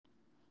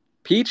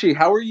Peachy,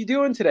 how are you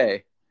doing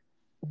today?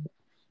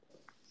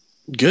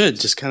 Good.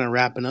 Just kind of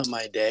wrapping up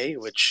my day,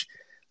 which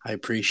I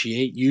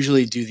appreciate.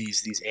 Usually do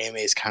these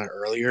AMAs kind of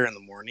earlier in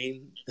the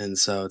morning, and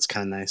so it's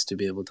kind of nice to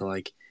be able to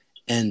like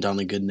end on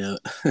a good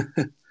note.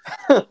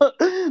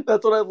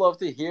 That's what I love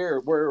to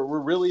hear. We're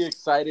really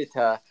excited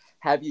to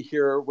have you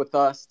here with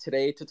us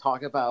today to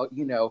talk about,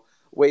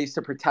 ways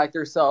to protect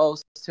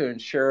ourselves to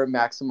ensure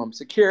maximum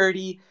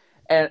security.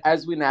 And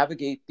as we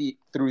navigate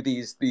through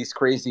these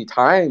crazy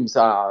times,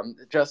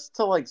 just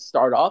to like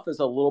start off as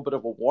a little bit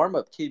of a warm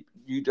up, keep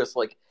you just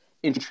like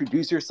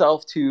introduce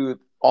yourself to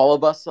all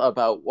of us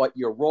about what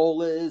your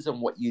role is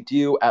and what you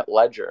do at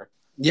Ledger.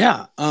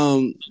 Yeah,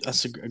 I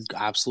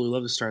absolutely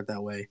love to start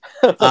that way.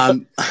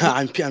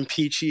 I'm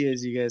Peachy,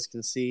 as you guys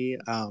can see.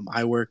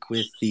 I work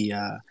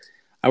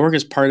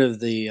as part of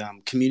the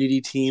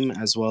community team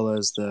as well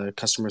as the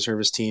customer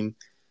service team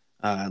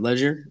at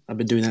Ledger. I've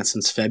been doing that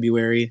since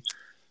February.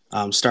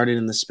 Started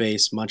in the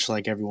space much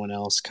like everyone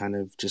else, kind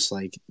of just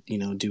like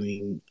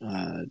doing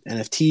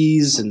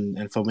NFTs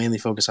and mainly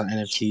focused on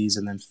NFTs,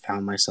 and then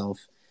found myself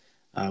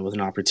with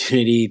an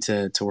opportunity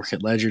to work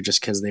at Ledger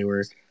just because they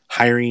were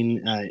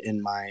hiring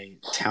in my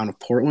town of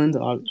Portland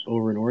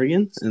over in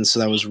Oregon, and so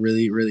that was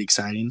really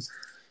exciting.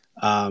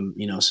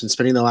 So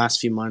spending the last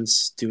few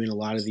months doing a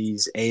lot of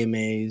these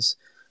AMAs,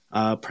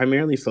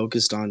 primarily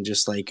focused on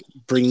just like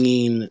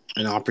bringing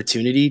an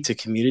opportunity to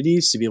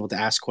communities to be able to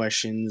ask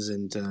questions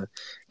and to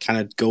kind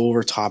of go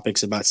over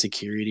topics about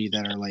security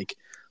that are like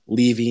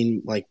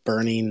leaving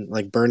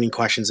burning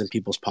questions in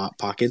people's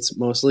pockets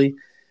mostly,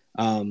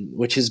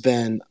 which has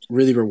been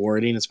really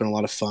rewarding. It's been a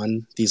lot of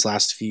fun these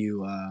last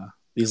few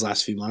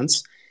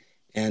months,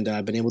 and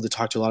I've been able to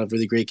talk to a lot of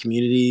really great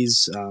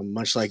communities,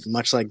 much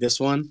like this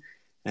one,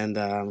 and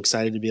I'm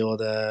excited to be able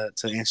to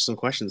answer some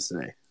questions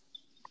today.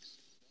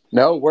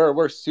 No,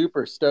 we're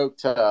super stoked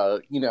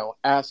to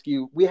ask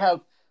you. We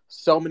have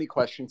so many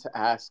questions to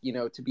ask,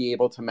 to be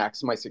able to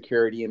maximize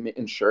security and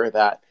ensure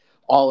that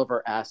all of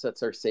our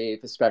assets are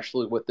safe,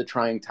 especially with the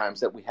trying times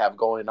that we have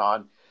going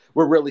on.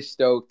 We're really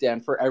stoked,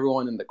 and for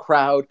everyone in the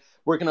crowd,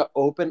 we're going to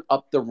open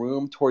up the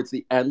room towards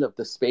the end of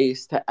the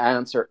space to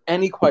answer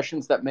any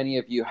questions that many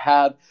of you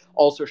have.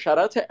 Also, shout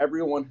out to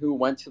everyone who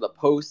went to the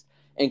post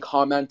and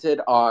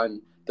commented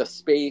on the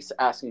space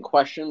asking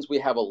questions. We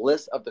have a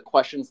list of the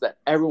questions that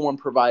everyone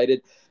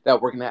provided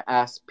that we're going to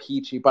ask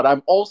Peachy. But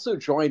I'm also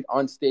joined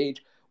on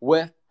stage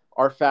with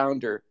our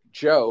founder,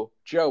 Joe.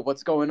 Joe,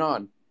 what's going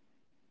on?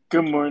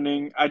 Good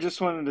morning. I just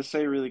wanted to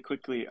say really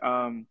quickly,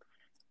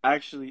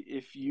 actually,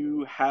 if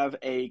you have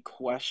a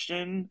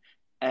question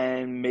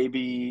and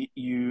maybe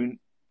you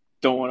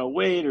don't want to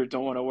wait or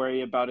don't want to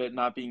worry about it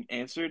not being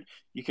answered,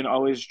 you can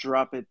always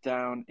drop it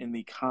down in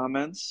the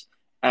comments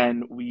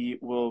and we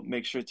will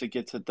make sure to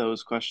get to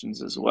those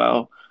questions as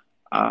well.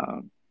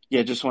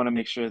 Yeah, just want to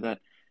make sure that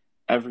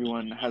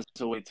everyone has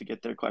a way to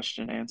get their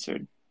question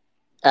answered.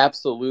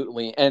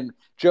 Absolutely. And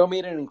Joe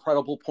made an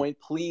incredible point.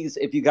 Please,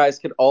 if you guys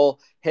could all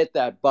hit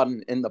that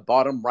button in the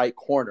bottom right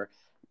corner,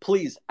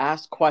 please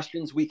ask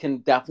questions. We can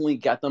definitely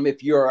get them.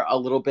 If you're a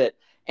little bit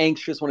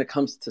anxious when it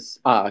comes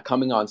to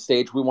coming on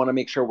stage, we want to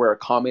make sure we're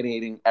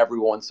accommodating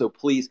everyone. So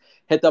please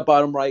hit the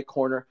bottom right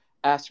corner,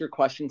 ask your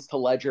questions to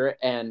Ledger,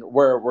 and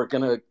we're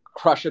going to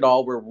crush it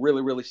all. We're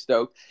really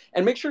stoked.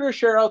 And make sure to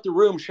share out the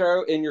room, share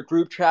out in your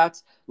group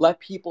chats. Let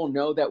people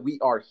know that we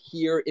are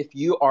here. If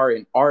you are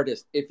an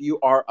artist, if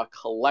you are a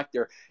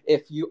collector,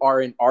 if you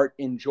are an art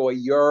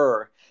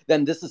enjoyer,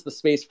 then this is the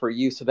space for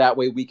you. So that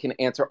way we can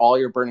answer all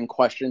your burning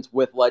questions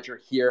with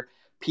Ledger here.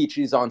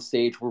 Peachy's on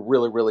stage. We're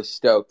really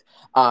stoked.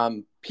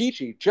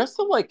 Peachy, just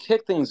to like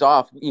kick things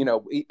off,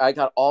 I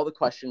got all the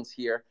questions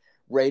here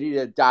ready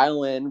to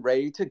dial in,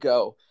 ready to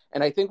go.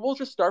 And I think we'll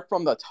just start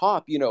from the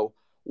top.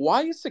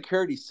 Why is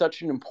security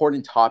such an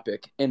important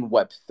topic in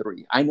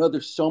Web3? I know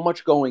there's so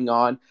much going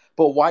on,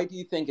 but why do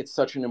you think it's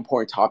such an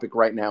important topic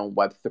right now in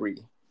Web3?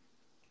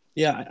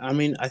 Yeah, I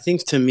mean, I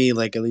think to me,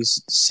 like at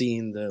least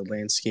seeing the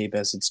landscape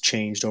as it's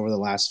changed over the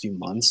last few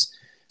months,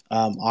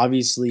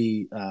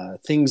 obviously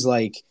things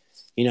like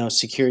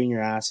securing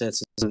your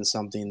assets isn't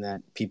something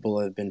that people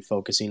have been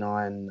focusing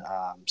on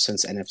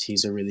since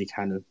NFTs are really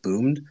kind of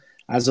boomed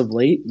as of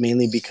late,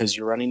 mainly because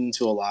you're running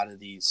into a lot of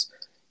these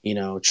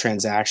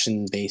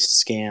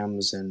transaction-based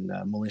scams and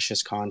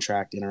malicious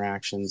contract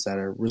interactions that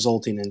are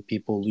resulting in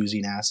people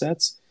losing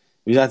assets.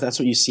 That's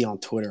what you see on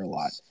Twitter a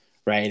lot,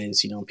 right?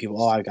 Is people,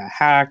 oh, I got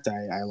hacked,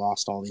 I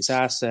lost all these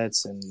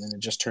assets, and then it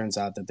just turns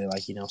out that they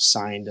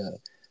signed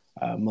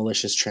a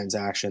malicious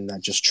transaction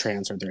that just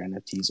transferred their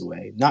NFTs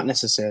away. Not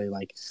necessarily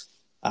like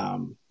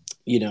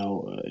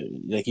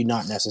you're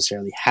not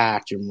necessarily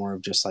hacked. You're more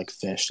of just like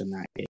phished in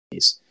that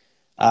case.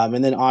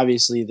 And then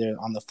obviously there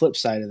on the flip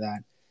side of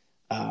that.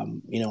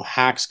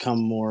 Hacks come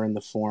more in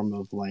the form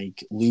of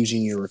like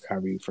losing your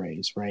recovery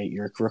phrase, right?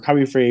 Your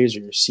recovery phrase or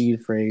your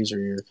seed phrase or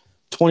your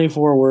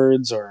 24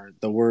 words or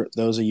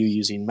those of you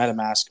using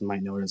MetaMask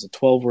might know it as a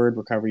 12-word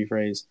recovery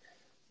phrase.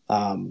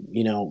 When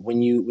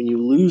you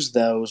lose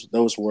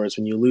those words,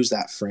 when you lose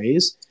that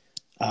phrase,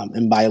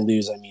 And by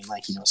lose, I mean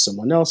like,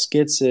 someone else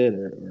gets it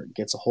or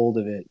gets a hold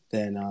of it,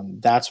 then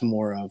that's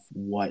more of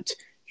what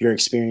you're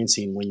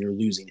experiencing when you're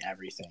losing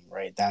everything,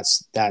 right?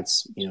 That's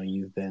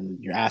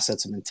your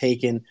assets have been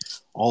taken,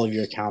 all of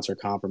your accounts are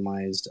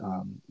compromised,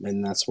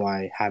 and that's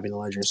why having a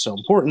ledger is so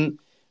important,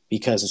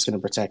 because it's going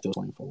to protect those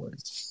going forward.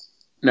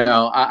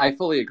 No, I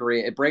fully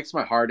agree. It breaks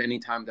my heart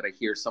anytime that I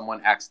hear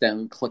someone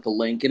accidentally click a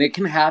link, and it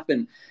can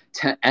happen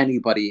to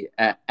anybody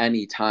at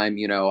any time.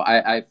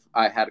 I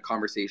had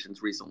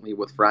conversations recently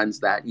with friends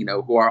that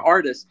who are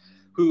artists,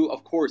 who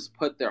of course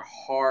put their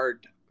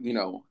hard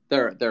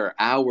their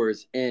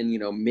hours in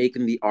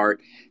making the art,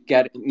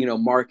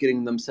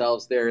 marketing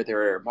themselves. They're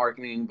their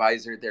marketing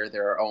advisor, they're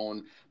their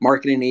own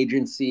marketing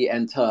agency,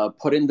 and to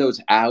put in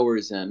those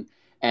hours in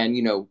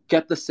and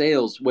get the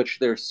sales which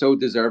they're so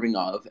deserving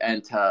of,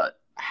 and to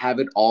have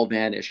it all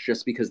vanish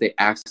just because they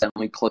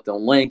accidentally clicked a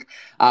link,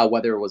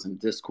 whether it was in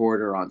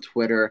Discord or on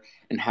Twitter,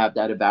 and have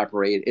that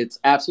evaporate. It's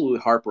absolutely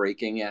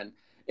heartbreaking. And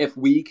if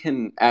we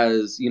can,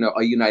 as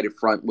a united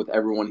front with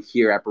everyone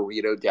here at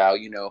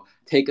BurritoDAO,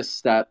 take a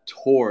step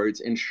towards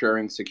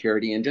ensuring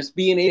security and just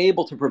being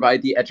able to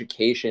provide the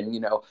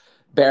education,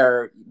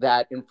 bear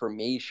that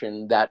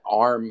information, that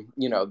arm,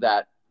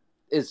 that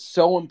is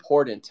so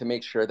important to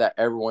make sure that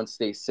everyone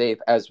stays safe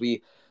as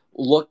we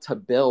look to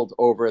build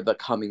over the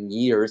coming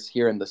years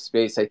here in the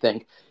space. I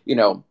think,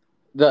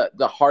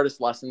 the hardest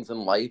lessons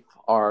in life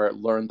are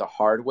learned the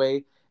hard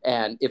way.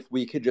 And if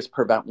we could just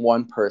prevent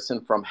one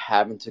person from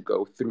having to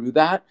go through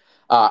that,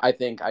 I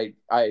think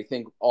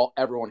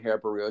everyone here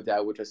at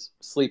BurritoDAO would just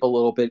sleep a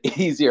little bit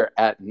easier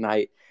at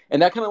night.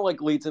 And that kind of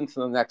like leads into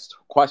the next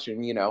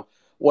question.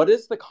 What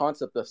is the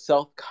concept of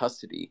self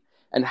custody,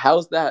 and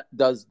how's that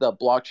does the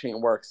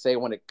blockchain work, say,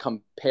 when it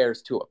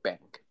compares to a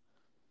bank?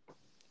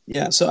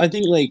 Yeah, so I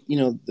think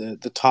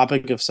the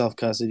topic of self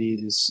custody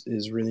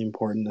is really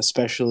important,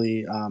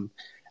 especially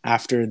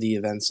after the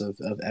events of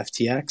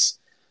FTX,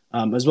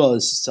 as well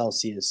as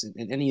Celsius.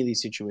 In any of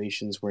these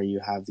situations where you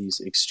have these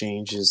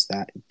exchanges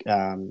that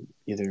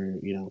either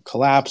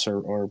collapse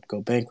or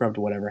go bankrupt,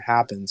 or whatever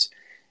happens,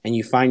 and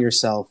you find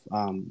yourself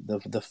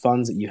the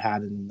funds that you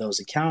had in those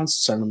accounts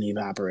suddenly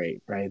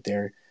evaporate. Right,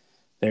 they're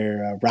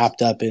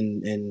wrapped up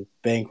in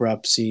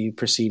bankruptcy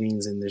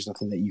proceedings, and there's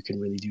nothing that you can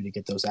really do to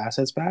get those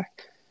assets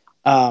back.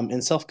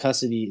 And self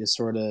custody is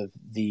sort of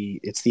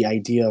it's the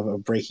idea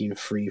of breaking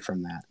free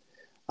from that.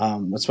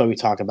 That's why we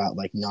talk about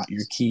like not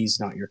your keys,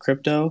 not your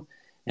crypto,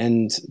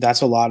 and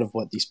that's a lot of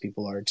what these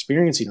people are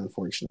experiencing,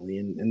 unfortunately.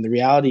 And the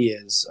reality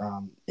is,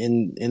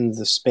 in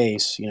the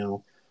space,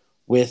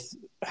 with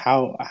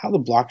how the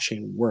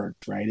blockchain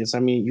works, right? Is, I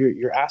mean,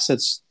 your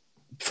assets.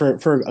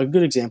 For a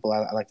good example,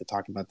 I like to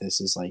talk about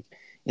this is like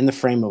in the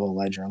frame of a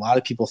ledger. A lot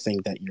of people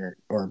think that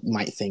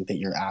might think that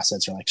your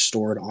assets are like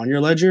stored on your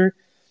ledger,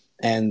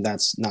 and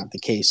that's not the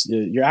case.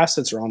 Your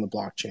assets are on the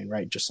blockchain,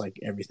 right? Just like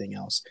everything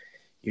else.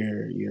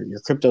 Your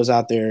crypto's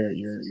out there,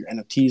 your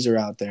NFTs are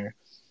out there,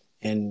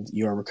 and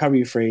your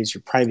recovery phrase,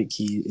 your private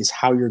key, is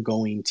how you're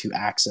going to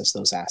access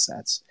those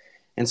assets.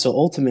 And so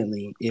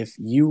ultimately, if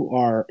you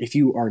are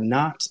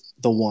not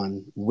the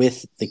one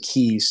with the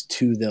keys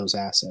to those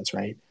assets,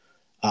 right?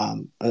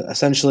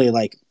 Essentially,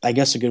 like, I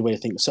guess a good way to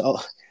think. So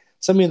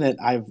something that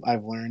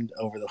I've learned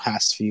over the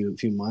last few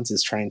months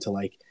is trying to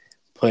like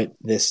put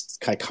this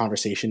kind of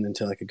conversation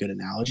into like a good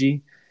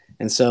analogy.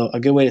 And so a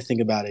good way to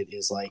think about it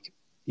is like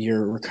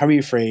your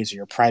recovery phrase or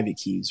your private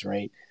keys,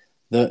 right?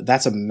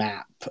 That's a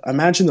map.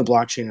 Imagine the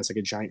blockchain as like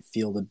a giant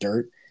field of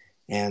dirt,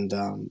 and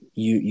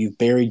you've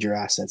buried your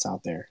assets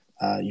out there.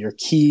 Your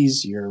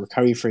keys, your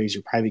recovery phrase,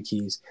 your private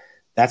keys,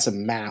 that's a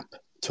map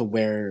to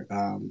where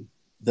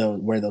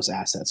those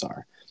assets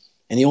are.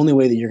 And the only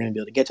way that you're going to be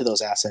able to get to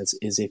those assets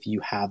is if you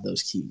have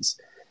those keys.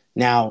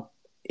 Now,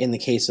 in the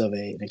case of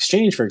an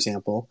exchange, for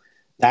example,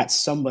 that's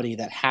somebody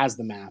that has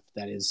the map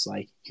that is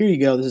like, here you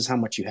go, this is how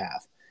much you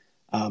have.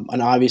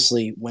 And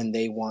obviously, when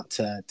they want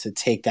to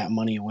take that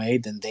money away,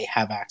 then they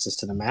have access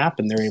to the map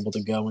and they're able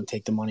to go and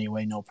take the money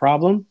away, no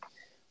problem.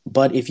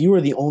 But if you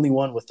are the only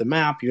one with the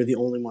map, you're the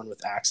only one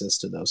with access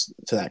to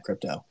that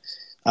crypto,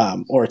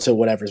 or to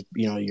whatever,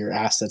 your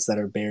assets that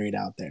are buried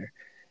out there.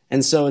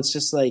 And so it's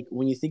just like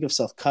when you think of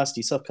self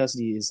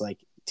custody is like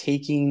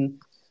taking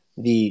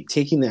the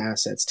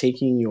assets,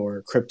 taking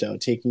your crypto,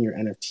 taking your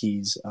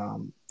NFTs,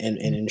 and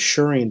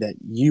ensuring that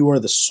you are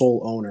the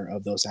sole owner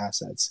of those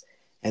assets,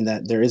 and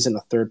that there isn't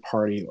a third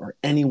party or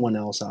anyone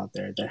else out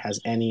there that has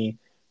any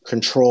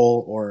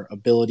control or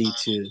ability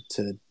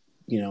to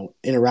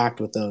interact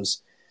with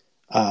those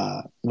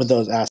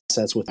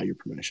assets without your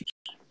permission.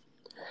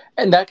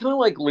 And that kind of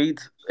like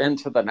leads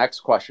into the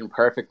next question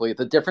perfectly.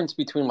 The difference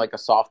between like a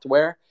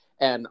software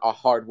and a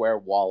hardware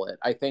wallet.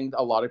 I think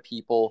a lot of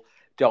people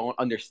don't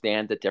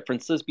understand the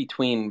differences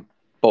between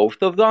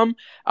both of them.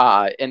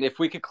 And if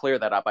we could clear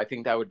that up, I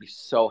think that would be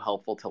so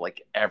helpful to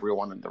like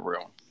everyone in the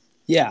room.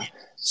 Yeah.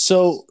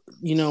 So,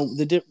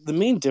 the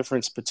main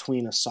difference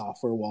between a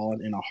software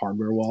wallet and a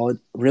hardware wallet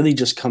really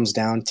just comes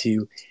down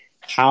to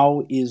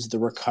how is the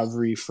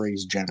recovery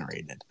phrase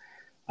generated.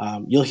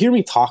 You'll hear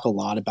me talk a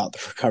lot about the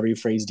recovery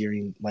phrase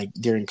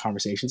during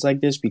conversations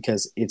like this,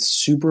 because it's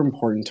super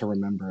important to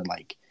remember,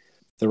 like,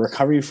 the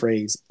recovery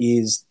phrase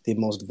is the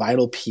most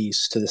vital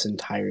piece to this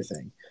entire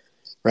thing,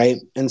 right?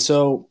 And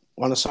so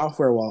on a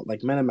software wallet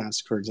like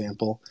MetaMask, for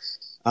example,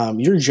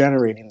 you're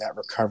generating that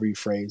recovery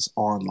phrase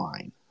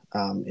online.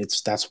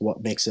 That's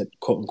what makes it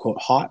quote unquote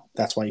hot.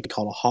 That's why you can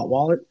call it a hot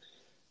wallet.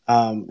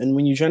 And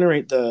when you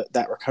generate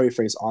that recovery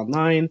phrase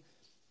online,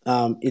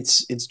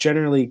 it's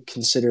generally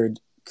considered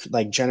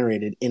like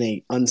generated in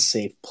a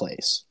unsafe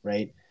place,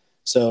 right?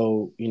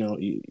 So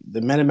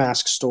the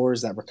MetaMask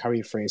stores that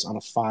recovery phrase on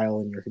a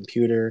file in your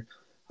computer.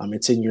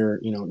 It's in your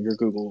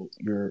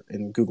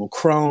in Google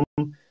Chrome.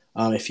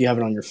 If you have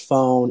it on your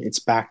phone, it's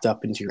backed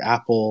up into your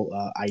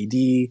Apple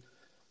ID.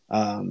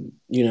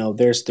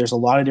 There's a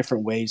lot of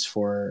different ways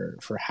for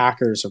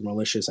hackers or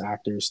malicious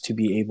actors to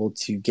be able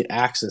to get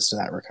access to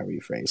that recovery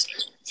phrase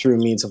through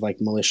means of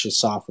like malicious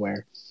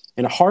software.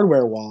 And a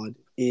hardware wallet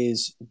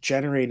is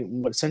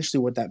generating what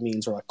that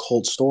means, or like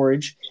cold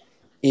storage,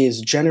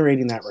 is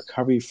generating that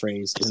recovery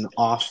phrase in an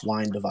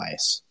offline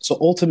device. So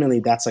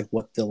ultimately, that's like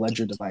what the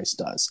Ledger device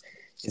does,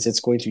 is it's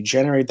going to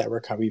generate that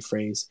recovery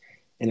phrase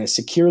in a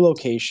secure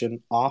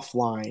location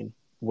offline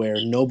where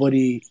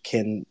nobody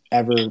can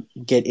ever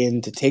get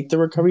in to take the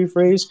recovery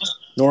phrase,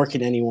 nor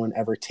can anyone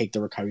ever take the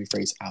recovery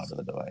phrase out of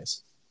the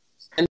device.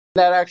 And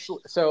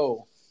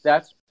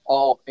that's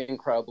all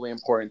incredibly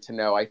important to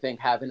know. I think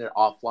having it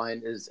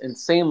offline is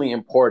insanely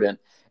important.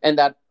 And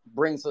that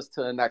brings us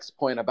to the next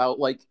point about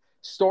like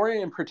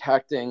storing and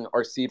protecting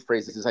our seed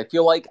phrases. I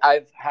feel like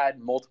I've had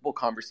multiple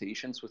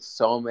conversations with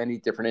so many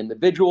different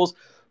individuals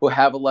who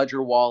have a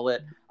Ledger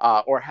wallet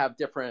or have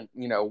different,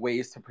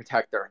 ways to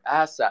protect their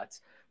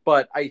assets.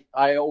 But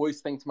I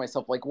always think to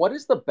myself, like, what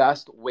is the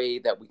best way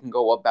that we can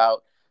go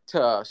about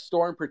to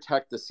store and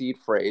protect the seed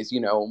phrase?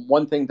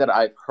 One thing that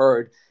I've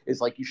heard is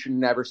like you should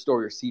never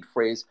store your seed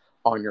phrase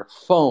on your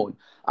phone.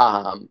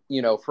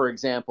 For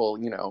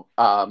example,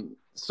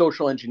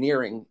 social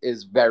engineering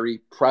is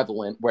very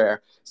prevalent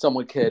where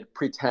someone could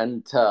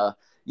pretend to,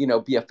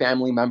 be a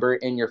family member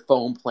in your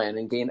phone plan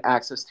and gain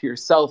access to your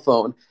cell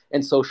phone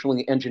and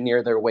socially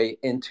engineer their way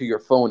into your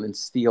phone and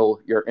steal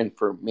your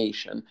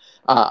information.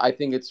 I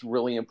think it's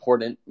really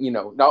important,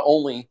 not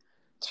only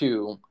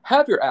to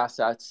have your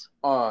assets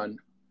on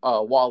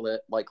a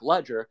wallet like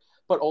Ledger,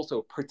 but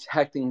also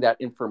protecting that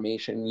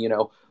information.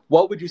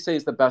 What would you say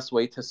is the best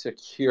way to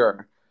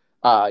secure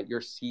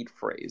your seed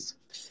phrase?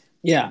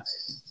 Yeah.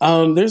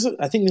 I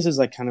think this is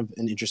like kind of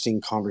an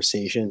interesting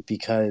conversation,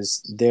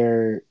 because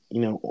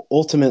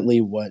ultimately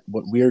what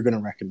we are going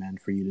to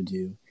recommend for you to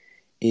do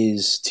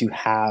is to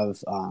have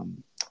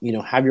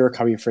your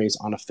recovery phrase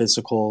on a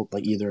physical,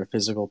 like either a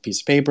physical piece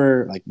of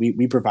paper. Like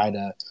we provide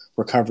a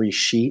recovery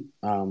sheet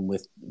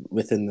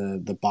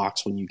within the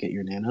box when you get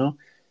your Nano,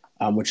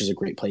 which is a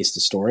great place to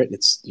store it.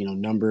 It's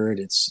numbered.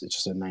 It's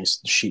just a nice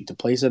sheet to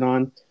place it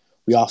on.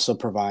 We also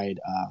provide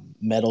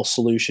metal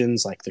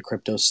solutions like the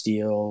Crypto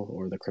Steel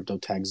or the Crypto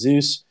Tag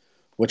Zeus,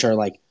 which are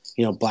like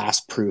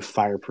blast proof,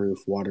 fireproof,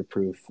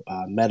 waterproof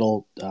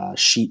metal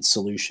sheet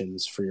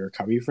solutions for your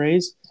recovery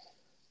phrase.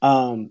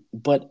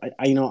 But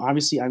I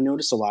obviously I've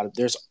noticed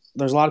there's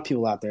a lot of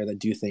people out there that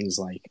do things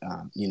like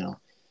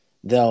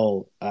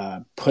they'll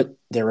put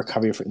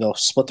they'll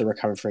split the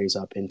recovery phrase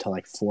up into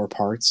like 4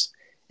 parts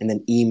and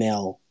then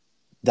email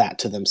that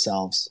to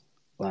themselves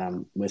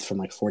from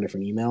like 4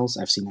 different emails.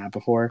 I've seen that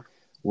before,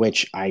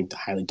 which I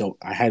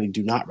highly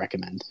do not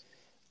recommend.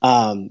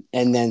 And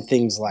then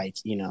things like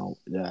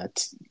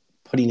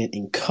putting it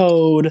in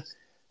code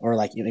or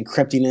like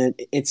encrypting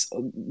it.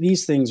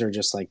 These things are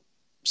just like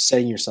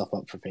setting yourself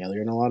up for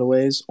failure in a lot of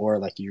ways. Or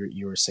like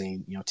you were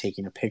saying,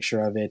 taking a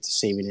picture of it,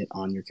 saving it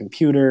on your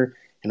computer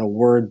in a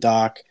Word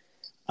doc.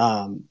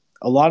 A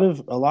lot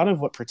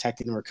of what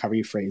protecting the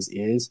recovery phrase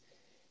is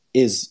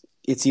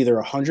it's either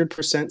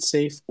 100%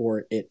 safe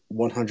or it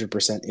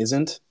 100%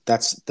 isn't.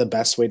 That's the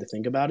best way to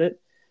think about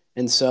it.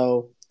 And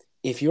so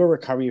if your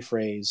recovery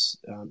phrase,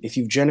 if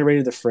you've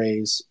generated the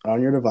phrase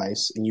on your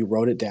device and you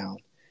wrote it down,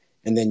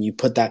 and then you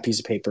put that piece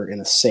of paper in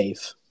a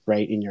safe,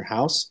 right, in your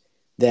house,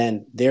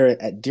 then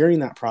during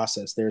that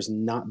process, there's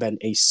not been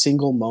a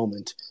single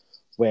moment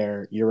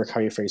where your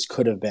recovery phrase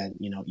could have been,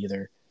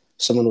 either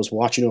someone was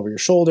watching over your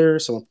shoulder,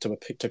 someone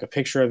took a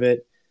picture of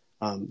it.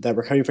 That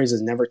recovery phrase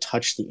has never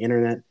touched the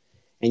internet.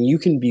 And you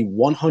can be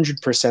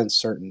 100%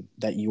 certain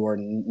that you are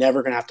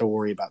never going to have to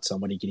worry about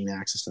somebody getting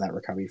access to that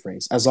recovery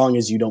phrase as long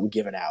as you don't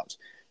give it out,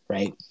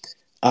 right?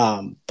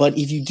 But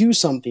if you do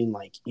something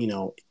like,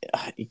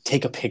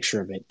 take a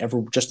picture of it,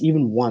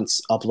 even once,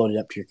 upload it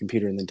up to your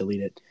computer and then delete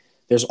it,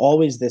 there's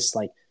always this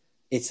like,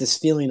 it's this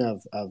feeling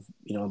of I'm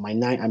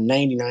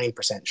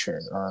 99%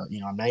 sure, or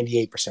I'm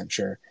 98%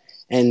 sure,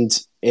 and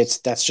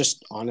that's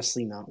just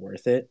honestly not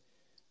worth it.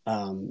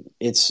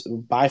 It's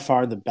by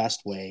far the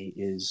best way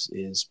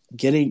is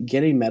get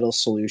a metal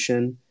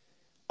solution,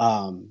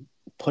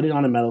 put it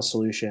on a metal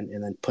solution,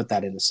 and then put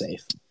that in a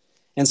safe.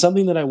 And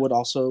something that I would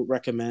also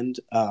recommend,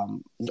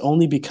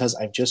 only because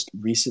I've just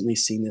recently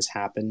seen this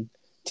happen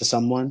to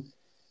someone,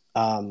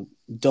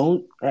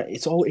 Don't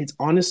it's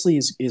honestly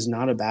is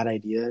not a bad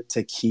idea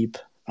to keep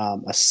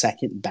a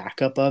second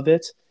backup of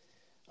it,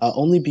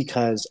 only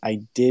because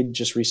I did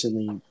just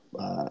recently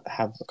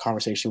have a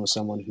conversation with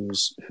someone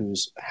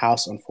whose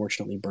house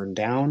unfortunately burned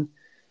down,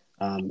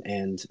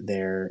 and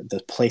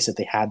the place that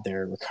they had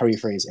their recovery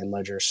phrase and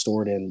ledger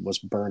stored in was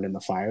burned in the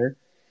fire.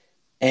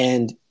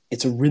 And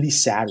it's a really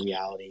sad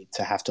reality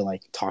to have to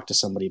like talk to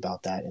somebody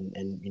about that,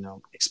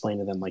 and explain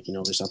to them, like,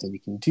 there's nothing we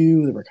can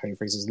do, the recovery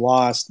phrase is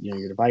lost,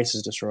 your device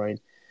is destroyed.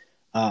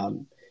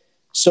 um,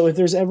 so if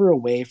there's ever a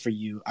way for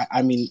you,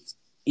 I mean,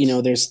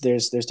 there's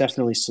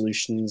definitely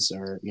solutions,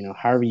 or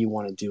however you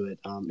want to do it.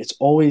 It's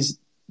always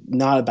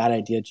not a bad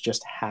idea to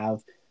just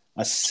have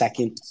a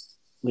second,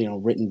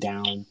 written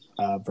down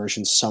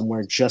version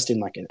somewhere, just in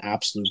like an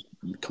absolute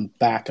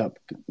backup,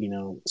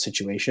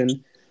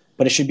 situation.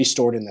 But it should be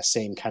stored in the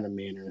same kind of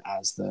manner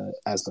as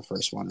the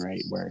first one,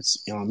 right? Where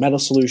it's a metal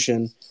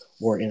solution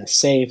or in a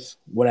safe,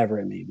 whatever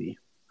it may be.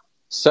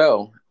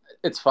 So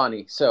it's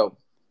funny. So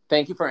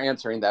thank you for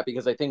answering that,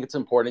 because I think it's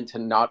important to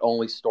not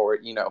only store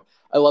it.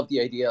 I love the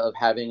idea of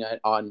having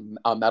it on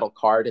a metal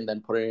card and then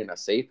putting it in a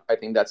safe. I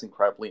think that's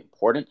incredibly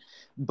important.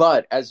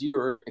 But as you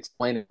were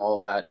explaining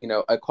all that,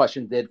 a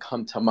question did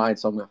come to mind.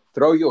 So I'm going to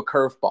throw you a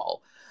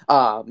curveball,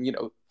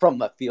 from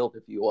the field,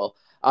 if you will.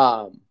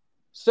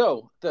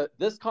 So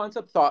this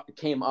concept thought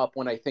came up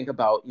when I think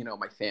about,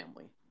 my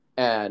family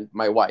and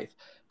my wife.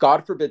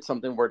 God forbid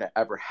something were to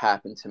ever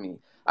happen to me.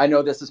 I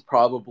know this is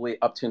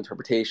probably up to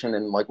interpretation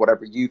and like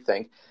whatever you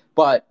think,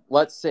 but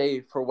let's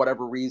say for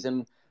whatever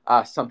reason,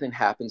 something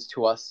happens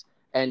to us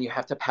and you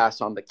have to pass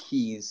on the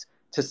keys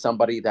to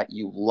somebody that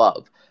you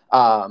love.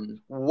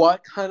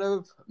 What kind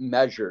of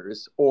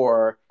measures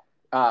or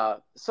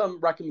some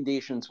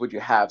recommendations would you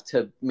have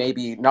to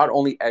maybe not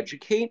only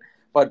educate,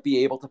 but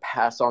be able to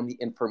pass on the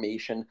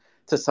information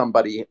to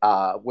somebody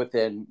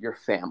within your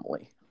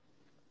family?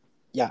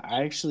 Yeah,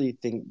 I actually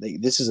think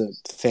this is a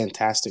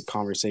fantastic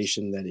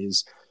conversation.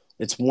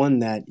 It's one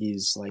that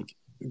is like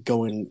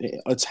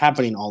it's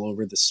happening all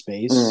over the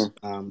space.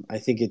 Mm. I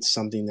think it's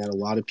something that a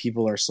lot of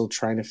people are still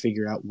trying to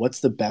figure out what's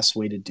the best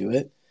way to do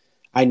it.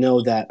 I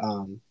know that,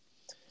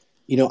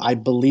 I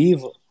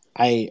believe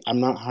I'm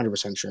not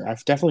 100% sure.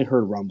 I've definitely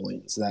heard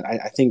rumblings that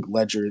I think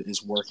Ledger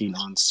is working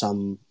on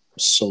some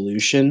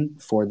solution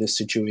for this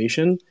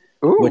situation,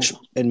 Ooh. which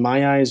in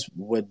my eyes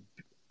would,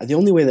 the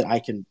only way that I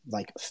can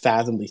like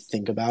fathomly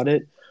think about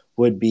it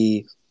would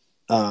be,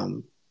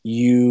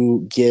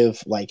 you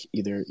give like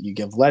either you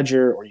give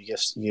Ledger, or you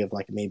give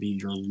like maybe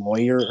your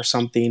lawyer or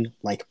something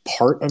like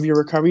part of your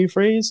recovery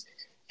phrase,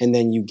 and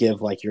then you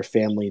give like your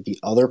family the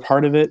other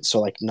part of it,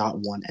 so like not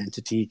one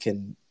entity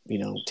can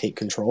take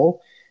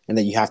control, and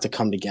then you have to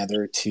come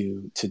together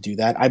to do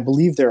that. I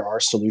believe there are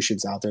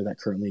solutions out there that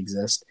currently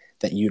exist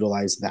that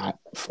utilize that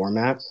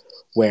format,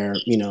 where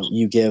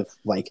you give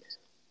like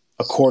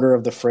a quarter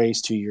of the phrase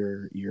to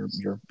your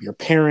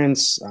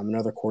parents,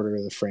 another quarter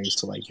of the phrase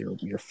to like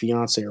your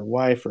fiance or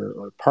wife,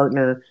 or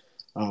partner,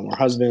 or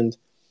husband,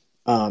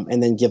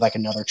 and then give like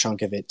another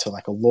chunk of it to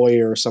like a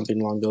lawyer or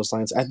something along those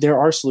lines. There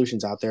are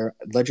solutions out there.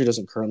 Ledger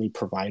doesn't currently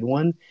provide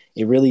one.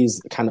 It really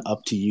is kind of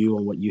up to you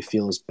and what you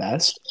feel is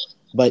best.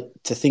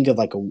 But to think of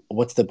like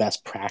what's the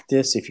best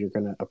practice if you're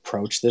going to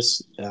approach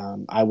this,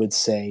 I would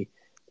say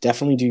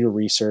definitely do your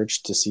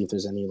research to see if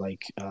there's any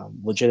like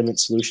legitimate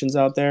solutions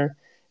out there,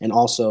 and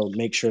also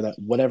make sure that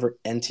whatever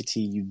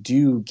entity you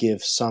do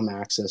give some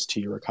access to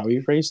your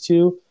recovery phrase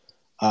to,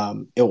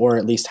 or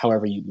at least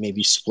however you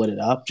maybe split it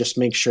up, just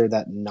make sure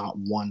that not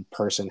one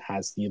person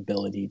has the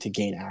ability to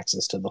gain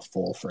access to the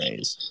full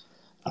phrase,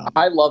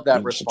 I love that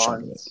even just a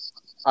chunk of it. response.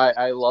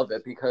 I love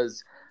it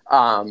because,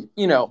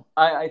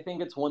 I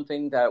think it's one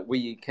thing that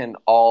we can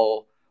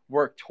all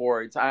work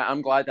towards.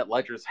 I'm glad that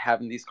Ledger's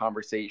having these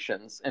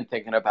conversations and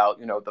thinking about,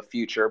 the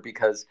future,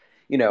 because,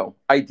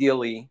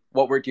 ideally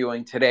what we're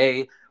doing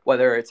today,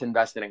 whether it's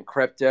investing in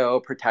crypto,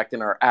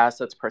 protecting our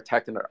assets,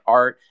 protecting our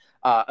art,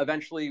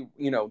 eventually,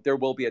 there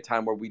will be a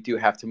time where we do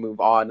have to move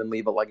on and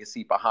leave a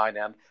legacy behind.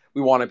 And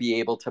we want to be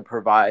able to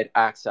provide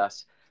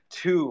access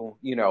to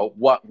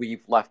what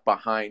we've left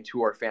behind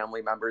to our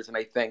family members. And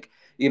I think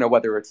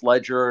whether it's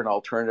Ledger, an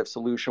alternative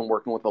solution,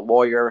 working with a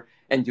lawyer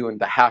and doing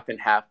the half and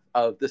half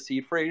of the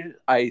seed phrase,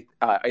 I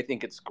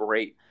think it's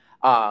great.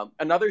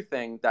 Another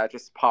thing that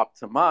just popped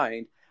to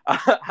mind,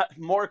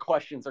 more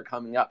questions are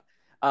coming up.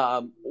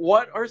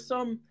 What are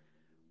some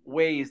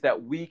ways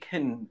that we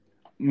can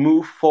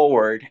move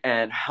forward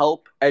and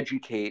help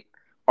educate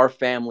our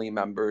family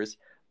members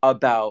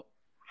about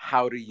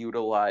how to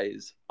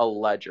utilize a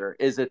ledger?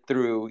 Is it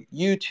through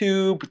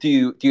YouTube?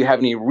 Do you have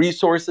any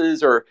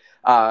resources or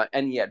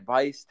any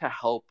advice to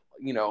help,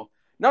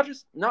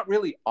 not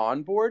really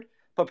onboard,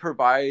 but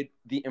provide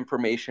the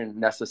information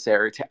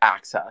necessary to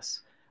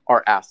access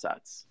our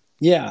assets?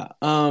 Yeah,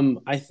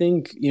 I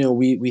think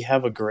we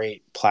have a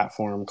great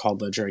platform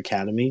called Ledger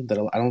Academy that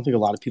I don't think a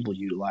lot of people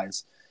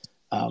utilize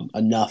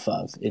enough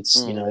of. It's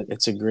Mm.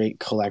 it's a great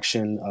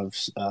collection of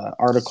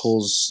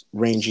articles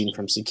ranging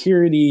from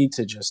security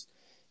to just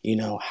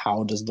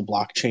how does the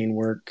blockchain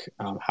work?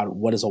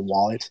 What is a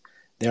wallet?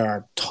 There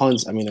are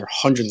tons. I mean, there are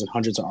hundreds and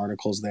hundreds of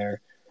articles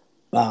there,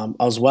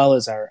 as well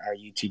as our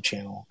YouTube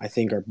channel. I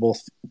think are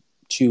both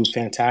two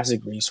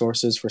fantastic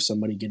resources for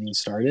somebody getting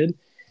started.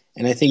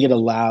 And I think it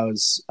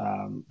allows,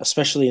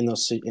 especially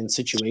in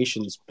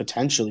situations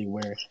potentially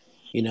where,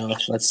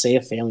 if let's say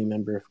a family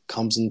member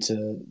comes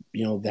into,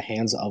 the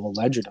hands of a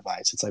ledger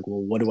device, it's like,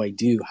 well, what do I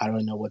do? How do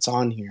I know what's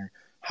on here?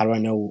 How do I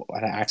know how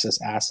to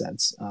access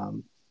assets?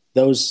 And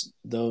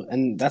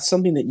that's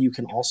something that you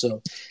can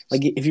also,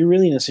 like, if you're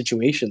really in a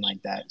situation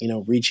like that,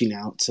 reaching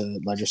out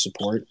to ledger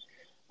support,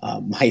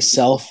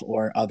 myself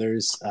or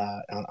others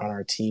on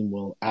our team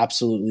will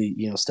absolutely,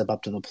 step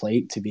up to the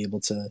plate to be able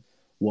to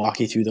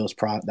walk you through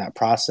that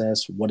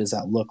process. What does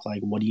that look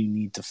like? What do you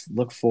need to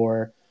look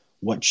for?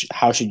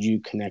 How should you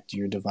connect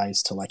your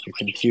device to like your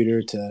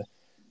computer to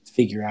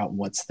figure out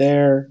what's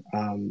there?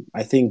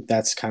 I think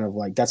that's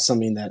that's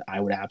something that I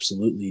would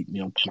absolutely,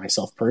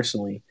 myself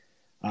personally,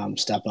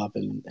 step up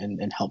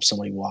and help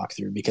somebody walk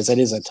through, because that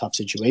is a tough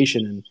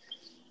situation. And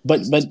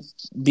but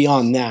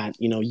beyond that,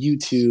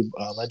 YouTube,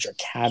 Ledger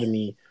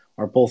Academy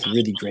are both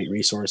really great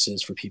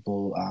resources for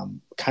people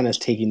kind of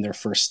taking their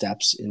first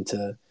steps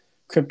into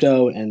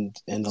crypto and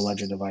the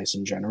Ledger device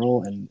in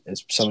general, and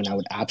it's something I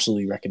would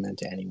absolutely recommend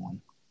to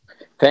anyone.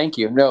 Thank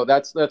you. No,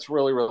 that's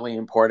really, really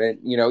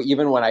important.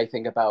 Even when I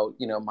think about,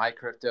 my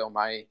crypto,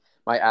 my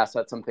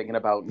assets, I'm thinking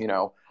about,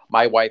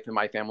 my wife and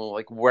my family,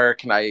 like where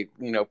can I,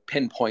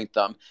 pinpoint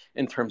them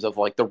in terms of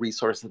like the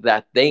resources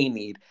that they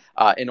need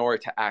in order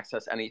to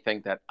access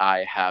anything that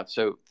I have.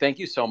 So thank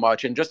you so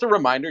much. And just a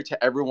reminder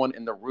to everyone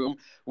in the room,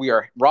 we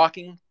are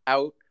rocking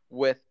out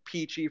with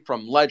Peachy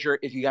from Ledger.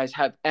 If you guys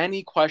have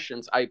any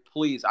questions, I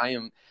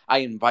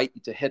invite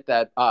you to hit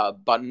that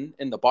button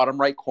in the bottom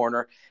right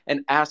corner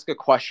and ask a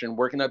question.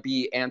 We're going to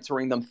be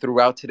answering them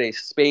throughout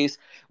today's space.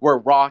 We're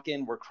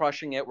rocking, we're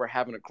crushing it, we're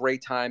having a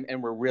great time,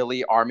 and we're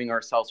really arming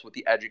ourselves with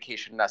the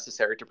education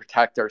necessary to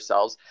protect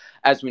ourselves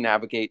as we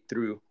navigate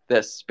through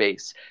this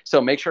space.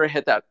 So make sure to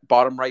hit that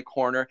bottom right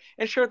corner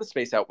and share the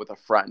space out with a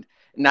friend.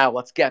 Now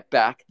let's get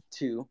back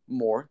to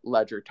more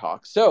Ledger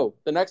talk. So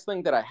the next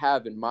thing that I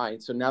have in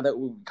mind, so now that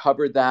we've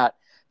covered that,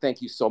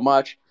 thank you so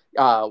much.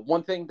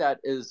 One thing that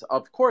is,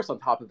 of course, on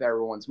top of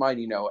everyone's mind,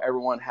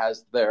 everyone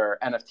has their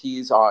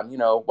NFTs on,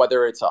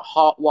 whether it's a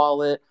hot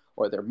wallet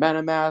or their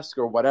MetaMask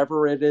or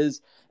whatever it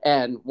is.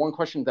 And one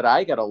question that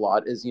I get a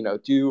lot is,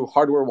 do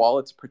hardware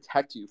wallets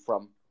protect you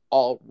from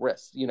all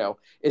risks?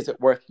 Is it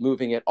worth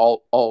moving it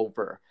all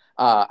over?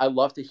 I'd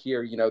love to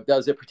hear,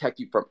 does it protect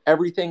you from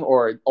everything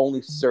or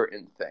only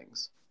certain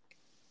things?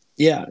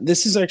 Yeah,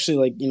 this is actually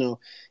like,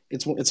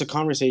 it's a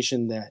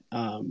conversation that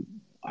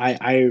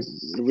I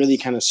really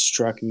kind of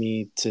struck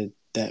me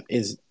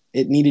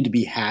it needed to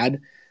be had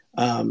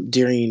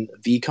during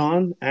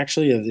VCon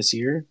actually of this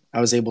year. I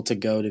was able to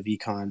go to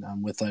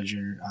VCon with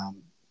Ledger,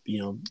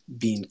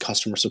 being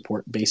customer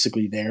support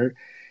basically there.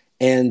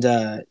 And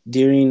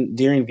during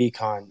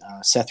VCon,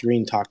 Seth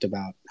Green talked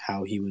about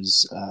how he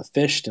was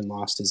phished and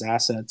lost his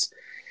assets.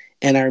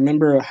 And I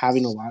remember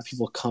having a lot of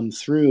people come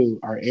through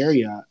our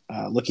area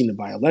looking to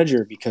buy a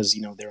Ledger because,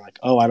 they're like,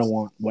 oh, I don't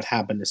want what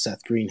happened to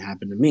Seth Green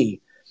happen to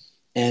me.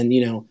 And,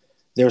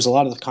 there was a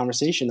lot of the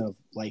conversation of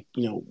like,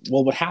 well,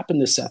 what happened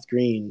to Seth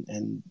Green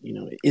and,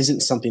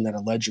 isn't something that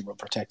a Ledger will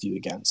protect you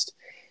against.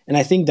 And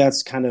I think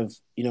that's kind of,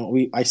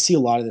 I see a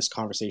lot of this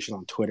conversation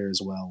on Twitter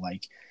as well.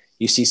 Like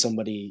you see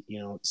somebody,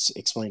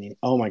 explaining,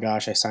 oh my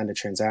gosh, I signed a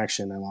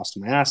transaction, I lost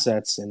my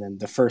assets. And then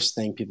the first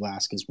thing people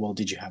ask is, well,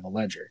 did you have a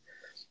Ledger?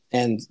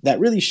 And that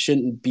really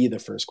shouldn't be the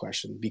first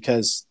question,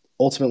 because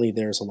ultimately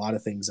there's a lot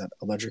of things that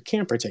a Ledger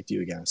can protect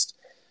you against.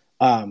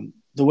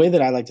 The way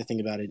that I like to think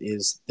about it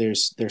is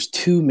there's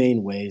two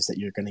main ways that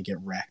you're going to get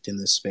wrecked in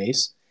this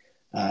space.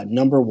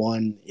 Number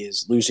one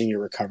is losing your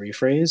recovery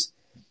phrase,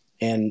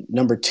 and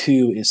number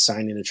two is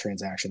signing a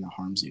transaction that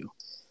harms you.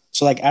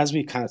 So, like as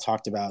we kind of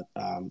talked about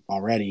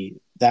already,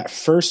 that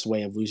first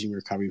way of losing your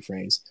recovery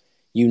phrase,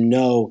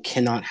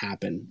 cannot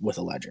happen with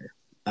a Ledger,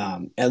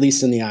 at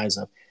least in the eyes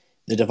of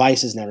the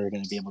device is never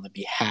going to be able to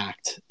be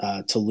hacked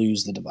to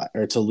lose the device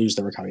or to lose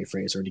the recovery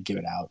phrase or to give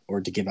it out or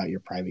to give out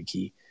your private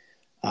key.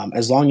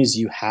 As long as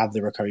you have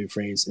the recovery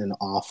phrase in an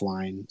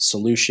offline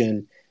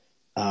solution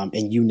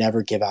and you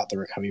never give out the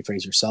recovery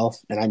phrase yourself,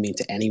 and I mean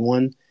to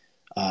anyone,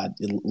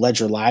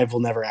 Ledger Live will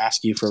never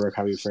ask you for a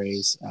recovery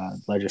phrase.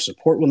 Ledger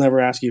Support will never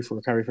ask you for a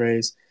recovery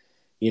phrase.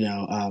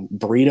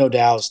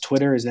 BurritoDAO's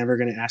Twitter is never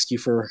going to ask you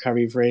for a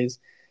recovery phrase.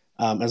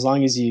 As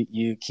long as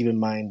you keep in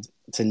mind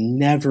to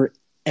never,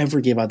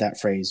 ever give out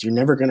that phrase, you're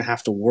never going to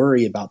have to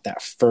worry about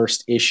that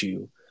first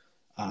issue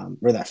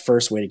or that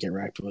first way to get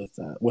wrecked with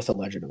a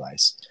Ledger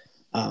device.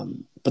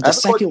 But I have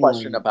a quick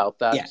question about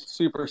that. Yeah.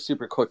 Super,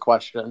 super quick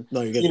question.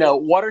 No, you're good.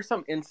 What are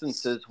some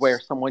instances where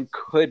someone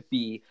could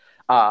be,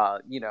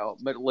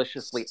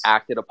 maliciously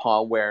acted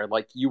upon where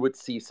like you would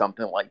see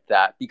something like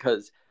that?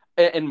 Because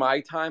in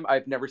my time,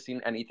 I've never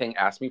seen anything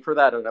ask me for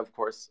that. And of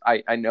course,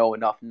 I know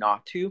enough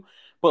not to.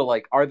 But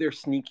like, are there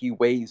sneaky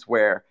ways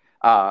where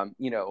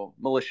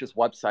malicious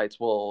websites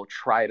will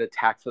try to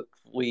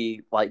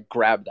tactically like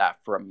grab that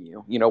from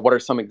you. What are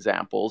some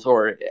examples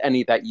or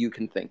any that you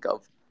can think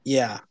of?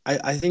 Yeah,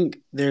 I think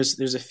there's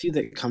a few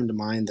that come to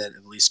mind that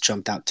at least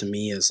jumped out to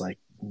me as like,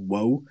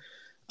 whoa.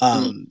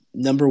 Mm.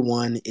 Number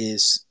one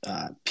is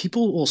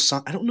people will.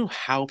 I don't know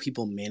how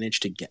people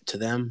manage to get to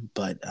them,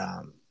 but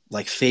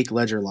like fake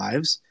Ledger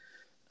Lives,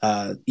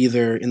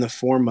 either in the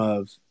form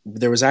of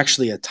there was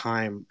actually a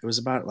time. It was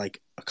about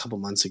like a couple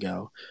months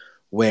ago,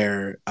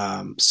 where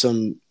I'm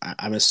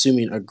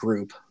assuming a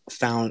group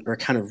found or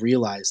kind of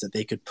realized that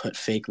they could put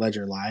fake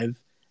Ledger Live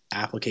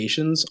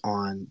applications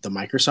on the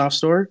Microsoft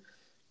Store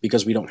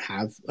because we don't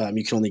have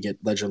you can only get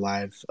Ledger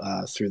Live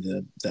through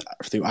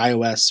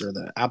iOS or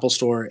the Apple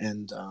Store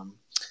and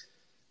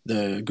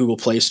the Google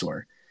Play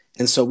Store.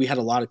 And so we had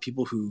a lot of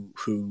people who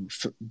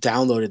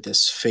downloaded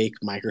this fake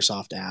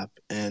Microsoft app,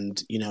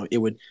 and you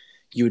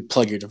would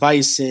plug your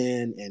device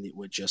in, and it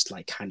would just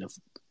like kind of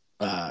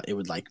it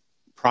would like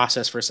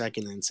process for a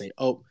second and say,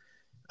 oh,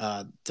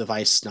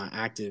 device not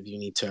active. You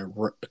need to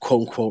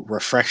quote unquote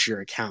refresh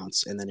your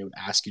accounts, and then it would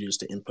ask you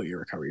just to input your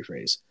recovery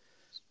phrase.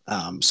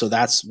 So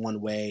that's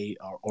one way,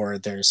 or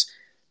there's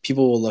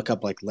people will look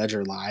up like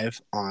Ledger Live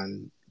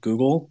on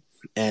Google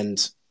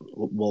and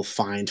will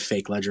find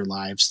fake Ledger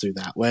Lives through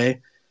that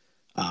way.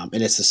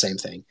 And it's the same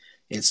thing.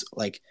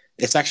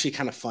 It's actually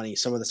kind of funny.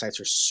 Some of the sites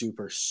are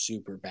super,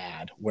 super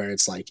bad where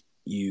it's like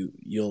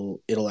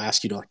it'll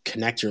ask you to like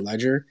connect your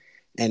ledger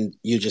and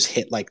you just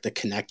hit like the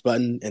connect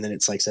button and then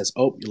it's like says,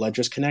 oh, your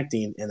ledger's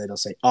connecting. And then it'll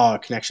say, oh,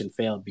 connection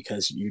failed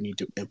because you need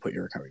to input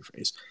your recovery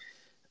phrase.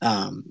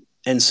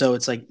 And so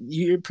it's like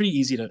you're pretty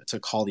easy to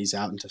call these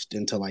out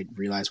and to like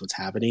realize what's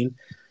happening.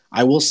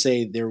 I will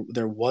say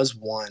there was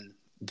one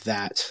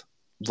that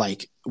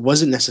like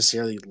wasn't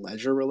necessarily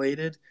ledger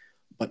related,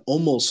 but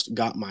almost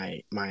got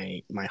my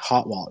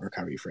hot wallet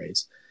recovery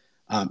phrase.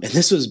 And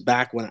this was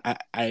back when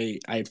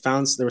I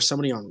found there was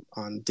somebody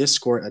on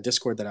Discord, a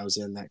Discord that I was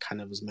in that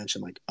kind of was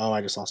mentioned like, oh,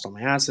 I just lost all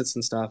my assets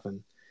and stuff.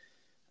 And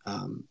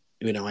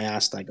I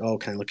asked like, oh,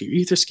 can I look at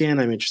your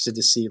Etherscan? I'm interested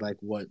to see like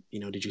what,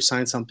 did you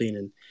sign something?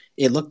 And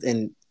it looked,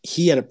 and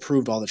he had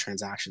approved all the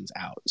transactions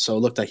out. So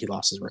it looked like he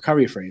lost his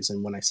recovery phrase.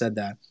 And when I said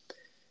that,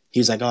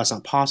 he's like, oh, it's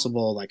not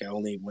possible. Like I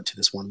only went to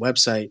this one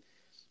website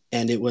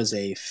and it was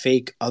a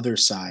fake other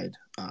side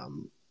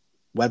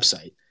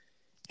website.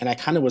 And I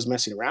kind of was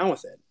messing around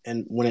with it.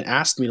 And when it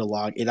asked me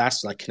to it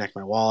asked to like connect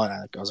my wallet.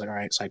 I was like, all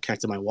right. So I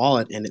connected my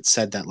wallet and it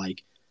said that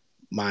like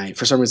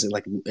for some reason,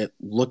 like it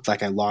looked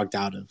like I logged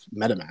out of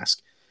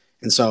MetaMask.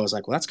 And so I was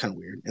like, well, that's kind of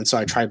weird. And so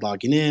I tried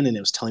logging in and it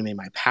was telling me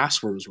my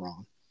password was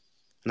wrong.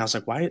 And I was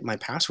like, why my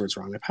password's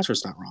wrong? My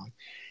password's not wrong.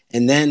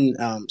 And then,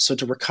 so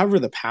to recover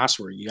the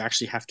password, you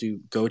actually have to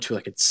go to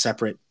like a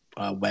separate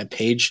web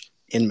page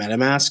in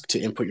MetaMask to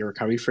input your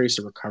recovery phrase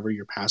to recover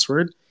your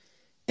password.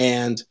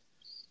 And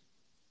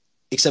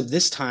except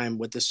this time,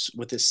 what this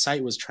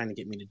site was trying to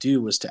get me to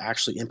do was to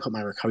actually input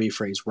my recovery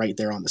phrase right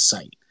there on the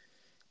site.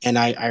 And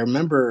I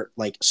remember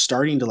like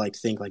starting to like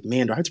think like,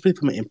 man, do I have to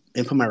really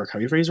input my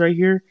recovery phrase right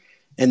here?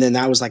 And then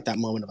that was like that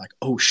moment of like,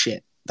 oh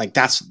shit, like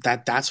that's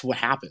what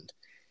happened.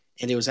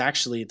 And it was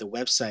actually the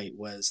website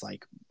was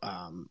like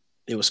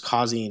it was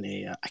causing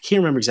I can't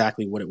remember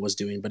exactly what it was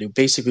doing, but it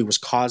basically was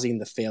causing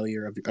the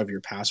failure of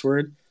your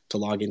password to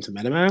log into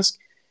MetaMask.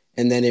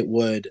 And then it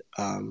would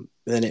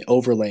then it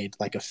overlaid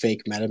like a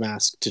fake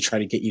MetaMask to try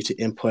to get you to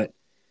input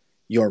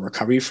your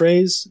recovery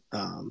phrase.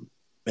 And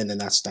then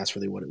that's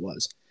really what it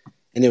was.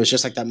 And it was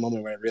just like that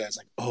moment where I realized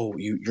like, oh,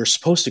 you're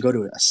supposed to go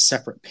to a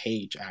separate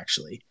page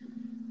actually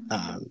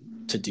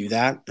to do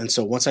that. And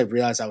so once I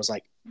realized I was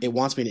like, it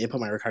wants me to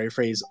input my recovery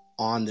phrase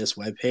on this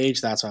web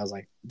page. That's why I was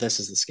like, this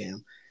is the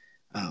scam.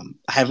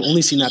 I have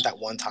only seen that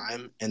one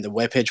time, and the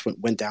web page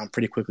went down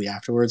pretty quickly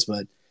afterwards.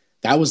 But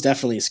that was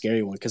definitely a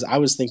scary one because I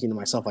was thinking to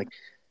myself like,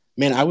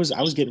 man, I was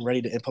getting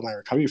ready to input my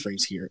recovery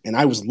phrase here, and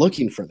I was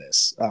looking for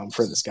this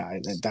guy,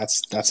 and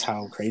that's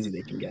how crazy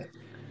they can get.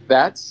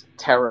 That's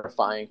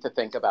terrifying to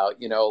think about.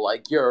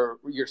 Like you're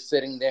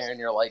sitting there and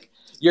you're like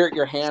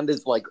your hand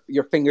is like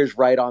your fingers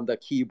right on the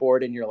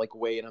keyboard and you're like,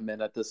 wait a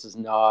minute, this is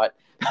not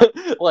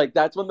like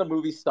that's when the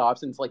movie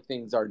stops and it's like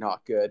things are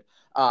not good.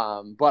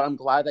 But I'm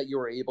glad that you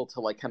were able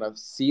to like kind of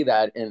see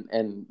that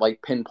and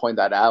like pinpoint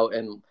that out.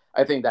 And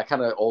I think that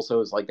kind of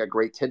also is like a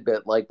great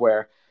tidbit, like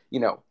where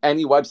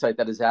any website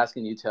that is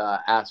asking you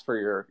to ask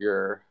for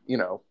your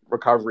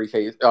recovery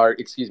phase, or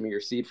excuse me,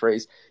 your seed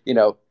phrase,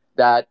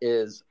 that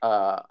is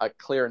a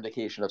clear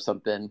indication of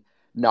something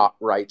not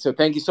right. So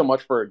thank you so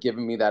much for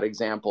giving me that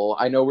example.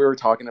 I know we were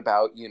talking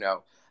about,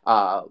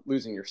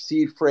 losing your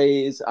seed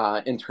phrase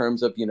in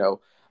terms of,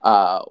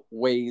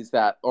 ways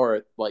that,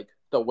 or like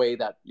the way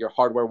that your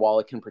hardware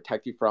wallet can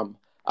protect you from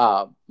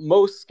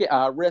most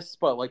risks,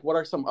 but like what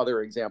are some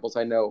other examples?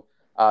 I know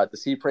the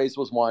seed phrase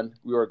was one.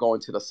 We were going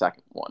to the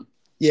second one.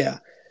 Yeah.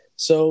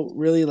 So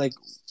really, like,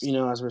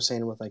 as we're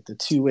saying with like the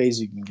two ways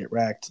you can get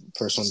wrecked,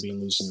 first one being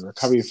losing the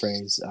recovery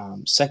phrase.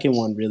 Second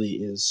one really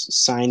is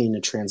signing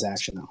a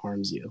transaction that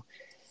harms you.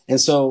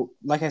 And so,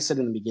 like I said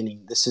in the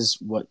beginning, this is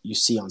what you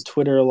see on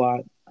Twitter a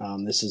lot.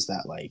 This is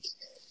that like,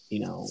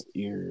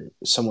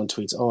 someone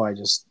tweets, oh, I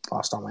just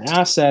lost all my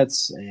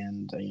assets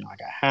and, I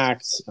got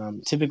hacked.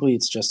 Typically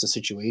it's just a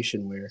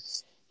situation where,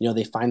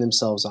 they find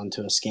themselves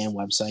onto a scam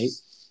website,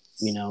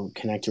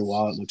 connect your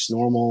wallet, looks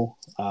normal.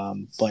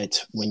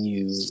 But when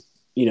you,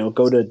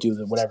 go to do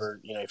the whatever,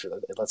 if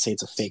let's say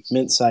it's a fake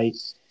mint site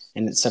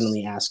and it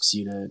suddenly asks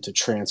you to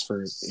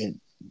transfer it,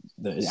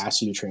 it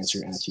asks you to transfer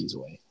your NFTs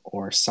away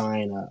or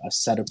sign a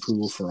set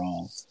approval for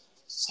all,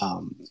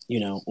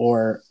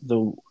 or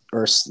the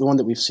one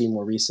that we've seen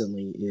more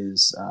recently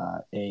is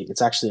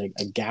it's actually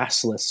a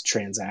gasless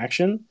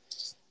transaction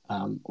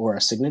or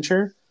a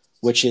signature,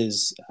 which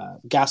is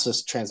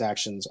gasless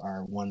transactions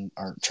are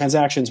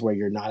transactions where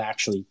you're not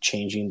actually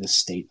changing the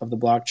state of the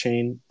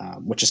blockchain,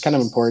 which is kind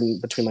of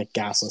important between like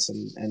gasless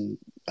and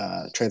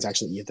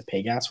transactions that you have to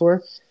pay gas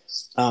for.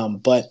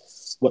 But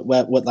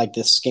what like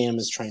this scam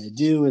is trying to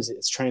do is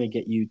it's trying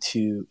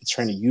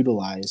to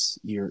utilize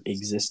your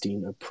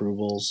existing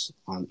approvals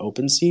on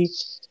OpenSea,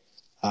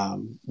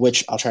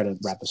 which I'll try to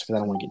wrap this because I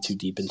don't want to get too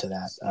deep into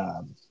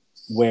that.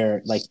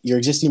 Where like your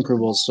existing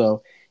approvals,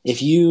 so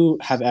if you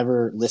have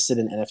ever listed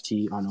an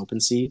NFT on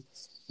OpenSea,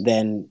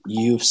 then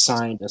you've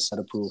signed a set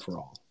approval for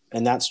all,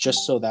 and that's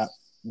just so that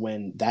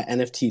when that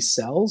NFT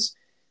sells,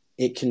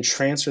 it can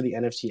transfer the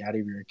NFT out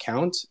of your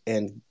account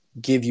and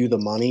give you the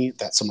money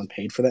that someone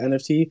paid for the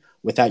NFT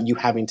without you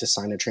having to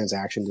sign a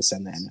transaction to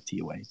send the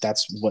NFT away.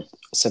 That's what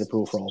set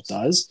approval for all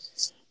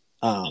does.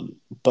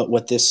 But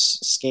what this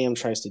scam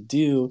tries to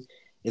do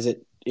is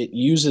it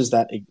uses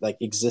that like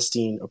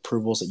existing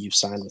approvals that you've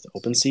signed with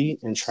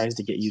OpenSea and tries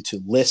to get you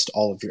to list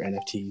all of your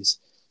NFTs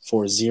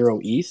for 0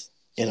 ETH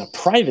in a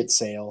private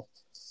sale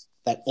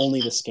that only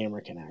the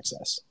scammer can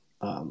access.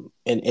 And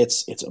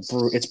it's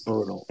brutal.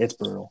 It's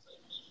brutal.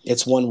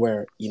 It's one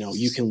where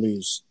you can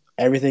lose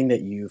everything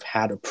that you've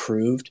had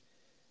approved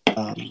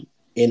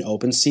in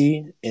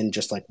OpenSea in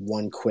just like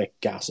one quick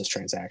gasless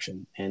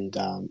transaction, and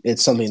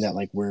it's something that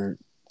like we're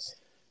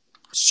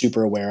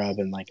super aware of,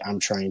 and like I'm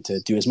trying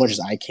to do as much as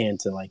I can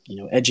to like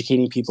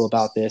educating people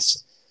about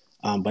this.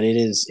 But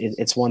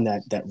it's one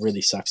that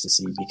really sucks to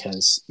see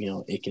because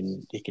it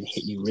can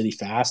hit you really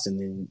fast, and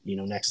then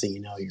next thing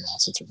you know your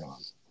assets are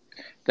gone.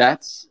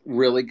 That's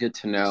really good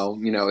to know,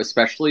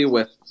 especially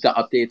with the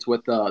updates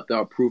with the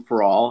approve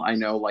for all. I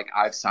know like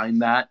I've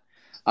signed that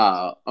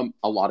a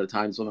lot of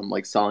times when I'm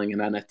like selling an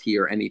NFT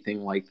or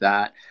anything like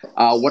that.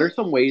 What are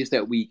some ways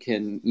that we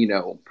can,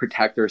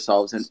 protect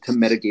ourselves and to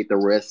mitigate the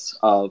risks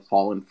of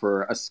falling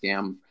for a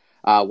scam,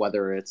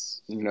 whether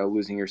it's,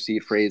 losing your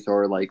seed phrase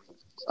or like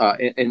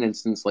an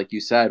instance, like you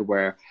said,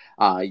 where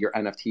your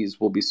NFTs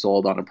will be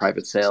sold on a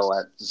private sale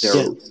at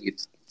 0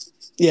 ETH.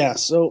 Yeah,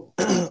 so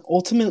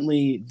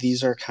ultimately,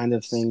 these are kind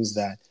of things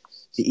that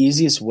the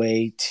easiest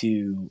way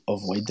to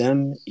avoid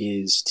them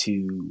is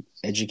to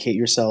educate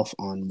yourself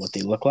on what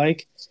they look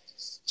like.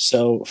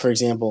 So, for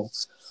example,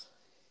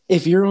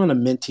 if you're on a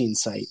minting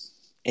site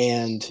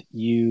and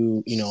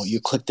you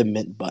click the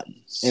mint button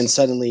and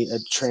suddenly a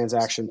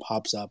transaction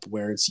pops up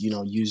where it's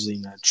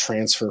using a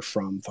transfer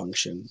from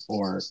function,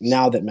 or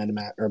now that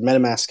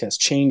MetaMask has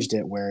changed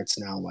it where it's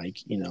now like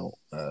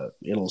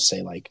it'll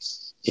say like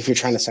if you're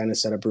trying to sign a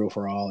set approval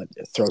for all,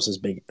 it throws this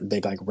big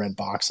like red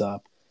box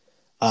up.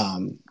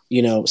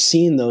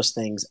 Seeing those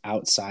things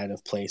outside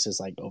of places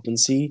like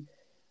OpenSea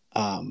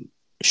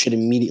should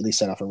immediately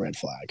set off a red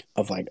flag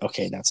of like,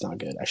 okay, that's not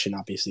good. I should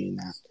not be seeing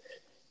that.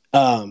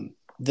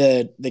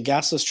 The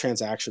gasless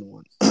transaction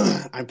one,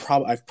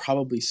 I've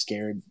probably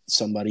scared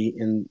somebody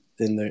in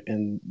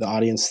the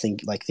audience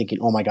thinking,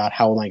 oh my god,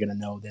 how am I going to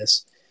know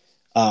this?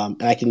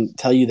 And I can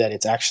tell you that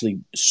it's actually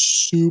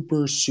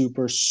super,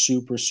 super,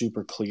 super,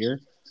 super clear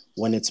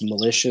when it's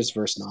malicious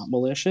versus not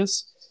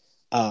malicious.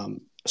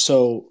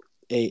 So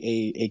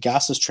a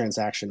gasless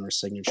transaction or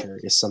signature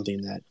is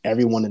something that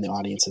everyone in the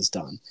audience has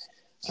done.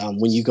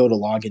 When you go to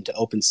log into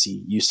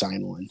OpenSea, you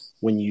sign one.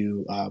 When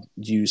you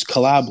use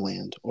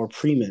Collabland or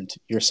Premint,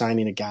 you're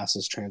signing a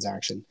gasless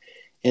transaction.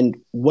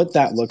 And what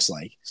that looks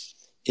like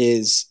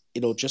is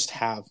it'll just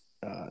have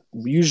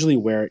usually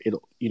where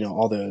it'll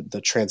all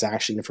the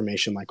transaction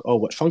information like, oh,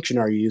 what function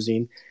are you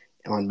using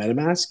on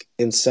MetaMask?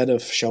 Instead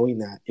of showing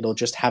that, it'll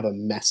just have a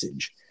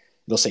message.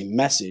 It'll say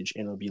message,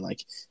 and it'll be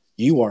like,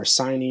 you are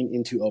signing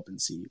into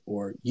OpenSea,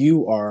 or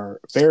you are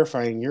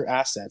verifying your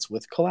assets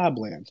with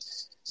Collabland.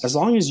 As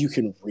long as you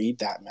can read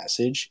that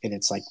message and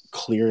it's like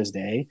clear as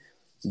day,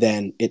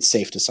 then it's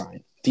safe to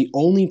sign. The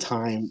only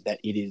time that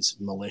it is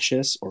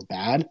malicious or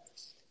bad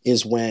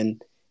is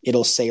when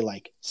it'll say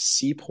like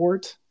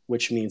Seaport,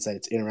 which means that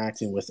it's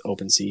interacting with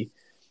OpenSea,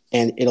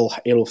 and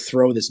it'll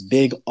throw this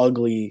big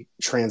ugly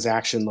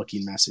transaction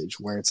looking message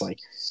where it's like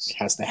it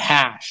has the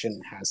hash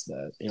and it has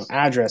the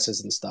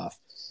addresses and stuff.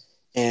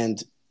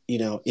 And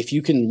if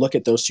you can look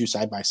at those two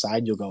side by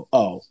side, you'll go,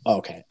 oh,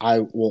 okay, I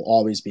will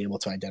always be able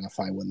to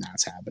identify when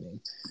that's happening.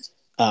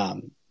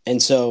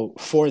 And so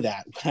for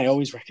that, what I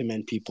always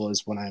recommend people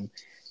is when I'm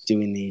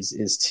doing these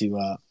is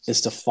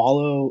to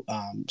follow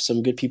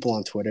some good people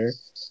on Twitter.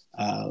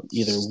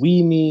 Either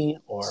Me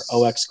or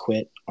OX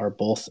Quit are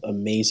both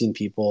amazing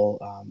people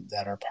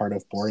that are part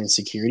of Boring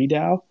Security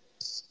DAO.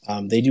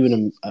 They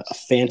do a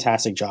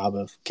fantastic job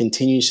of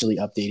continuously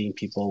updating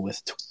people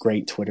with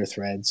great Twitter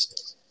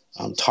threads,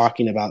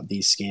 talking about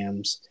these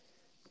scams.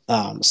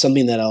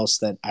 Something else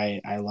that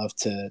I love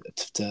to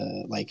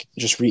like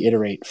just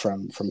reiterate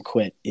from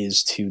Quit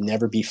is to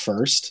never be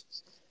first.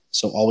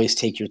 So always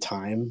take your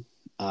time.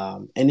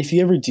 And if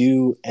you ever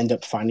do end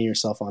up finding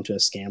yourself onto a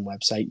scam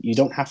website, you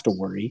don't have to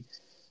worry.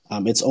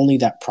 It's only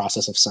that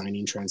process of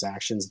signing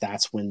transactions.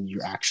 That's when you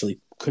actually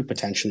could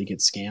potentially get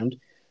scammed.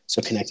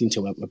 So connecting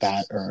to a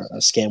bad or a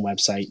scam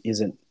website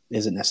isn't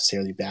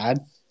necessarily bad.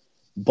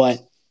 But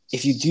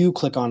if you do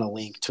click on a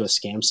link to a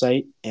scam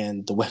site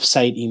and the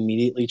website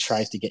immediately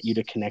tries to get you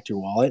to connect your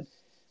wallet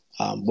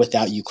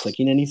without you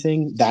clicking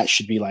anything, that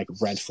should be like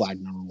red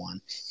flag number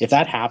one. If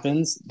that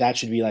happens, that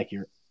should be like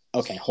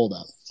okay, hold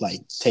up,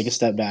 like take a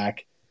step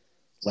back.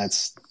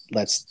 Let's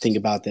think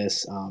about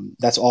this.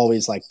 That's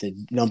always like the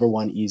number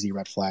one easy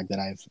red flag that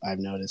I've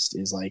noticed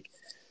is like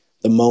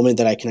the moment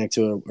that I connect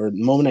to or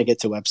the moment I get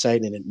to a website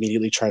and it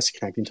immediately tries to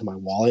connect into my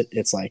wallet,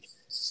 it's like,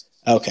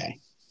 okay,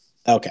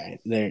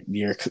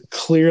 you're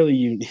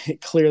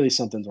clearly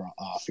something's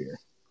off here.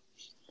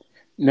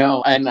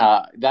 No, and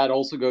that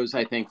also goes,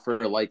 I think, for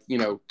like,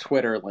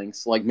 Twitter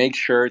links. Like, make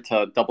sure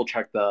to double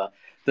check the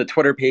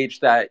Twitter page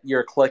that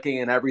you're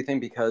clicking and everything,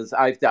 because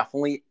I've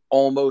definitely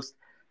almost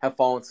have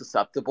fallen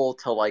susceptible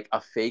to like a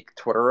fake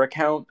Twitter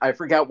account. I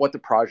forget what the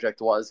project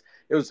was.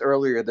 It was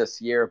earlier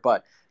this year,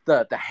 but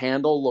the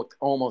handle looked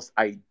almost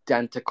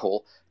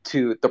identical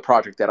to the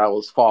project that I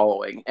was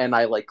following. And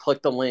I like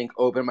clicked the link,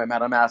 opened my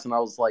MetaMask, and I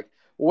was like,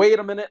 wait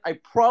a minute, I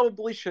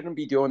probably shouldn't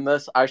be doing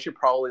this. I should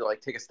probably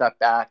like take a step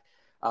back,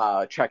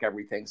 check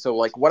everything. So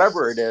like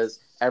whatever it is,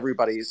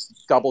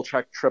 everybody's double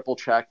check, triple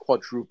check,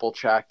 quadruple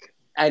check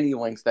any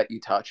links that you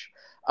touch.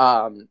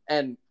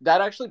 And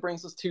that actually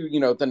brings us to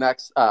the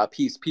next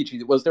piece.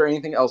 Peachy, was there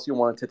anything else you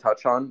wanted to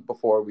touch on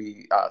before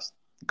we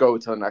go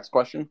to the next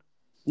question?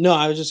 No,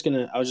 I was just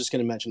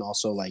gonna mention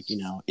also, like,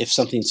 if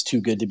something's too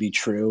good to be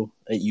true,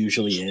 it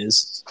usually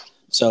is.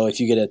 So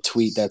if you get a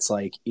tweet that's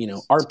like,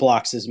 Art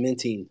Blocks is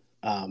minting,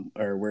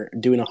 or we're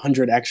doing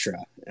 100 extra,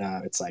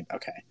 it's like,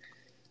 okay.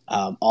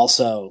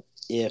 Also,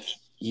 if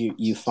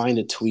you find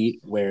a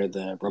tweet where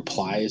the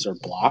replies are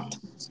blocked,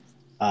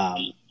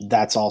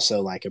 that's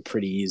also like a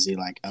pretty easy,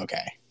 like,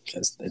 okay,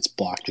 because it's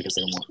blocked because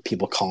they don't want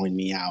people calling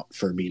me out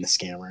for being a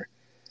scammer.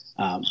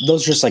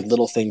 Those are just like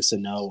little things to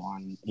know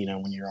on,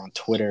 when you're on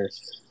Twitter,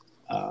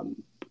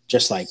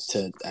 just like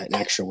an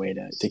extra way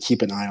to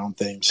keep an eye on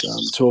things,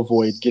 to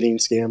avoid getting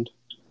scammed.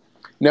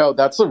 No,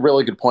 that's a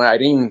really good point. I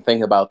didn't even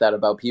think about that,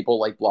 about people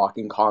like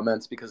blocking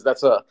comments, because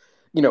that's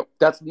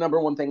that's the number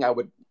one thing I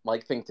would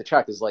like think to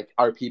check is like,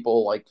 are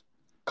people like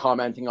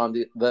commenting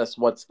on this?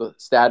 What's the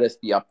status,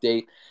 the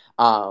update?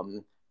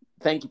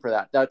 Thank you for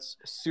that. That's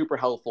super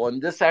helpful.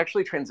 And this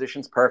actually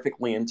transitions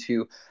perfectly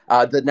into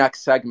the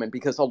next segment,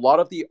 because a lot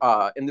of the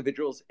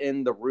individuals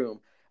in the room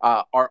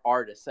are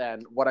artists.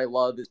 And what I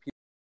love is people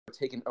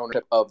taking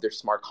ownership of their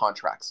smart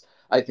contracts.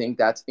 I think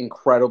that's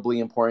incredibly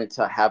important,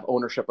 to have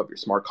ownership of your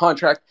smart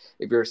contract.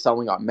 If you're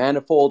selling on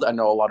Manifold, I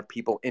know a lot of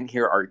people in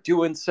here are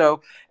doing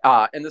so.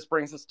 And this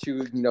brings us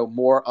to,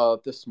 more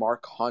of the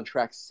smart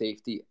contract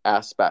safety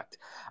aspect.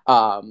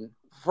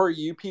 For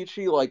you,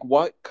 Peachy, like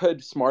why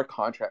could smart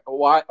contracts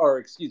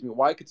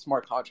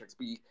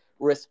be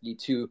risky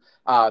to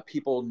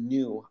people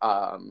new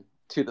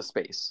to the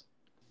space?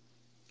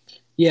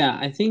 Yeah,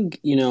 I think,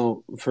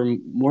 for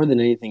more than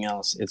anything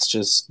else, it's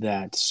just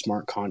that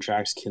smart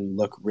contracts can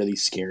look really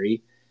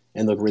scary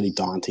and look really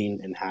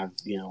daunting and have,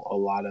 a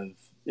lot of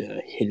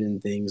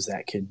hidden things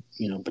that could,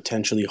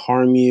 potentially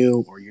harm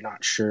you, or you're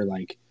not sure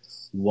like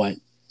what,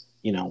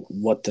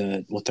 what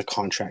the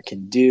contract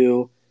can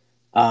do.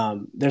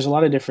 There's a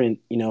lot of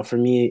different, for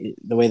me,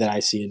 the way that I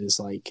see it is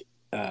like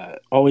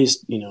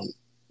always,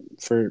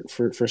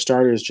 for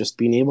starters, just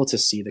being able to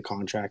see the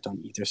contract on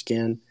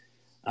Etherscan,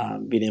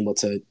 being able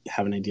to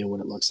have an idea what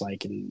it looks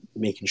like and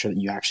making sure that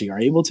you actually are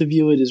able to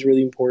view it is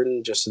really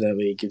important, just so that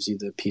way it gives you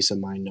the peace of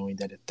mind knowing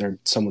that if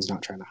someone's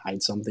not trying to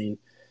hide something.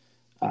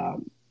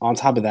 On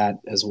top of that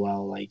as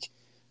well, like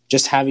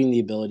just having the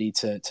ability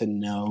to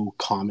know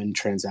common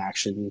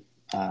transaction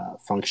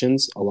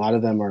functions. A lot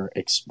of them are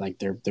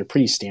they're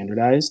pretty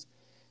standardized,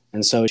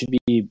 and so it should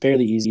be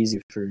fairly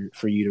easy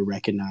for you to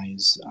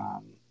recognize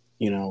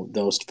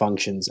those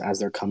functions as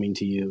they're coming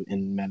to you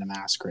in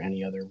MetaMask or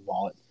any other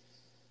wallet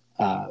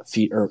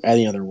feed or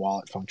any other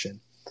wallet function.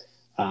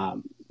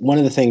 One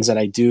of the things that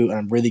I do and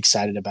I'm really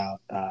excited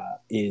about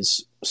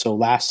is, so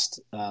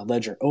last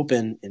Ledger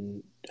Open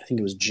in, I think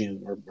it was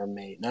June or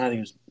May. No, I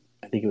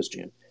think it was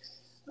June.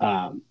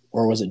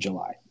 Or was it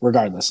July?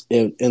 Regardless,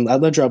 in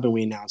Ledger Open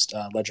we announced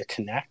Ledger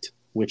Connect,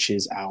 which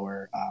is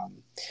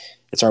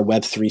it's our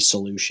Web3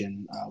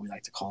 solution. We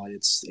like to call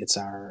it. It's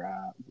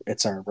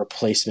our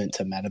replacement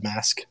to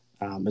MetaMask,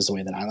 is the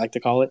way that I like to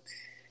call it.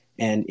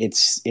 And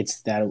it's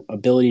that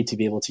ability to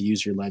be able to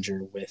use your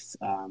ledger with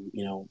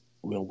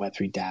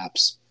Web3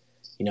 dApps,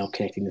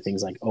 connecting to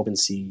things like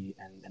OpenSea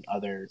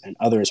and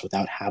others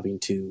without having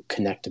to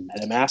connect to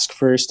MetaMask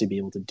first to be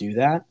able to do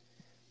that.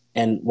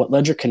 And what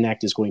Ledger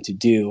Connect is going to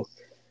do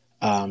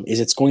is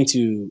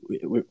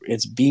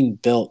it's being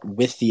built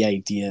with the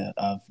idea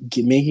of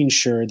making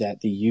sure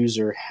that the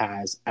user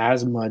has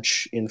as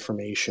much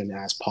information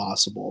as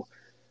possible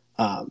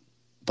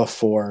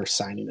before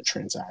signing a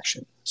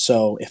transaction.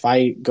 So if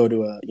I go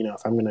to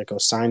if I'm going to go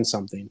sign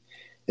something,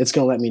 it's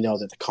going to let me know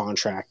that the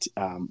contract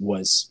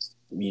was,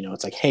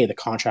 it's like, hey, the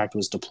contract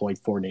was deployed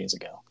 4 days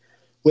ago,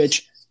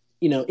 which,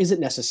 isn't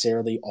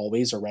necessarily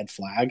always a red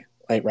flag,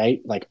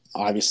 right? Like,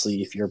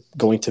 obviously, if you're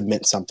going to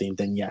mint something,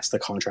 then yes, the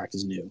contract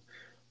is new.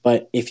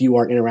 But if you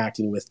are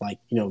interacting with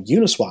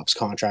Uniswap's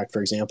contract,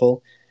 for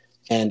example,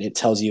 and it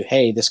tells you,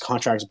 hey, this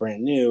contract is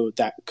brand new,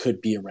 that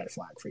could be a red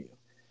flag for you.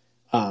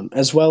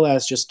 As well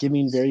as just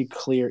giving very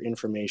clear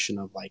information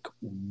of like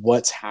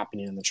what's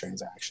happening in the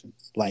transaction.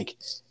 Like,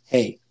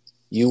 hey,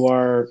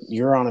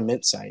 you're on a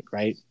mint site,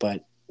 right?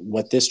 But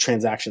what this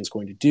transaction is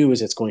going to do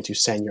is it's going to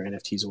send your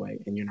NFTs away,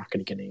 and you're not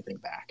going to get anything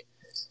back.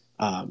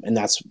 And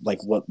that's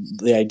like what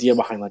the idea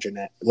behind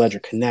Ledger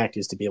Connect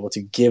is, to be able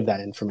to give that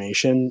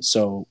information,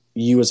 so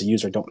you as a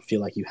user don't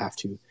feel like you have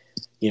to,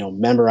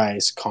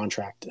 memorize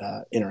contract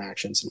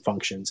interactions and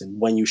functions,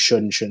 and when you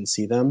should and shouldn't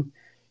see them.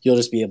 You'll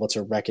just be able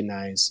to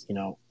recognize,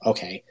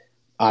 okay,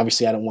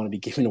 obviously I don't want to be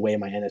giving away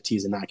my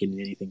NFTs and not getting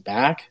anything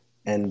back.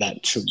 And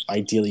that should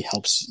ideally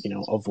helps,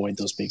 avoid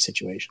those big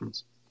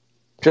situations.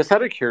 Just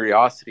out of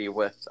curiosity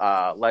with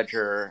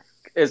Ledger,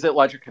 is it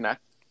Ledger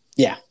Connect?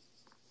 Yeah.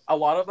 A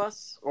lot of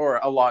us,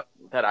 or a lot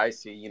that I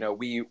see,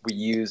 we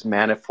use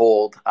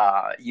Manifold.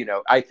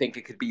 I think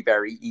it could be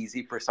very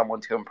easy for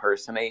someone to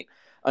impersonate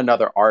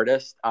another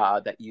artist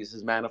that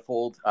uses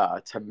Manifold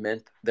to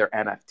mint their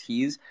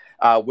NFTs.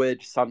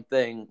 Would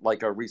something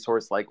like a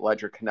resource like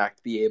Ledger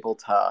Connect be able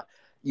to,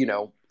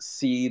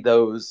 see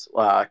those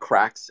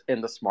cracks in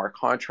the smart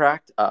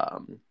contract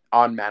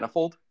on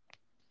Manifold?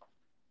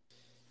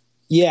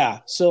 Yeah,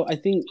 so I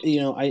think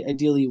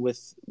ideally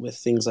with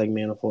things like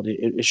Manifold,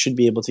 it should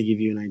be able to give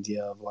you an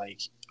idea of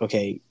like,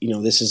 okay,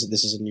 this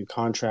is a new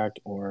contract,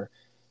 or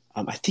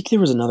I think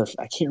there was another.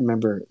 I can't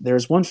remember.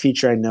 There's one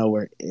feature I know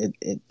where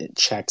it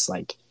checks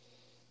like,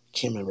 I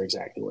can't remember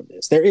exactly what it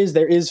is.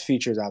 There is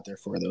features out there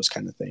for those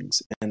kind of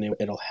things, and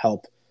it'll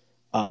help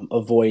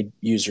avoid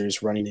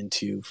users running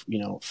into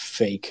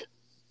fake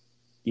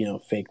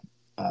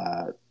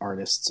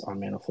artists on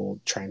Manifold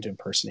trying to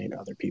impersonate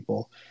other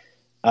people.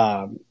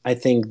 I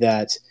think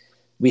that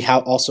we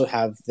also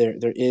have there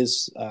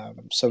is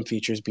some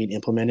features being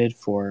implemented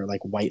for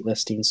like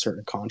whitelisting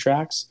certain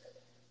contracts.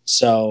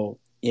 So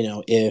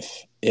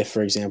if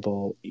for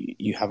example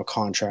you have a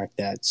contract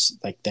that's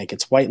like that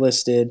gets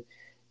whitelisted,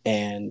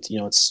 and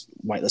it's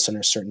whitelisted under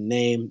a certain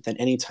name, then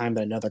anytime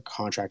that another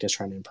contract is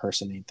trying to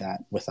impersonate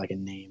that with like a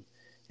name,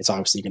 it's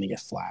obviously going to get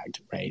flagged,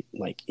 right?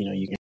 Like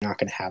you're not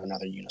going to have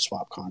another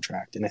Uniswap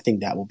contract, and I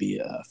think that will be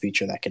a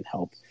feature that can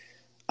help.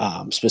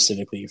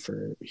 Specifically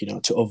for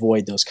to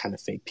avoid those kind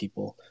of fake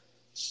people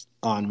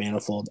on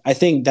Manifold. I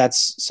think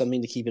that's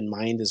something to keep in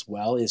mind as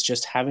well, is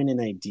just having an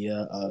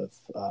idea of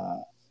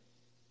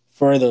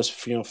for those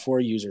for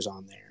users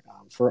on there,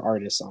 for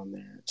artists on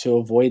there, to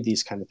avoid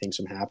these kind of things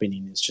from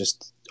happening, is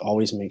just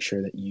always make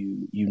sure that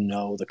you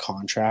know the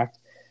contract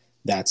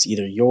that's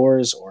either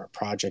yours or a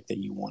project that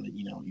you want to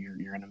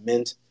you're in a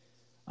mint.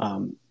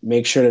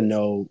 Make sure to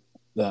know.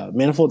 The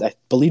Manifold, I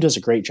believe, does a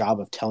great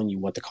job of telling you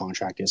what the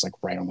contract is, like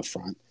right on the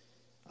front,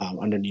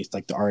 underneath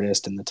like the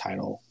artist and the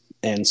title.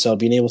 And so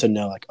being able to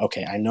know, like,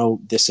 okay, I know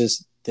this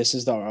is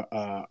the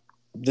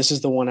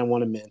one I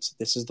want to mint.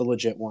 This is the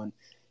legit one.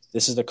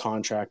 This is the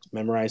contract.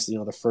 Memorize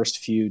the first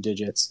few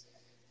digits,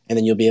 and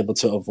then you'll be able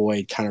to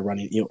avoid kind of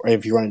running. Or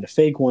if you run into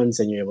fake ones,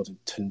 then you're able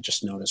to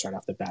just notice right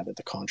off the bat that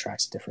the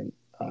contract's a different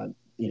a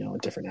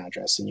different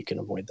address, and you can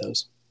avoid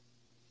those.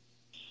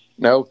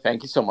 No,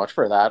 thank you so much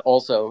for that.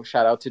 Also,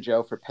 shout out to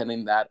Joe for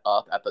pinning that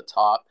up at the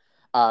top.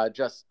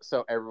 Just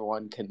so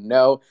everyone can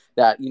know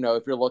that,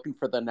 if you're looking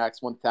for the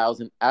next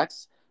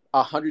 1000X,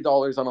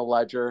 $100 on a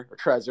Ledger or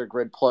Trezor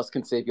Grid Plus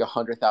can save you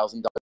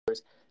 $100,000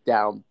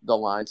 down the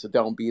line. So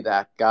don't be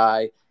that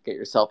guy. Get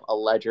yourself a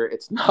Ledger.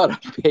 It's not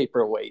a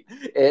paperweight.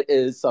 It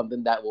is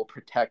something that will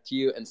protect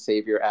you and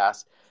save your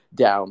ass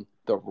down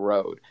the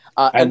road.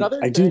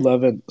 I do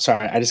love it.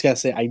 Sorry, I just gotta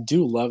say, I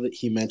do love that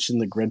he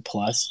mentioned the Grid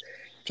Plus,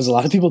 because a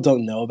lot of people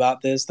don't know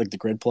about this. Like the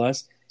Grid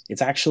Plus,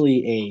 it's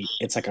actually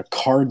it's like a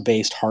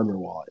card-based hardware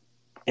wallet,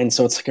 and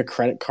so it's like a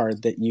credit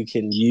card that you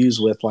can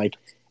use with like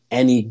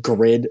any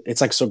Grid.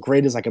 It's like, so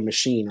Grid is like a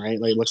machine, right?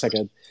 Like it looks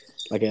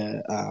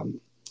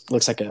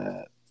like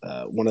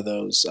one of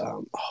those.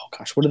 Oh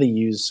gosh, what do they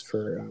use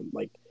for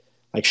like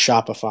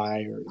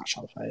Shopify, or not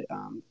Shopify?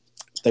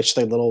 They're just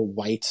like little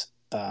white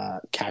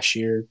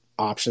cashier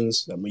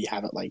options that we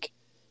have at like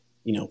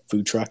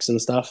food trucks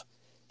and stuff.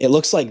 It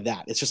looks like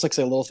that. It's just like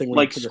a little thing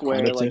like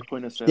Square, like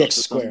point of sale. Yeah,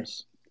 Square.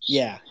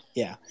 Yeah.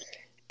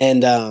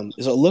 And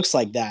so it looks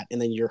like that.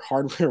 And then your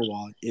hardware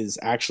wallet is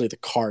actually the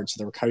card. So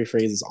the recovery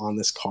phrase is on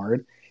this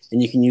card,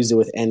 and you can use it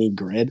with any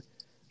grid.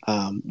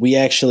 We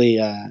actually,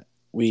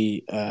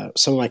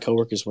 some of my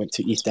coworkers went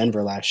to East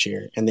Denver last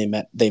year, and they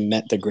met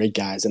the grid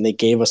guys, and they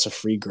gave us a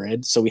free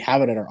grid. So we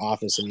have it at our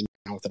office, and we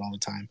hang out with it all the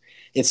time.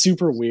 It's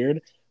super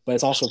weird, but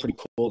it's also pretty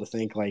cool to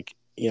think like,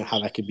 how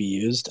that could be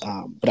used.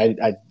 But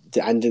I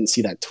didn't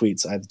see that tweet,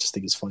 so I just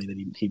think it's funny that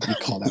he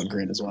called out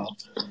grid as well.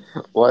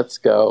 Let's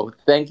go.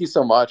 Thank you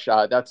so much.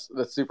 That's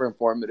super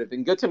informative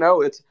and good to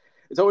know. It's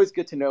always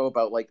good to know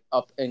about like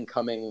up and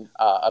coming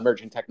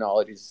emerging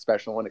technologies,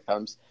 especially when it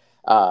comes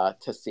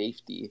to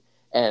safety.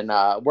 And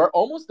we're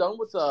almost done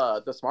with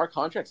the smart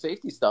contract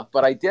safety stuff,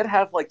 but I did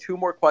have like two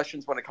more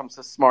questions when it comes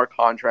to smart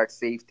contract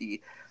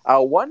safety.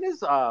 One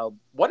is,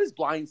 what is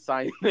blind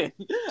signing?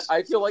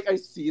 I feel like I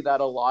see that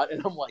a lot,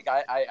 and I'm like,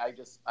 I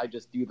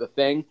just do the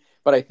thing,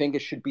 but I think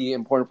it should be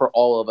important for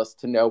all of us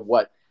to know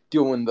what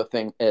doing the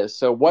thing is.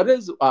 So, what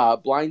is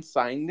blind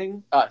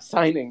signing?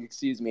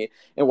 Excuse me,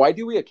 and why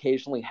do we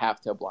occasionally have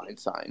to blind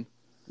sign?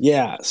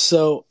 Yeah,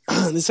 so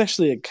this is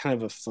actually a kind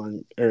of a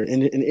fun or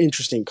an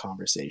interesting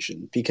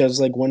conversation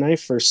because, like, when I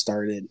first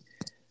started,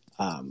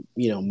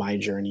 my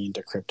journey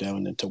into crypto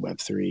and into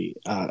Web3,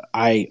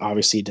 I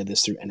obviously did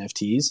this through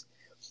NFTs,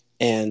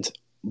 and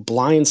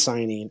blind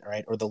signing,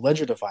 right, or the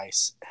ledger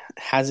device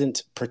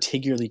hasn't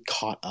particularly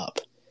caught up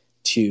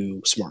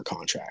to smart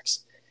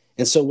contracts.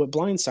 And so, what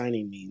blind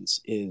signing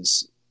means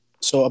is,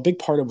 so a big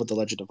part of what the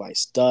ledger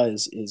device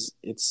does is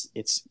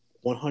it's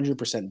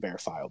 100%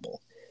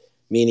 verifiable,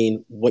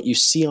 meaning what you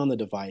see on the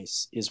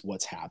device is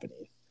what's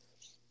happening.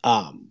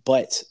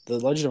 But the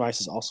ledger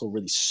device is also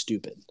really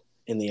stupid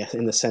in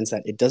the sense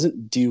that it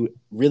doesn't do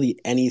really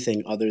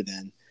anything other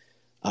than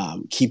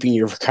keeping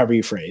your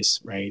recovery phrase,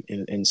 right,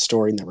 and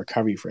storing the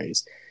recovery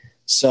phrase.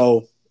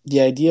 So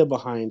the idea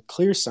behind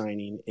clear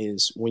signing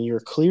is when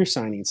you're clear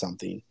signing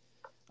something,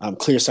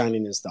 clear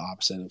signing is the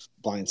opposite of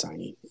blind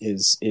signing.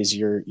 Is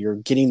you're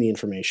getting the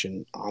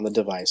information on the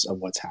device of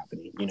what's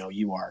happening.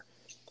 You are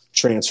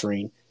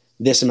transferring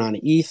this amount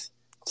of ETH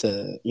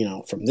to,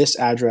 from this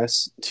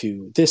address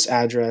to this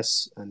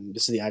address, and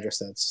this is the address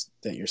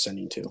that you're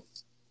sending to.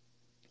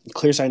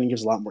 Clear signing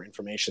gives a lot more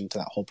information to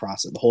that whole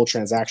process, the whole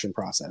transaction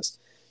process.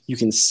 You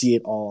can see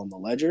it all on the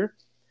ledger.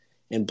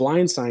 And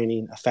blind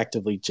signing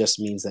effectively just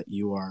means that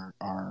you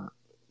are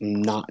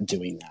not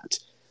doing that.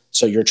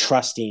 So you're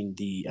trusting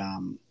the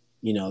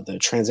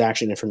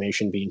transaction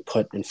information being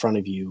put in front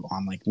of you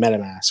on like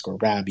MetaMask or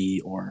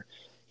Rabby or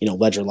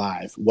Ledger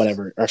Live,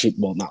 whatever. Actually,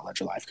 well, not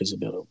Ledger Live because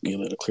you'll be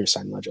able to clear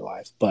sign Ledger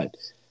Live, but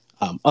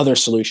other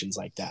solutions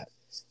like that.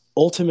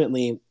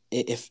 Ultimately,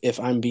 if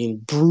I'm being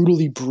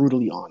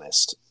brutally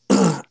honest,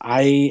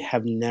 I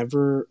have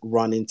never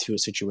run into a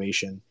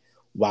situation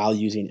while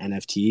using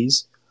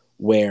NFTs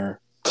where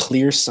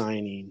clear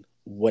signing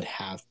would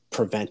have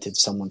prevented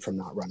someone from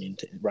not running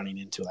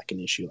into like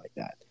an issue like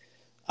that.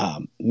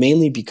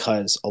 Mainly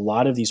because a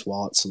lot of these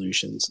wallet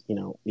solutions,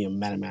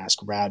 MetaMask,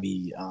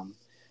 Rabby,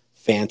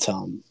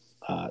 Phantom,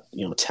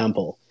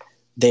 Temple,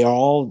 they're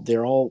all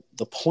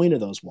the point of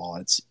those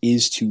wallets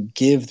is to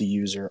give the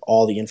user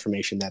all the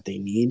information that they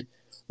need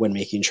when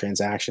making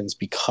transactions,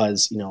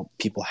 because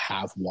people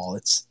have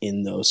wallets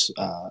in those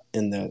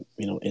in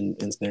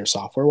their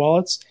software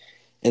wallets,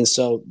 and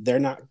so they're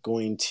not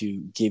going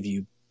to give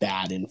you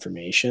bad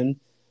information.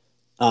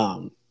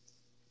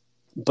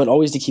 But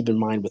always to keep in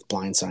mind with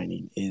blind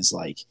signing is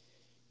like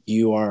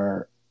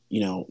you're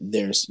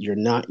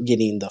not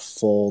getting the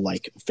full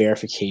like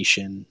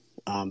verification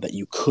that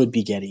you could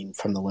be getting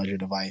from the ledger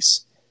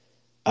device.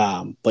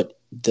 But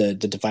the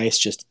device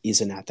just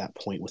isn't at that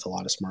point with a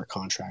lot of smart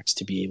contracts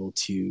to be able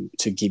to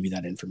give you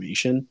that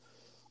information.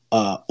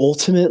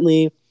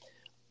 Ultimately,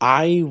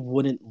 I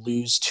wouldn't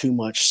lose too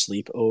much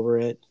sleep over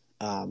it.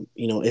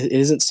 It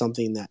isn't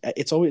something that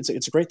it's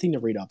a great thing to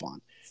read up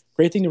on.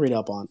 Great thing to read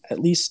up on. At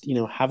least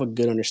have a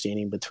good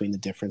understanding between the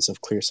difference of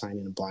clear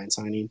signing and blind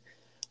signing.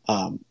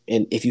 And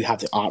if you have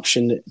the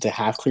option to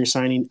have clear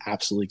signing,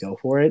 absolutely go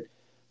for it.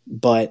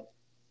 But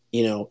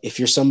if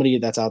you're somebody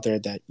that's out there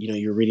that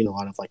you're reading a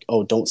lot of like,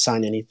 oh, don't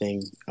sign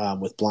anything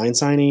with blind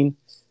signing,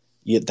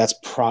 you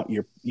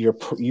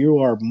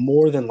are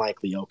more than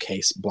likely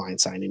okay blind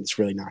signing. It's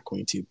really not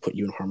going to put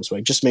you in harm's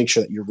way. Just make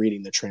sure that you're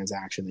reading the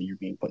transaction that you're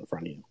being put in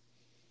front of you.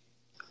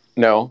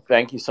 No,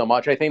 thank you so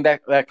much. I think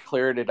that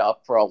cleared it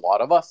up for a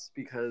lot of us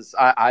because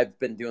I've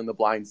been doing the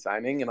blind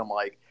signing and I'm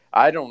like,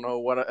 I don't know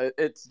what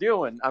it's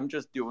doing. I'm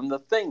just doing the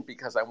thing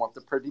because I want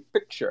the pretty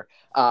picture.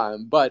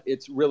 But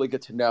it's really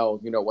good to know,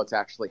 what's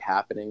actually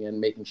happening and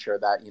making sure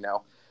that,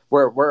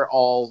 we're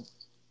all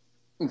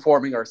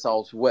informing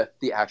ourselves with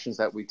the actions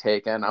that we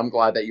take. And I'm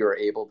glad that you were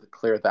able to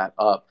clear that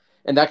up.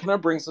 And that kind of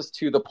brings us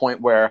to the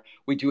point where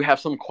we do have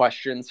some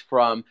questions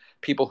from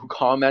people who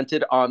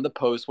commented on the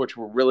post, which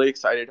we're really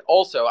excited.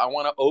 Also, I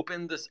want to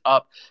open this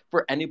up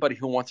for anybody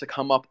who wants to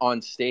come up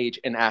on stage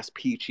and ask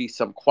Peachy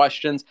some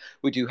questions.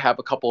 We do have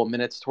a couple of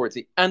minutes towards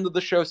the end of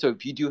the show. So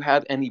if you do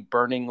have any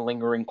burning,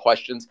 lingering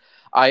questions,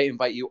 I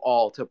invite you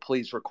all to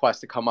please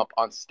request to come up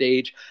on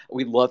stage.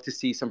 We'd love to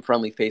see some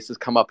friendly faces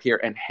come up here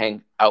and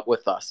hang out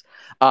with us.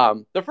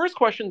 The first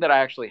question that I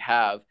actually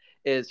have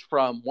is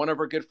from one of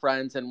our good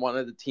friends and one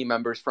of the team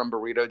members from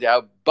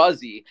BurritoDAO,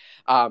 Buzzy.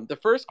 The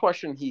first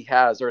question he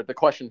has, or the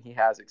question he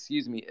has,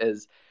 excuse me,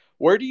 is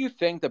where do you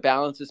think the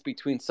balance is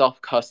between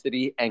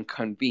self-custody and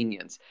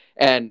convenience?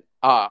 And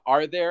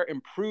are there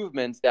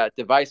improvements that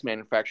device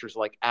manufacturers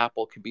like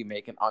Apple could be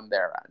making on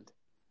their end?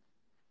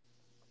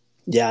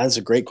 Yeah, that's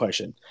a great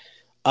question.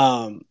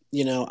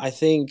 I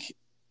think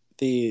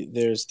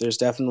there's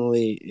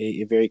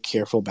definitely a very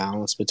careful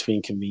balance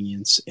between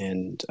convenience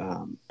and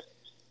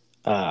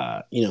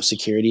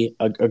security.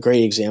 A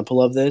great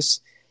example of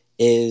this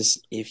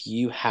is if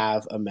you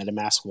have a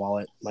MetaMask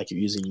wallet like you're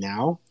using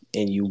now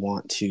and you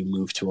want to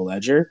move to a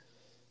ledger.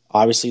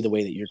 Obviously, the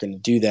way that you're going to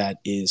do that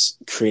is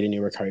create a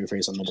new recovery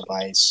phrase on the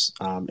device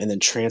and then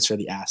transfer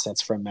the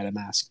assets from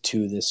MetaMask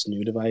to this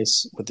new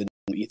device with the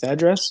new ETH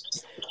address.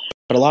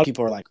 But a lot of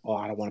people are like, oh,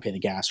 I don't want to pay the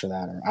gas for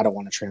that, or I don't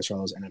want to transfer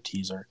all those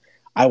NFTs, or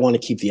I want to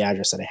keep the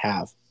address that I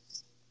have.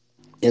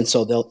 And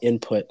so they'll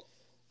input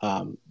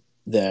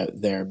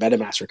their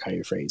MetaMask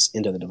recovery phrase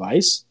into the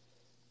device,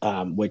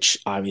 which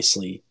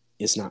obviously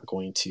is not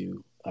going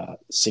to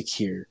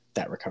secure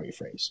that recovery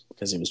phrase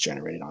because it was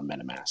generated on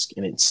MetaMask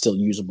and it's still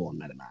usable in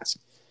MetaMask.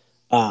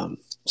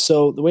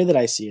 So the way that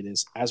I see it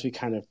is as we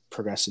kind of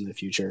progress in the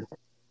future,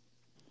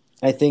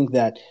 I think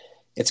that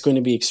it's going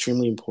to be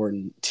extremely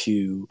important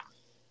to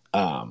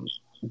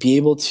be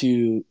able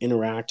to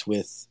interact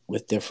with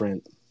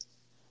different,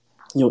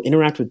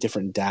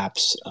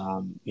 dApps,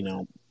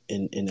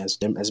 in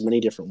as many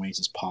different ways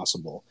as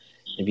possible,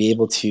 and be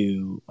able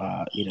to,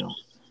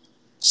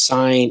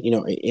 sign,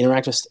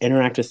 interact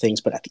with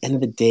things. But at the end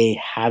of the day,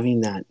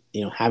 having that,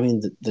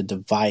 having the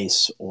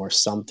device or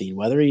something,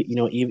 whether,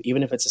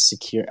 even if it's a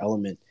secure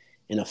element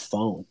in a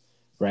phone,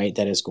 right,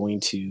 that is going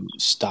to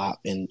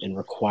stop and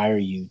require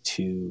you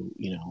to,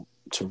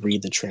 to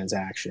read the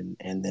transaction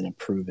and then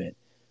approve it.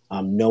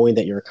 Knowing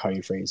that your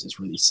recovery phrase is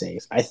really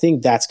safe. I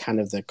think that's kind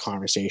of the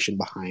conversation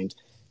behind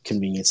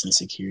convenience and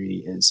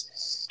security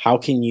is how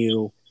can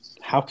you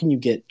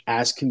get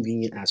as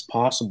convenient as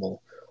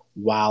possible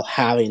while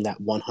having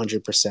that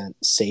 100%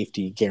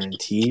 safety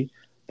guarantee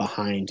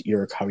behind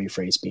your recovery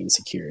phrase being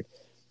secured.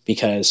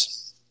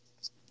 Because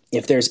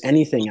if there's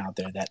anything out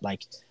there that,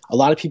 like, a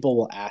lot of people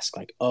will ask,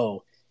 like,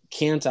 oh,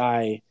 can't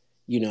I,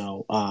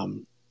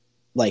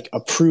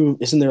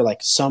 approve, isn't there like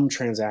some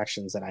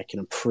transactions that I can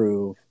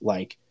approve,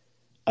 like,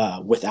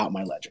 without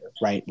my ledger,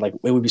 right? Like,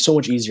 it would be so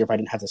much easier if I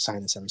didn't have to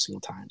sign this every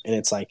single time. And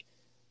it's like,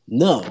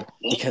 no,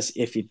 because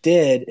if you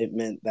did, it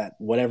meant that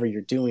whatever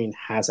you're doing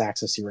has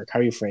access to your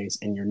recovery phrase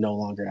and you're no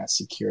longer as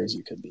secure as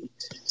you could be.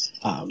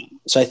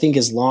 So I think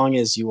as long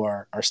as you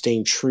are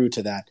staying true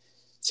to that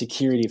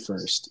security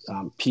first,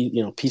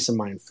 peace of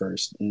mind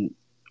first, and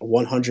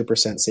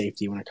 100%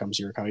 safety when it comes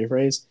to your recovery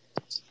phrase,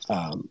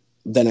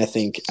 then I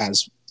think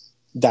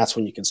that's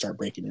when you can start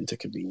breaking into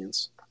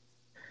convenience.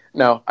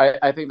 No,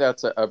 I think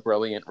that's a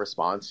brilliant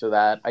response to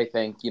that. I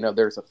think,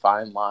 there's a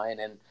fine line,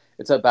 and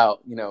it's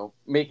about,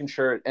 making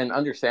sure and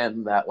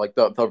understand that, like,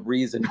 the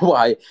reason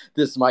why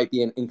this might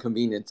be an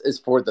inconvenience is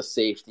for the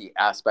safety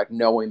aspect,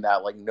 knowing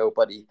that, like,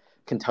 nobody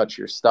can touch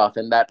your stuff.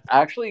 And that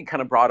actually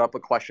kind of brought up a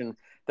question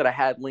that I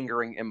had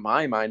lingering in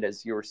my mind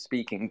as you were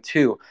speaking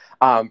too.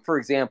 For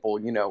example,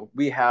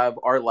 we have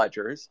our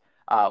ledgers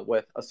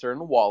with a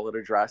certain wallet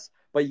address,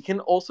 but you can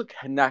also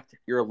connect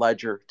your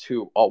ledger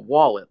to a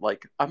wallet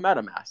like a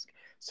MetaMask.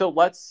 So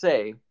let's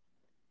say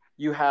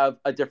you have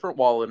a different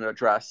wallet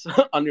address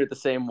under the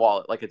same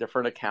wallet, like a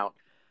different account.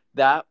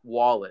 That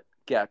wallet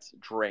gets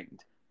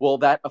drained. Will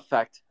that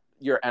affect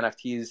your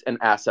NFTs and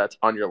assets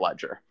on your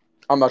ledger?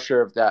 I'm not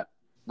sure if that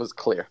was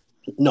clear.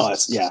 No,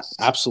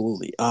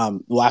 absolutely.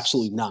 Well,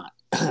 absolutely not.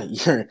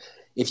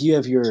 If you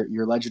have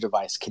your ledger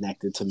device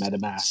connected to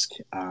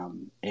MetaMask,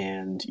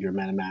 and your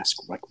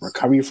MetaMask like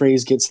recovery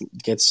phrase gets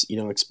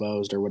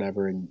exposed or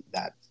whatever, and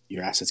that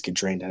your assets get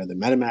drained out of the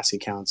MetaMask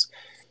accounts,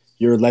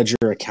 your ledger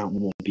account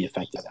won't be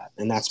affected by that,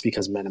 and that's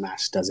because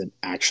MetaMask doesn't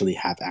actually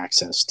have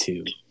access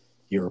to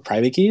your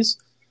private keys,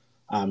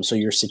 so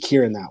you're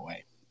secure in that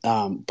way.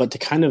 But to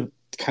kind of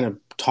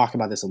talk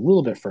about this a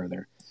little bit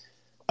further.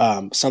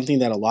 Something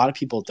that a lot of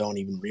people don't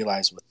even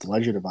realize with the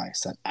ledger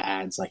device that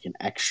adds like an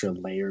extra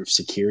layer of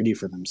security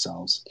for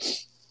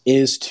themselves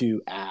is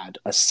to add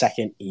a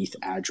second ETH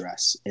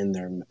address in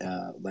their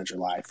ledger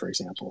live, for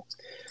example.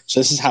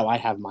 So this is how I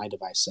have my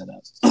device set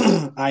up.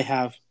 I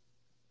have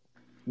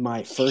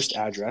my first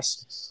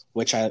address,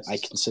 which I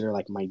consider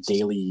like my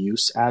daily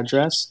use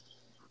address.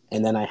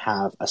 And then I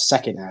have a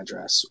second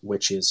address,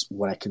 which is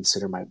what I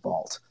consider my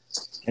vault.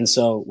 And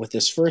so with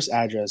this first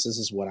address, this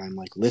is what I'm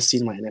like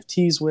listing my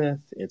NFTs with.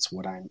 It's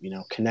what I'm,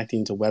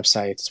 connecting to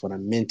websites. It's what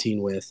I'm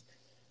minting with.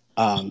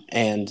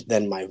 And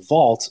then my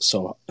vault,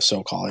 so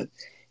call it,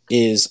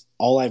 is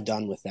all I've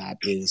done with that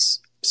is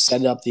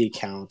set up the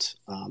account.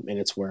 And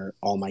it's where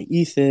all my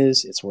ETH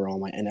is. It's where all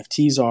my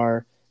NFTs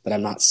are that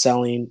I'm not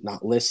selling,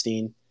 not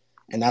listing.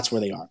 And that's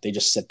where they are. They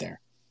just sit there.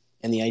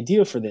 And the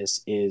idea for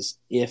this is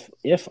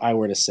if I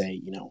were to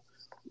say,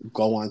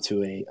 go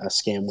onto a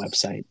scam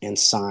website and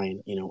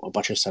sign, a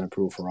bunch of set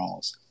approval for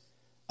alls,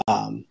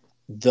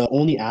 the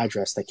only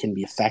address that can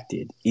be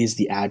affected is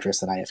the address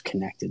that I have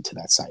connected to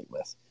that site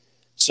with.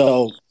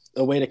 So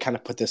a way to kind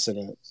of put this in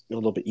a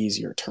little bit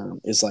easier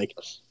term is like,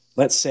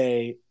 let's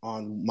say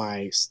on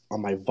my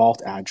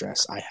vault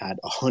address, I had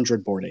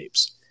 100 Bored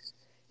Apes,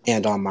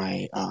 and on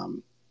my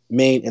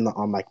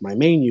my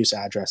main use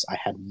address, I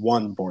had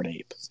one Bored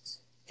Ape.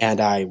 And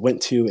I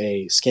went to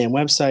a scam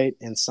website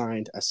and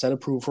signed a set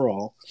approval for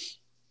all,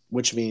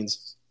 which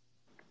means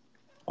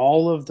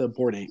all of the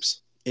Bored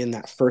Apes in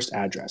that first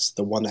address,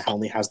 the one that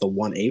only has the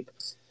one ape,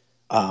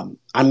 I'm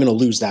going to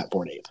lose that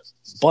Bored Ape.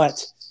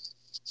 But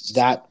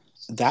that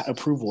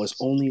approval is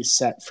only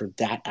set for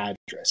that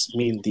address,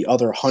 meaning the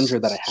other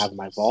 100 that I have in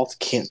my vault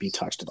can't be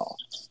touched at all.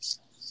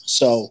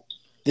 So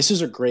this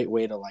is a great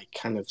way to like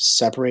kind of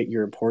separate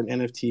your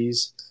important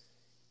NFTs,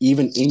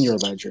 even in your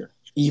ledger,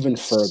 even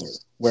further,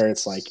 where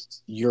it's like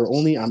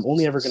I'm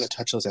only ever going to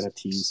touch those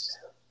NFTs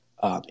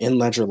in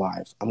Ledger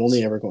Live. I'm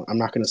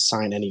not going to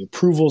sign any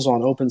approvals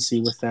on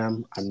OpenSea with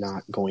them. I'm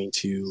not going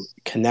to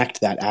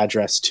connect that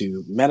address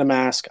to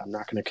MetaMask. I'm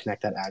not going to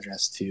connect that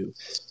address to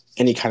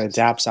any kind of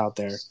dApps out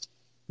there.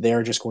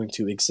 They're just going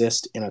to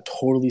exist in a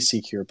totally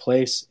secure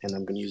place, and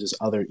I'm going to use this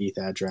other ETH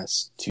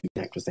address to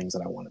connect with things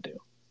that I want to do.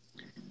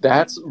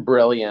 That's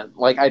brilliant.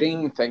 Like, I didn't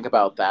even think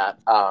about that.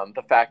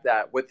 The fact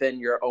that within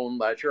your own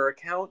Ledger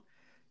account,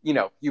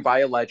 you buy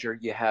a Ledger,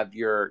 you have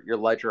your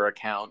Ledger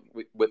account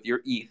with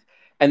your ETH,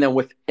 and then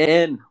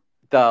within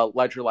the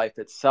Ledger Life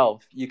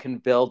itself, you can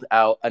build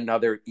out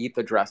another ETH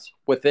address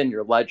within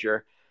your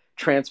Ledger,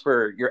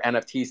 transfer your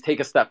NFTs, take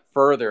a step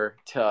further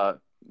to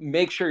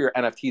make sure your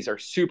NFTs are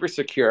super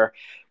secure.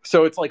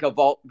 So it's like a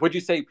vault. Would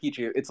you say,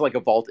 Peachy, it's like a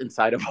vault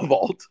inside of a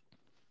vault?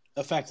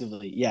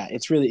 Effectively, yeah.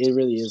 It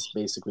really is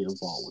basically a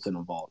vault within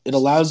a vault. It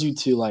allows you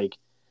to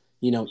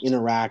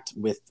interact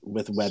with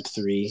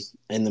Web3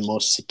 in the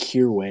most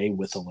secure way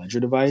with a Ledger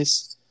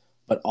device,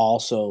 but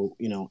also,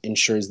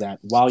 ensures that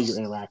while you're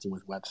interacting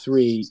with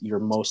Web3, your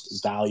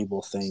most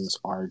valuable things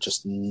are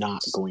just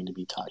not going to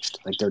be touched.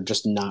 Like they're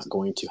just not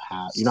going to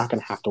you're not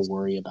going to have to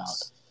worry about,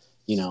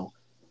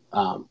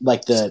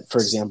 for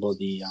example,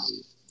 the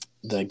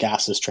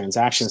gasless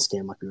transaction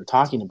scam, like we were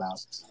talking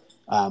about.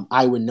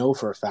 I would know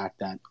for a fact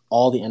that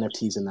all the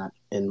NFTs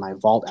in my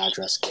vault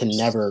address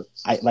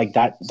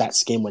that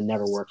scam would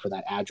never work for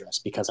that address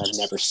because I've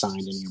never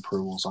signed any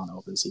approvals on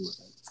OpenSea with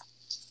it.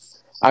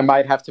 I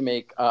might have to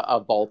make a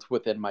vault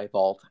within my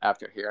vault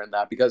after hearing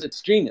that, because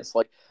it's genius.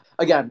 Like,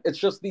 again, it's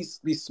just these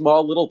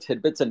small little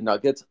tidbits and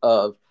nuggets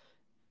of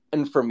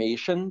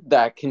information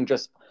that can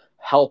just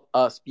help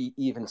us be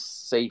even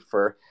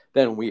safer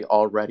than we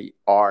already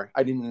are.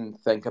 I didn't even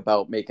think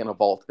about making a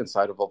vault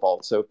inside of a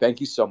vault. So thank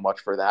you so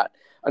much for that.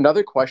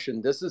 Another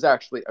question. This is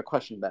actually a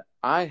question that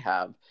I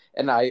have,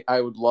 and I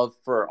would love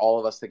for all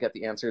of us to get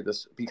the answer to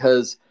this,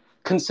 because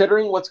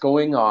considering what's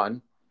going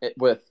on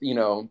with,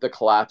 the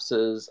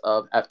collapses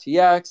of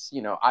FTX,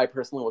 I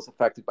personally was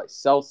affected by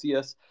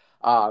Celsius.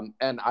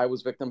 And I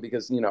was victim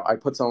because, I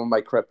put some of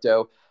my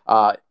crypto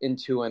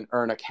into an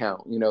earn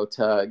account,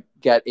 to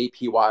get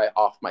APY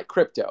off my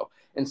crypto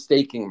and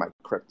staking my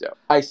crypto.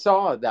 I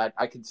saw that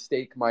I could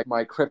stake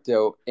my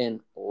crypto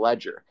in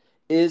Ledger.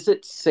 Is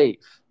it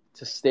safe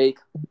to stake,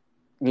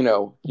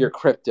 your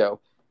crypto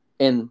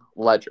in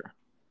Ledger?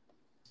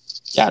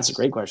 Yeah, it's a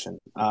great question.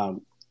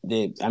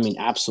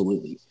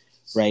 Absolutely.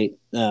 Right.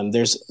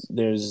 There's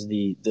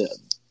the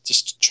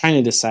just trying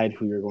to decide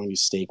who you're going to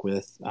stake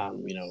with,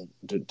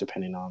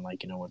 depending on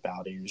what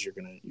validators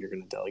you're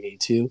gonna delegate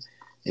to,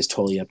 is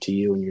totally up to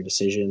you and your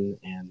decision.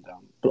 And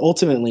but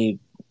ultimately,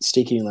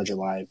 staking in Ledger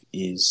Live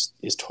is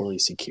totally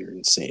secure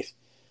and safe,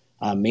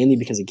 mainly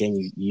because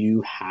again,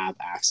 you have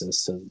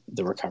access to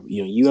the recovery.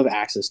 You have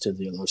access to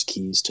those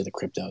keys to the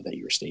crypto that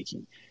you're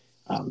staking.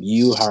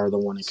 You are the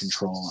one in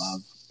control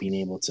of being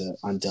able to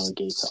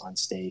undelegate, to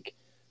unstake,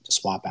 to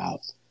swap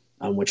out.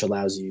 Which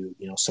allows you,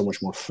 so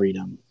much more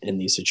freedom in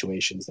these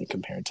situations than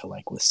compared to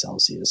like with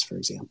Celsius, for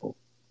example.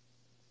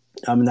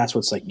 And that's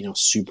what's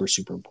super,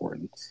 super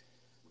important.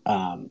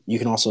 You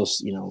can also,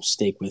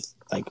 stake with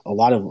like a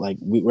lot of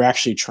we're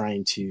actually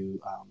trying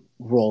to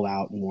roll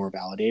out more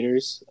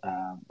validators.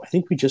 I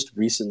think we just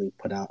recently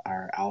put out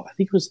I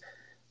think it's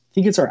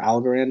our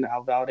Algorand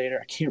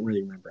validator. I can't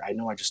really remember. I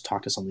know I just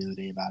talked to someone the other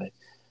day about it.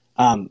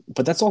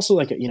 But that's also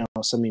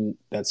something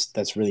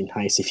that's really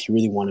nice if you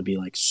really want to be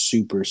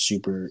super,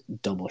 super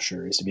double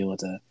sure, is to be able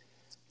to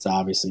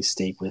obviously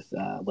stake with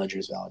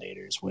Ledger's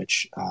validators,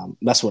 which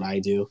that's what I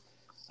do,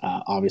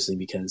 obviously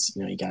because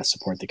you got to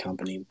support the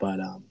company. But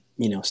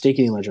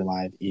staking in Ledger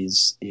Live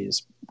is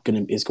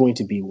going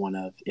to be one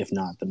of, if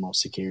not the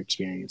most secure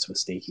experience with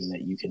staking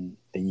that you can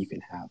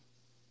have.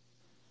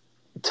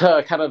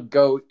 To kind of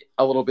go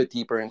a little bit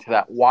deeper into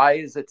that, why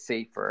is it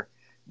safer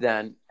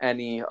than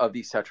any of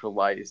these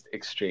centralized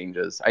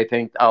exchanges? I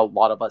think a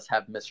lot of us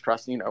have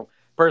mistrust,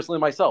 personally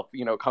myself,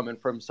 coming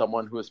from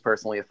someone who is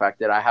personally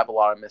affected, I have a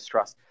lot of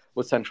mistrust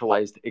with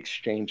centralized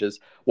exchanges.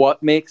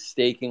 What makes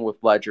staking with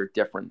Ledger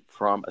different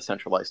from a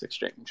centralized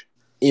exchange?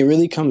 It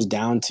really comes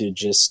down to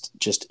just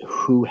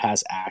who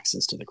has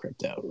access to the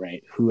crypto,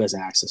 right? Who has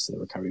access to the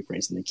recovery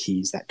phrase and the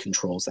keys that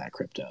controls that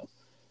crypto.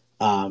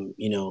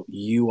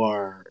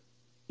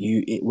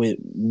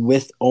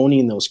 With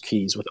owning those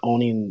keys, with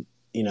owning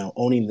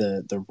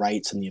the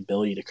rights and the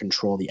ability to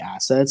control the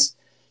assets,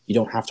 you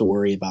don't have to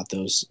worry about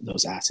those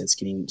assets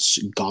getting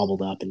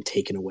gobbled up and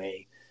taken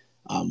away,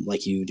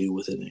 like you do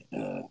with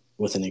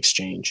an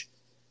exchange.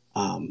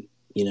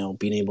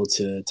 Being able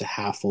to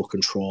have full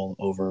control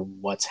over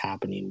what's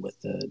happening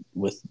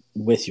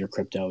with your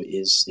crypto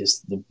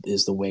is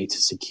the way to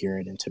secure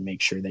it and to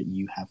make sure that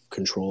you have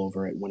control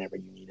over it whenever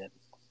you need it.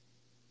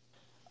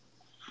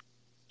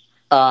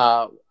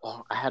 I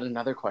had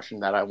another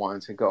question that I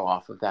wanted to go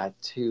off of that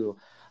too.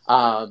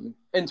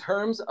 In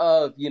terms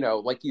of,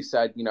 like you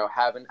said,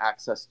 having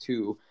access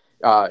to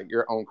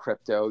your own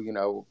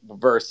crypto,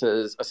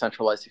 versus a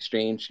centralized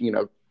exchange,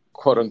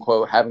 quote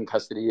unquote, having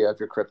custody of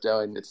your crypto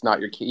and it's not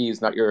your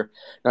keys, not your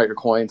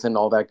coins and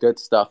all that good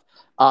stuff.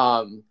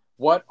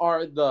 What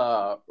are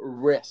the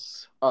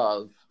risks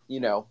of,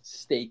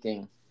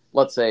 staking,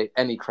 let's say,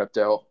 any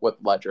crypto with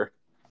Ledger?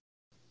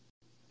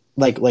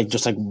 Like what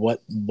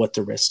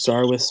the risks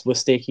are with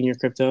staking your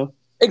crypto?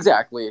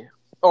 Exactly.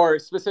 Or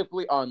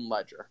specifically on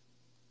Ledger.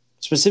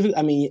 Specifically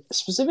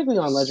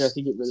on Ledger, I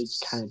think it really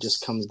kind of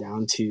just comes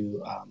down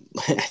to,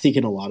 I think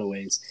in a lot of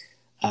ways,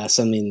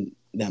 something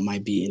that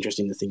might be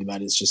interesting to think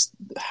about is just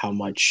how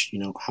much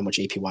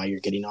APY you're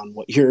getting on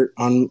what you're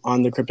on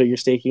the crypto you're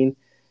staking.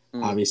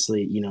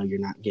 Obviously, you're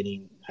not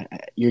getting,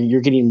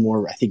 you're getting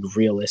more, I think,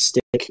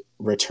 realistic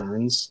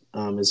returns,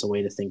 is a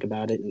way to think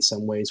about it in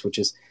some ways, which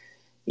is,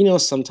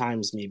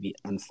 sometimes maybe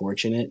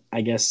unfortunate,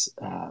 I guess.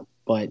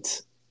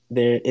 But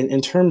there,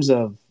 in terms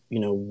of,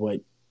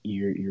 what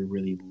you're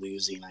really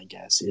losing, I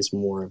guess, is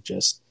more of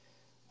just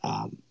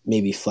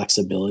maybe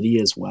flexibility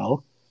as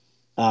well.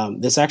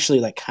 That's actually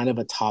like kind of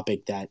a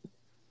topic that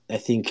I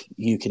think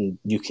you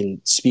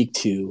can speak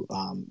to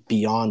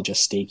beyond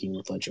just staking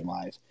with Ledger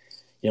Live.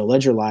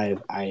 Ledger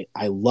Live, I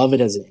love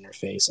it as an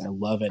interface. I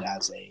love it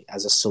as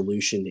a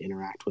solution to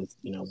interact with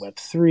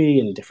Web3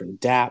 and different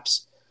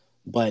dApps,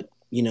 but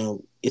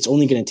it's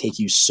only going to take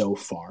you so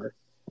far,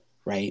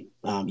 right?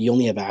 You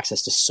only have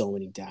access to so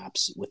many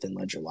dApps within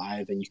Ledger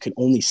Live, and you can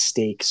only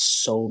stake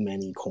so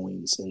many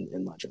coins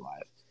in Ledger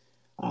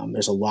Live.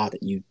 There's a lot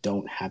that you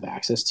don't have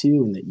access to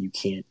and that you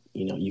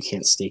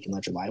can't stake in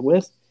Ledger Live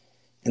with.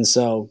 And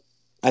so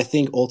I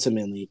think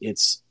ultimately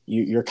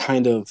you're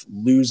kind of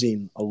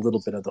losing a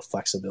little bit of the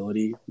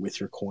flexibility with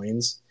your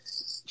coins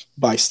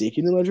by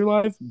staking in Ledger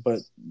Live, but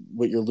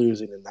what you're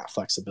losing in that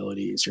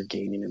flexibility is you're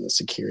gaining in the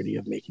security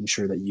of making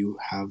sure that you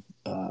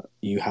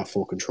have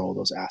full control of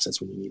those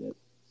assets when you need it.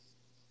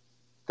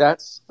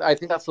 I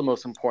think that's the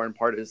most important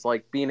part, is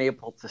like being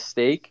able to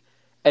stake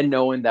and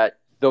knowing that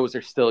those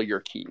are still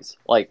your keys.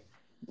 Like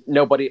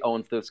nobody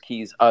owns those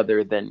keys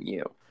other than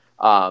you.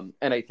 And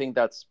I think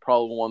that's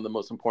probably one of the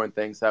most important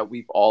things that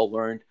we've all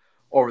learned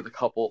over the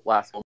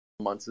last couple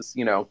months is,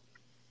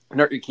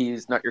 not your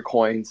keys, not your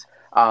coins.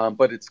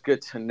 But it's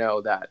good to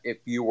know that if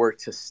you were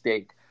to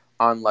stake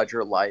on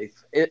Ledger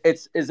Life,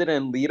 is it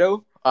in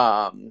Lido?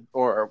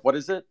 Or what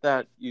is it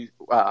that you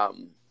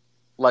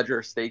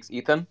Ledger stakes,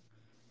 Ethan?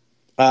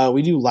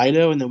 We do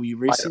Lido, and then we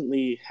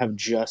recently have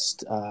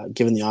just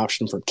given the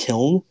option for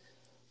Kiln,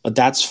 but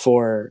that's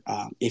for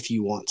if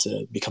you want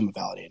to become a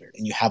validator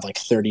and you have like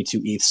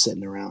 32 ETH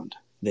sitting around,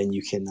 then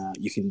you can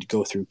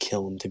go through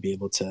Kiln to be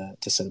able to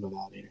set up a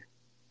validator.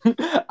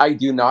 I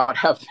do not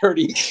have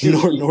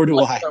 32. nor do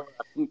I.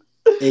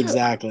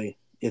 Exactly.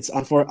 It's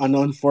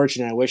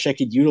unfortunate. I wish I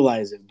could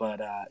utilize it,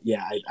 but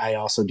I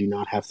also do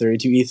not have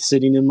 32 ETH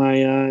sitting in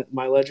my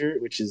my ledger,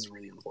 which is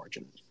really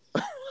unfortunate.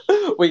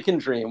 We can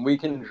dream.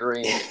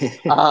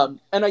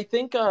 And I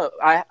think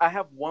I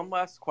have one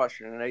last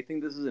question, and I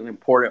think this is an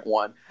important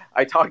one.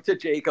 I talked to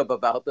Jacob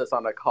about this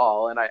on a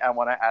call, and I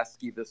want to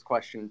ask you this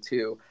question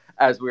too,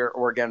 as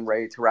we're getting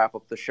ready to wrap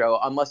up the show.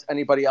 Unless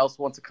anybody else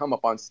wants to come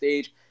up on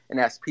stage and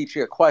ask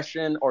Peachy a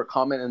question or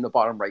comment in the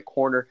bottom right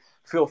corner,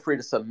 feel free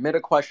to submit a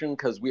question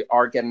because we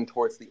are getting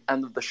towards the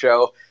end of the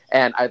show,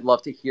 and I'd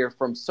love to hear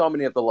from so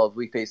many of the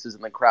lovely faces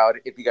in the crowd.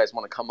 If you guys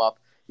want to come up,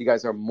 you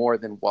guys are more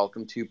than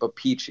welcome to. But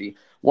Peachy,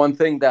 one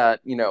thing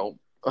that,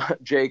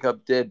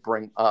 Jacob did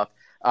bring up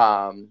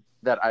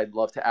that I'd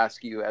love to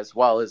ask you as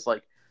well is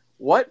like,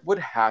 what would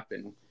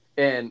happen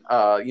in,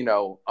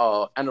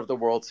 end of the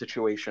world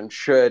situation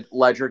should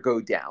Ledger go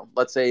down?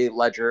 Let's say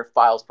Ledger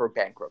files for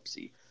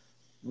bankruptcy.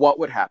 What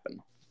would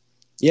happen?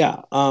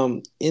 Yeah.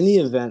 In the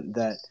event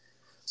that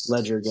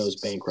Ledger goes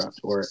bankrupt,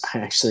 or I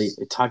actually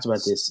talked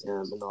about this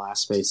in the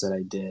last space that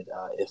I did,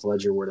 if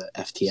Ledger were to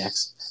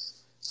FTX,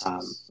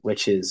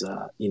 which is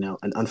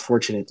an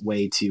unfortunate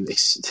way to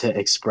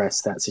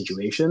express that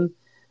situation.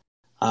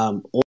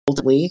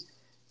 Ultimately,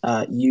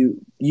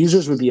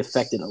 users would be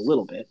affected a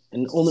little bit,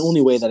 and the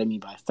only way that I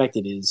mean by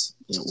affected is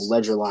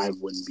Ledger Live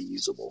wouldn't be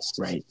usable,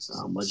 right?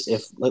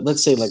 If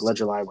let's say like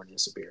Ledger Live were to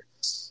disappear,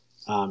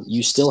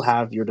 You still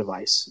have your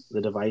device.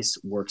 The device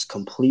works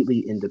completely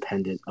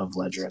independent of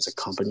Ledger as a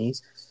company.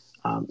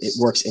 It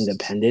works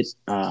independent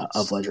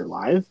of Ledger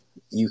Live.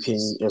 You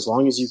can, as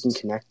long as you can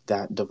connect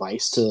that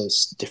device to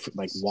different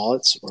like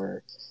wallets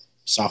or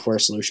software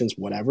solutions,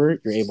 whatever,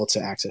 you're able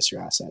to access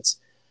your assets.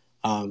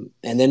 And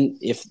then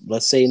if,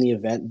 let's say in the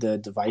event the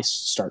device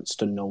starts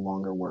to no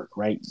longer work,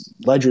 right?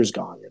 Ledger's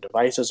gone. Your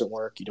device doesn't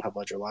work. You don't have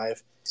Ledger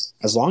Live.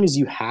 As long as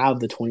you have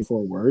the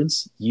 24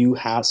 words, you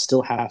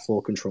still have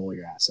full control of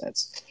your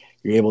assets.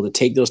 You're able to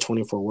take those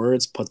 24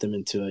 words, put them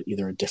into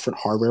either a different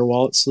hardware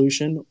wallet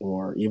solution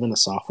or even a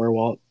software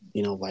wallet,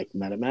 like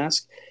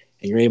MetaMask,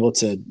 and you're able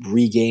to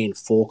regain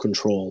full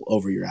control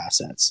over your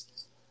assets.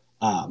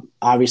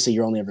 Obviously,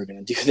 you're only ever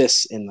going to do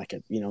this in like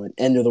an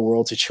end of the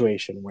world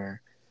situation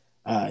where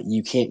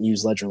you can't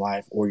use Ledger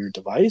Live or your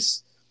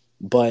device,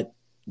 but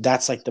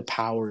that's like the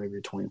power of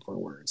your 24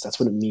 words. That's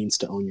what it means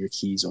to own your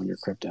keys, own your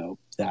crypto,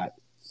 that,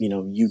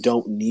 you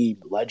don't need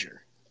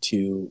Ledger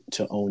to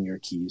own your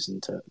keys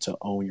and to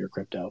own your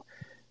crypto,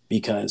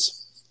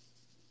 because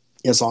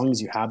as long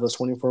as you have those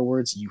 24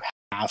 words, you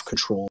have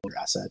control of your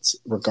assets,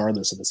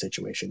 regardless of the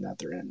situation that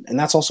they're in. And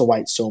that's also why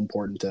it's so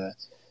important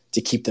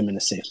to keep them in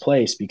a safe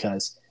place,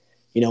 because,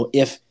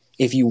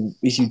 if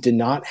you did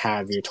not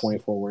have your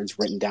 24 words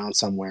written down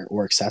somewhere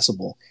or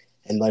accessible,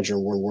 and Ledger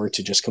were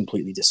to just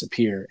completely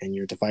disappear and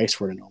your device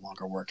were to no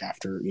longer work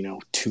after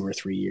 2 or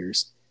 3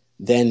 years,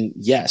 then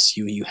yes,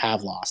 you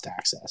have lost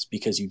access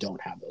because you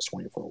don't have those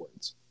 24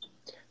 words.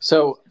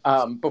 So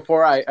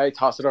before I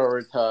toss it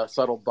over to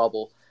Subtle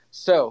Bubble,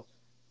 so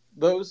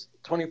those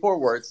 24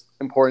 words,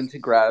 important to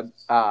grab,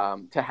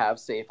 to have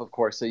safe, of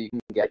course, so you can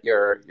get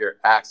your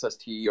access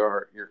to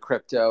your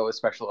crypto,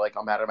 especially like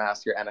on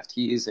MetaMask, your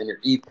NFTs and your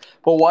ETH.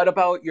 But what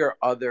about your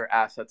other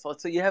assets?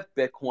 Let's say you have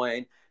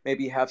Bitcoin,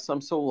 maybe you have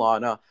some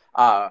Solana.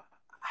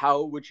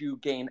 How would you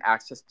gain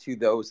access to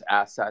those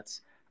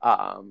assets?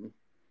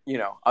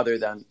 Other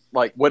than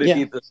like, would it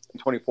be the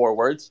 24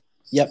 words?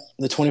 Yep,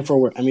 the 24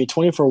 word.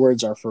 24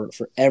 words are for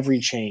every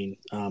chain.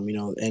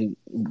 And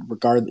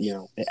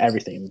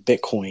everything.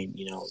 Bitcoin,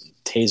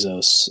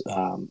 Tezos,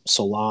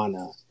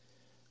 Solana,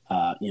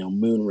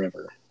 Moon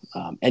River,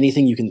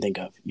 anything you can think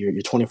of. Your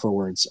 24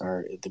 words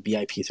are the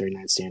BIP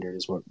 39 standard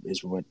is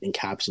what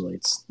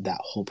encapsulates that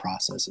whole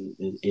process,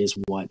 and is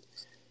what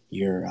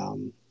your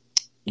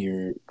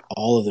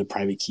all of the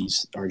private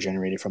keys are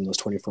generated from those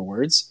 24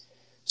 words.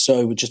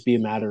 So it would just be a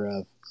matter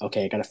of,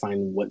 okay, I got to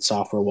find what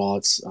software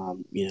wallets.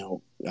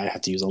 I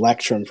have to use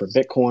Electrum for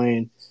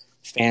Bitcoin,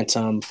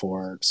 Phantom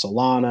for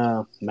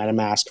Solana,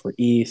 MetaMask for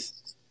ETH,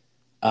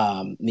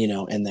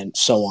 and then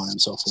so on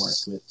and so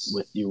forth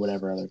with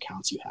whatever other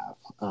accounts you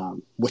have.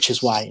 Which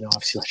is why,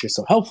 obviously Ledger is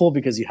so helpful,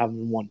 because you have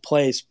them in one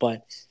place.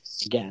 But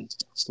again,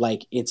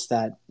 like, it's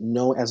that,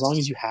 as long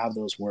as you have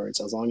those words,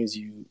 as long as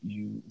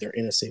they're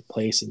in a safe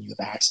place and you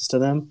have access to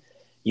them,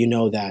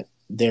 that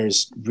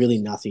there's really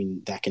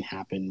nothing that can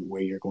happen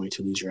where you're going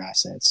to lose your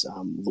assets.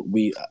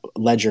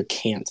 Ledger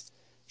can't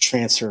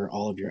transfer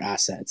all of your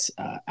assets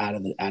out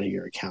of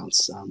your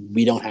accounts.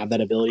 We don't have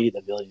that ability. The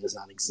ability does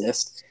not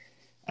exist.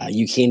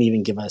 You can't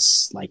even give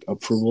us like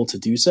approval to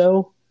do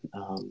so.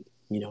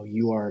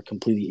 You are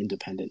completely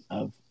independent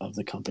of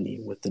the company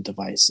with the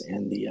device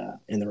and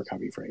the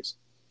recovery phrase.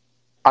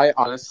 I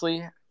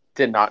honestly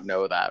did not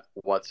know that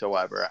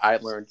whatsoever. I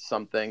learned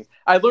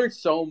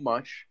so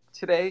much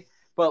today.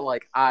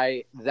 But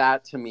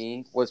that to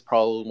me was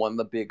probably one of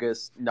the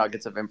biggest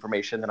nuggets of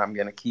information that I'm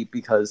going to keep,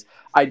 because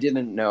I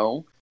didn't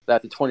know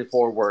that the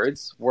 24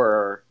 words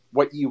were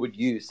what you would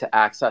use to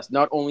access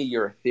not only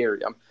your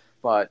Ethereum,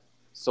 but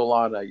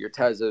Solana, your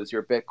Tezos,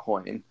 your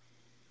Bitcoin,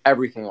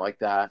 everything like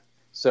that.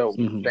 So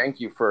Thank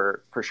you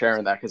for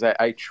sharing that, because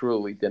I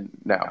truly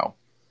didn't know.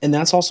 And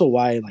that's also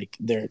why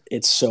they're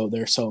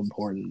so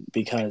important,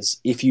 because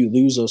if you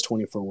lose those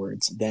 24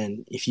 words,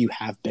 then if you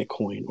have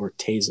Bitcoin or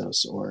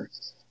Tezos or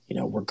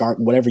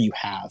whatever you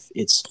have,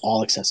 it's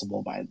all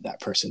accessible by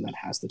that person that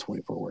has the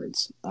 24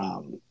 words.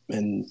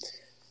 And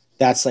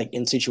that's like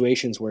in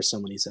situations where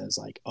somebody says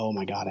like, oh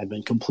my God, I've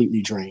been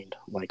completely drained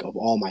of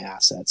all my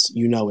assets.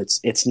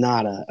 It's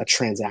not a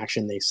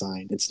transaction they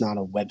signed. It's not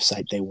a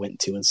website they went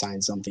to and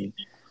signed something.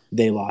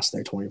 They lost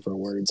their 24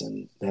 words,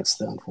 and that's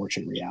the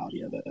unfortunate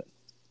reality of it.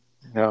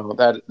 No,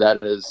 that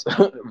is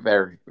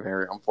very,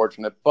 very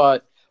unfortunate.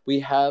 But we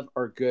have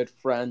our good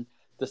friend,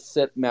 the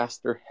sip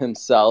master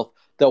himself,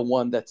 the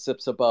one that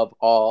sips above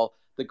all,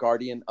 the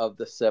guardian of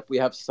the sip. We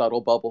have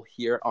Subtle Bubble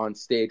here on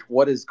stage.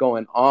 What is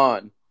going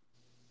on?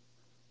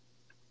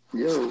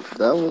 Yo,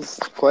 that was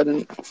quite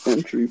an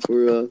entry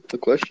for a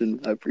question.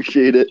 I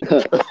appreciate it.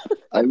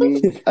 I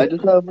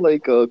just have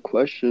a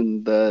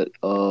question that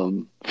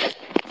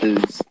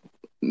is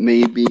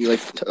maybe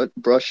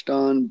brushed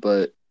on,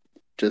 but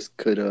just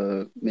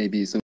could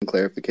maybe some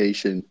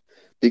clarification,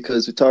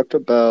 because we talked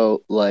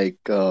about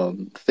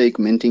fake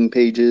minting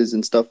pages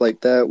and stuff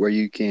like that, where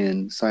you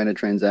can sign a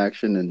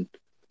transaction and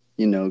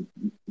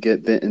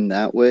get bitten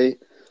that way.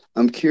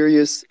 I'm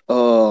curious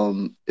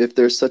if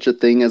there's such a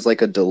thing as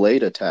like a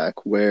delayed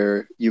attack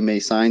where you may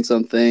sign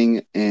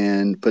something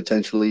and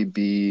potentially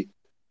be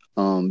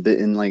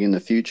bitten like in the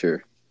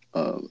future.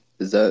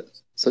 Is that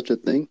such a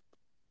thing?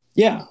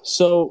 Yeah.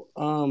 So,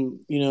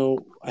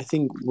 I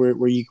think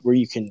where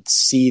you can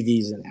see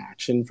these in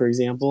action, for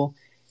example,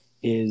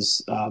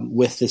 is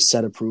with this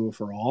set approval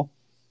for all.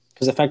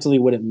 Because effectively,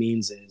 what it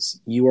means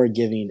is you are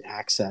giving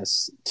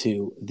access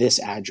to this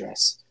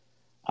address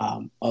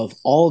of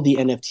all the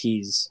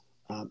NFTs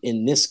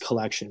in this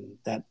collection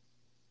that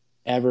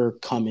ever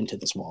come into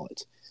this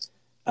wallet.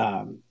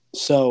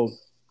 So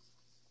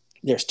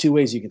there's two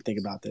ways you can think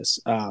about this.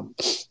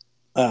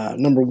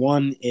 Number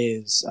one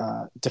is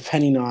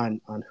depending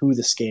on who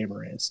the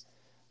scammer is.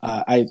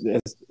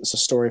 It's a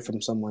story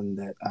from someone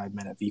that I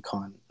met at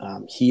VCon.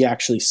 He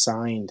actually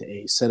signed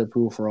a set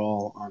approval for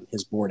all on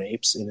his Bored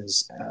Apes in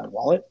his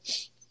wallet,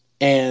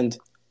 and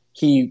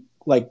he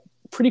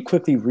pretty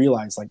quickly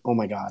realized oh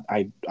my god,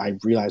 I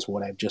realized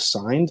what I've just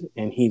signed,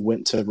 and he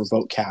went to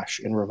revoke cash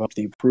and revoke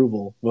the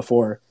approval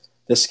before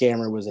the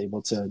scammer was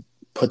able to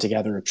put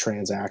together a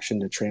transaction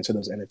to transfer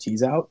those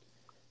NFTs out.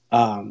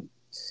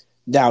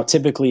 Now,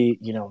 typically,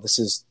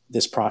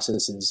 this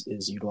process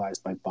is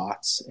utilized by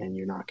bots, and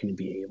you're not going to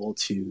be able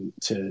to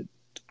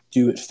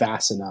do it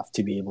fast enough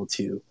to be able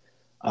to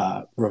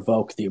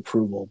revoke the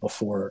approval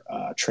before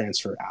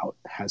transfer out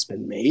has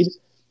been made.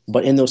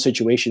 But in those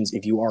situations,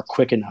 if you are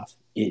quick enough,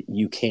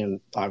 you can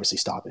obviously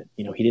stop it.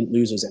 He didn't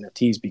lose those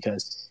NFTs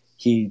because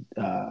he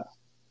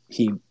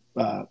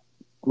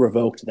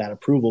revoked that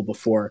approval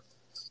before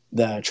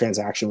the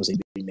transaction was able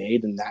to be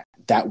made, and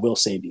that will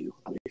save you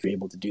if you're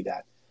able to do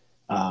that.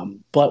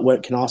 But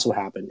what can also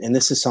happen, and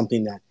this is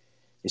something that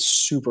is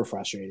super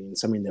frustrating and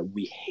something that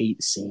we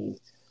hate seeing,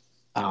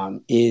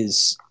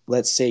 is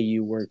let's say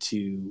you were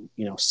to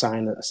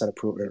sign a set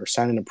approval or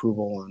sign an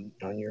approval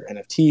on your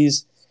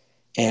NFTs,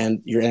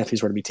 and your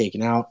NFTs were to be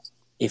taken out.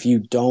 If you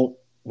don't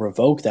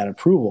revoke that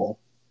approval,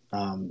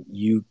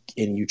 you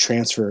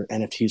transfer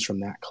NFTs from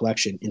that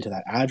collection into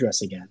that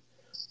address again,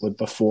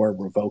 before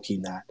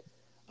revoking that,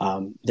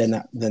 then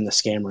the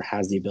scammer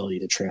has the ability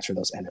to transfer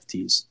those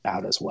NFTs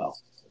out as well.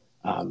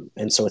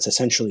 And so it's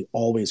essentially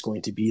always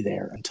going to be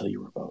there until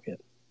you revoke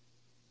it.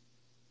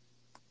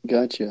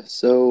 Gotcha.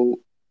 So,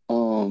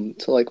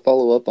 to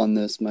follow up on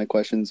this, my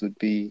questions would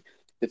be,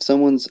 if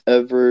someone's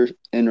ever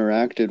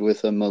interacted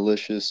with a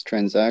malicious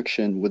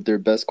transaction, would their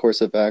best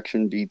course of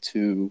action be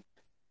to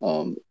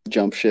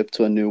jump ship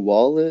to a new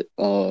wallet,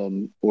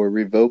 or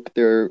revoke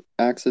their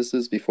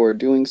accesses before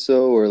doing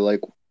so, or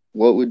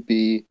what would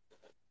be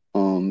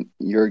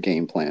your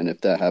game plan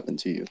if that happened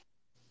to you?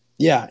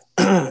 Yeah.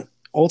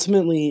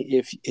 Ultimately,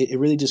 if it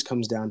really just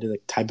comes down to the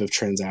type of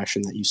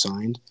transaction that you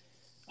signed.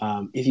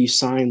 If you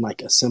sign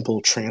a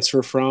simple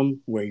transfer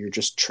from, where you're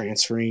just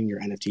transferring your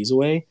NFTs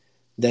away,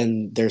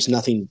 then there's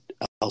nothing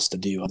else to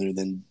do other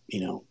than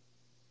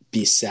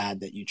be sad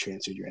that you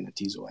transferred your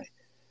NFTs away.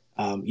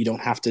 You don't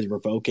have to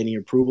revoke any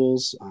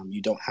approvals.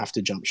 You don't have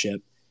to jump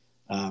ship.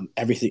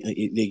 Everything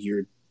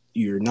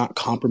you're not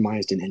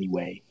compromised in any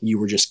way. You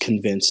were just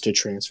convinced to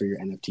transfer your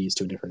NFTs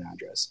to a different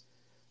address.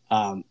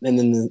 And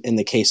then in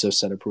the case of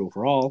set approval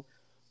for all,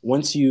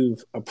 once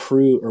you've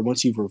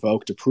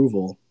revoked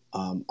approval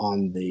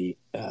on the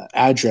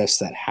address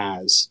that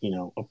has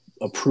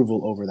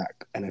approval over that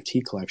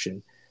NFT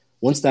collection,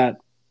 once that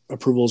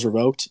approval is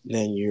revoked,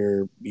 then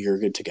you're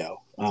good to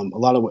go. A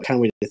lot of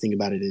way to think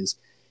about it is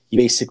you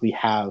basically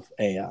have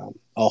a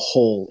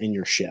hole in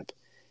your ship,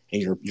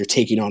 and you're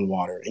taking on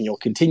water, and you'll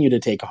continue to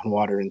take on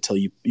water until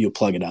you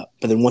plug it up.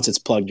 But then once it's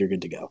plugged, you're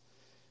good to go.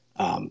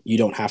 You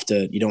don't have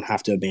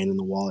to abandon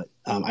the wallet.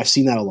 I've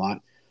seen that a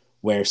lot,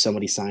 where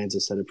somebody signs a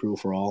set approval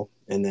for all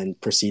and then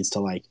proceeds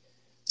to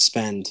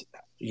spend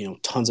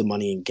tons of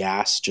money in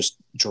gas just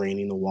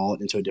draining the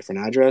wallet into a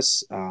different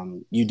address.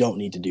 You don't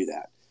need to do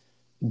that.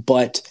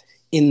 But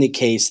in the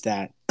case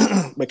that,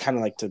 but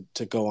kind of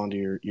to go on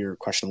to your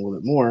question a little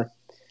bit more,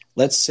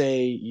 let's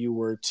say you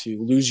were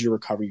to lose your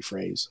recovery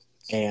phrase,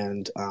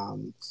 and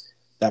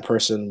that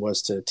person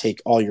was to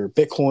take all your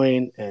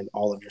Bitcoin and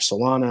all of your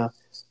Solana,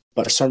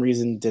 but for some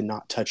reason did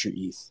not touch your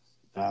ETH.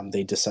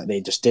 They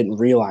just didn't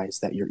realize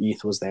that your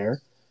ETH was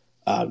there.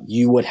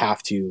 You would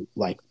have to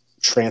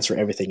transfer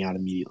everything out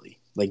immediately,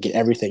 get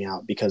everything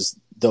out, because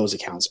those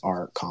accounts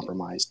are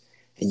compromised,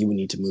 and you would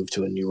need to move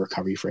to a new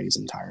recovery phrase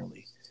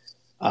entirely.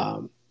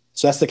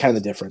 So that's the kind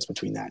of the difference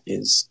between that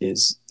is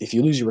if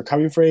you lose your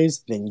recovery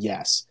phrase, then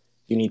yes,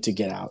 you need to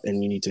get out,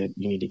 and you need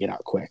to get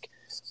out quick.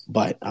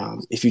 But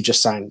if you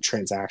just sign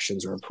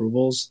transactions or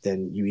approvals,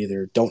 then you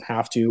either don't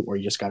have to, or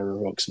you just got to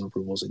revoke some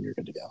approvals and you're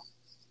good to go.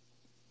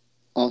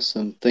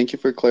 Awesome. Thank you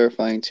for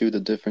clarifying too the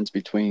difference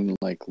between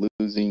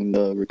losing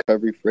the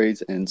recovery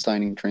phrase and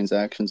signing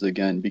transactions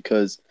again,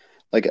 because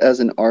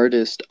as an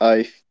artist,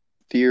 I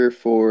fear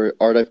for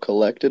art I've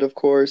collected, of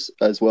course,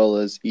 as well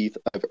as ETH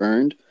I've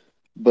earned,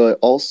 but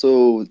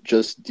also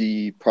just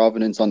the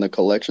provenance on the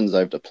collections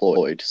I've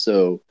deployed.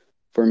 So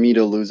for me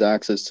to lose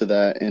access to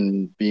that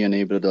and being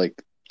able to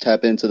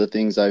tap into the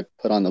things I've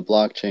put on the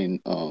blockchain,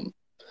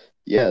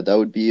 yeah, that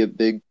would be a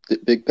big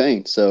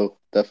pain. So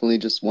definitely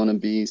just want to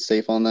be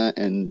safe on that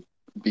and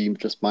be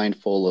just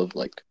mindful of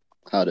like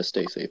how to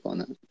stay safe on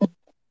that.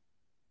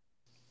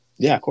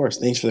 Yeah, of course.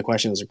 Thanks for the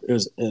question. It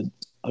was an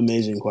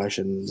amazing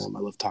question. I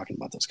love talking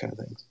about those kind of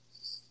things.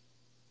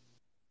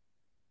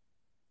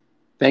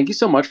 Thank you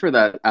so much for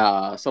that,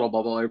 Subtle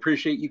Bubble. I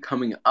appreciate you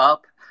coming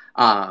up.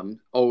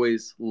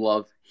 Always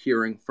love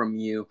hearing from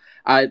you.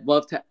 I'd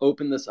love to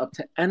open this up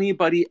to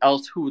anybody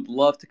else who would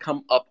love to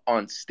come up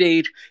on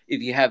stage.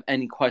 If you have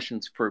any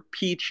questions for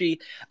Peachy,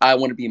 I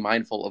want to be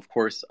mindful, of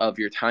course, of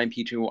your time,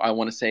 Peachy. I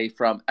want to say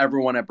from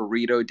everyone at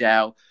Burrito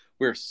DAO,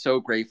 we're so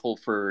grateful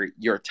for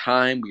your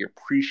time. We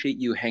appreciate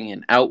you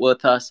hanging out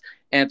with us,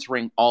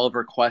 answering all of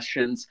our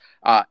questions,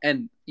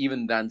 and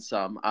even then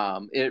some.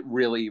 It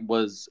really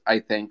was, I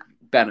think,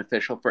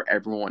 beneficial for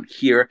everyone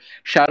here.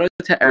 Shout out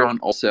to everyone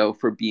also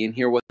for being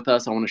here with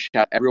us. I want to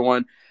shout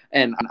everyone,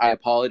 and I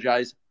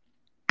apologize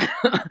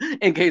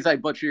in case I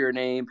butcher your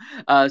name.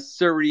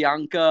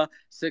 Suryanka,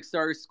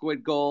 6-star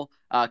Squid Goal,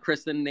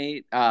 Kristen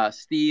Nate,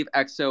 Steve,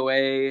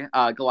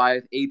 XOA,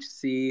 Goliath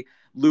HC,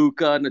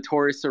 Luca,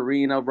 Notorious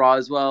Serena,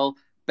 Roswell,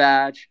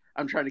 Badge.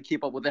 I'm trying to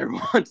keep up with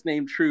everyone's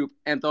name. Troop,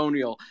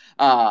 Antonio,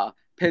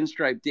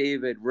 Pinstripe,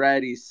 David,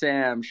 Reddy,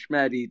 Sam,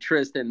 Schmeddy,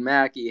 Tristan,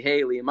 Mackie,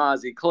 Haley,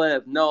 Mozzie,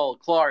 Cliff, Noel,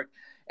 Clark,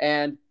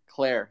 and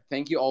Claire.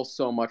 Thank you all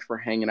so much for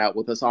hanging out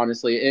with us.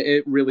 Honestly,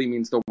 it really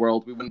means the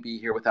world. We wouldn't be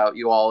here without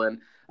you all, and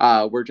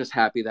we're just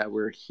happy that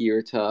we're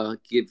here to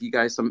give you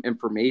guys some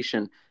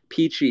information.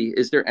 Peachy,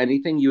 is there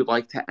anything you'd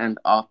like to end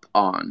up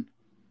on?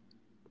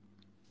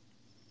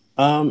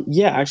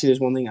 Yeah, actually, there's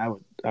one thing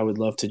I would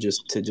love to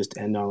just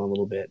end on a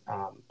little bit.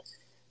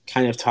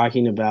 Kind of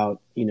talking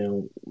about,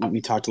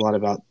 we talked a lot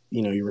about,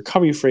 your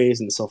recovery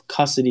phrase and self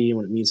custody and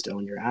what it means to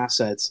own your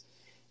assets.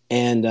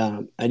 And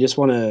I just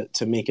want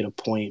to make it a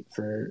point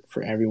for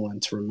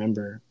everyone to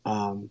remember,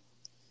 in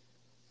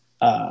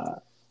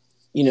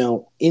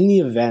the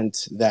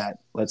event that,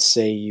 let's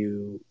say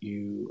you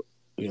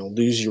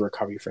lose your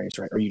recovery phrase,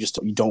 right, or you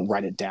don't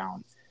write it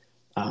down,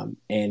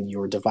 and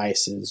your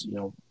device is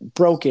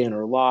broken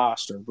or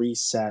lost or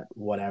reset,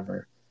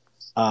 whatever.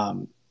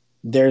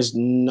 There's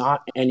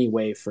not any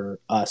way for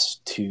us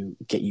to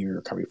get your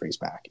recovery phrase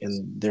back,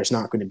 and there's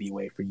not going to be a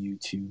way for you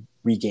to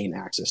regain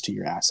access to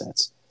your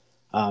assets.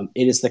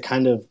 It is the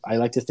kind of, I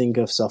like to think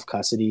of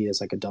self-custody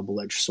as like a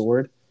double-edged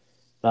sword.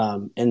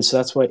 And so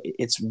that's why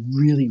it's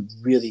really,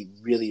 really,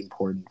 really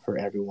important for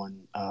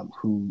everyone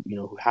who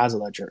has a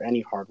ledger or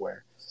any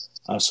hardware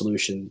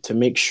solution to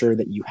make sure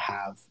that you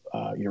have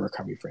your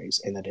recovery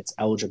phrase and that it's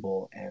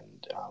eligible,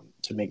 and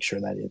to make sure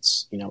that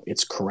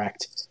it's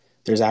correct.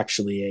 There's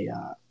actually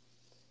a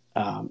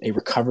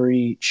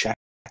recovery check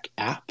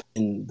app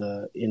in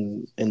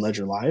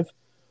Ledger Live,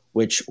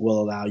 which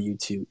will allow you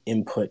to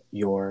input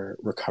your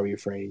recovery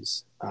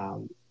phrase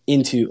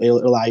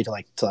it'll allow you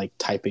to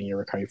type in your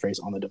recovery phrase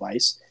on the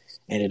device,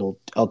 and it'll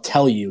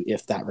tell you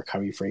if that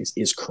recovery phrase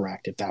is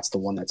correct, if that's the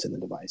one that's in the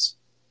device.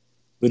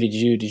 Who did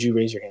you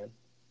raise your hand?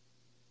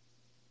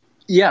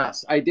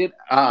 Yes, I did.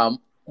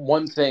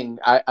 One thing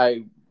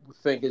I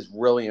think is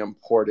really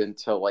important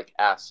to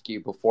ask you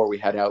before we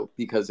head out,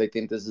 because I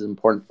think this is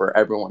important for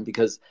everyone,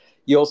 because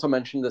you also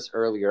mentioned this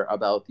earlier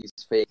about these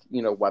fake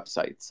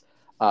websites.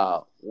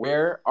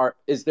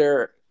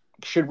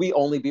 Should we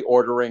only be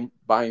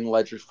buying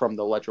ledgers from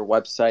the Ledger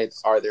website?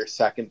 Are there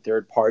second,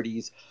 third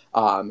parties?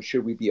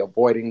 Should we be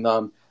avoiding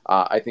them?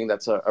 I think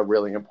that's a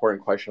really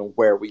important question,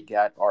 where we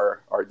get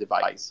our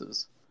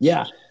devices.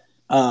 Yeah,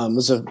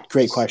 that's a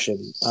great question.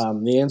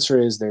 The answer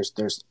is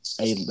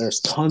there's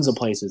tons of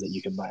places that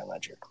you can buy a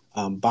ledger.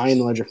 Buying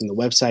the ledger from the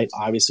website,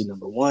 obviously,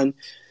 number one.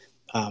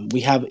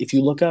 We have, if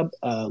you look up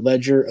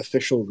Ledger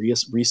official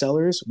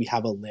resellers, we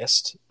have a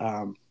list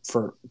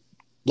for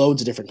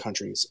loads of different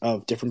countries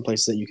of different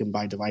places that you can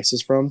buy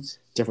devices from,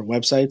 different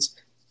websites.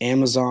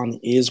 Amazon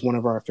is one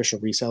of our official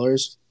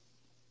resellers.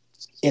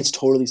 It's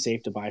totally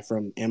safe to buy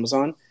from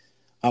Amazon.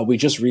 We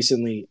just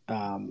recently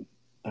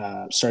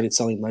started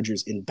selling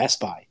ledgers in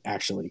Best Buy,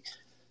 actually.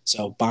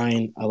 So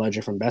buying a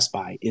ledger from Best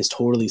Buy is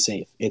totally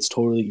safe.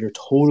 You're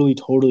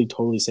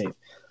totally safe.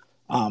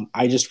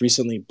 I just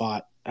recently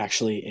bought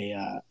actually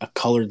a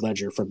colored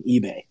ledger from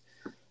eBay.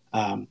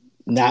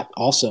 That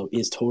also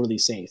is totally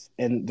safe.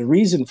 And the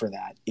reason for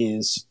that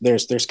is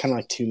there's kind of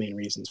like two main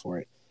reasons for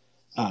it.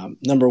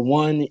 Number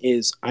one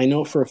is I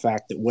know for a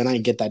fact that when I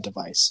get that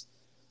device,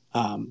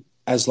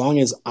 as long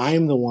as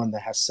I'm the one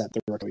that has set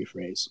the recovery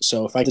phrase.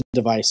 So if I get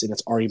the device and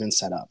it's already been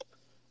set up,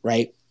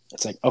 right?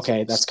 It's like,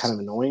 okay, that's kind of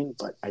annoying,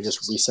 but I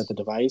just reset the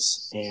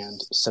device and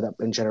set up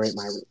and generate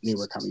my new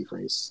recovery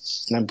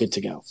phrase, and I'm good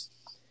to go.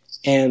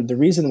 And the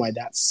reason why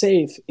that's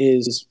safe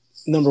is,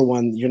 number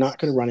one, you're not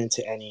going to run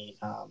into any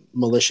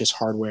malicious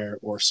hardware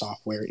or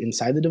software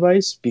inside the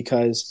device,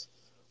 because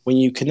when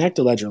you connect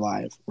to Ledger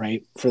Live,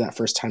 right, for that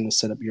first time to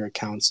set up your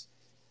accounts,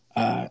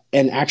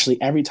 and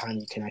actually every time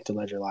you connect to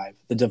Ledger Live,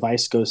 the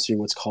device goes through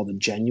what's called a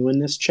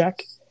genuineness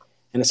check.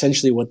 And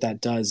essentially what that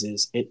does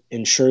is it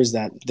ensures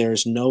that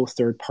there's no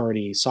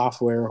third-party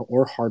software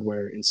or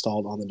hardware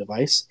installed on the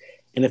device,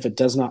 And if it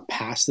does not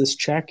pass this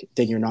check,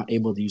 then you're not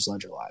able to use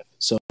Ledger Live.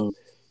 So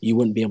you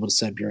wouldn't be able to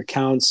set up your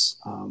accounts.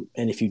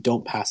 And if you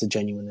don't pass a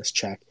genuineness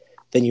check,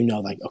 then you know,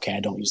 like, okay, I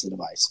don't use the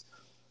device.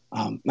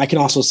 I can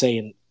also say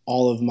in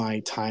all of my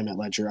time at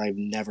Ledger, I've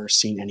never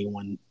seen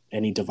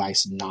any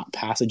device not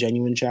pass a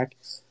genuine check.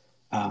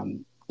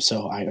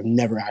 So I've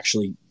never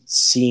actually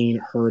seen,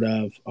 heard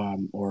of,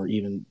 or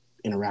even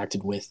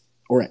interacted with,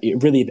 or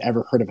really have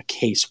ever heard of a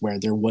case where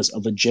there was a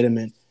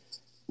legitimate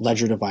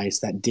Ledger device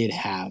that did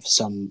have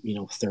some,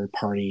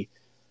 third-party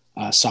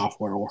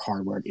software or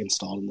hardware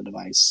installed in the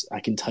device. I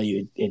can tell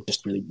you it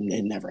just really,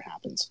 it never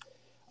happens.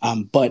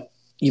 But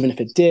even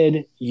if it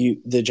did,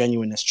 the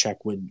genuineness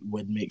check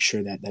would make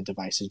sure that that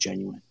device is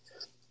genuine.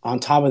 On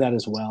top of that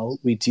as well,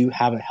 we do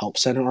have a help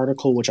center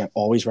article, which I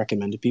always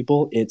recommend to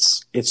people.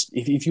 It's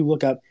if you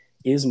look up,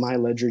 is my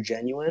ledger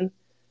genuine?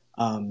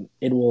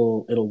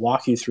 It'll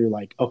walk you through,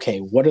 like, okay,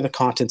 what are the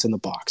contents in the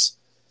box?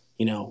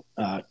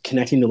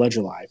 Connecting to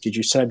Ledger Live. Did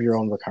you set up your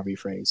own recovery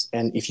phrase?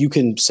 And if you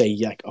can say,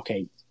 yeah,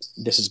 okay,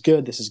 this is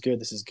good, this is good,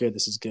 this is good,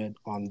 this is good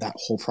on that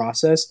whole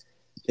process,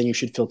 then you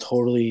should feel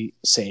totally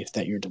safe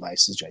that your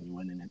device is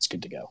genuine and it's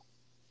good to go.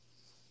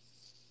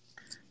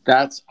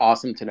 That's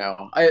awesome to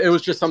know. It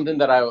was just something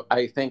that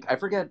I think, I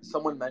forget,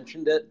 someone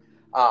mentioned it,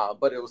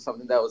 but it was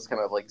something that was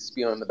kind of like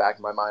spewing in the back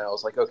of my mind. I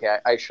was like, okay,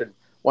 I should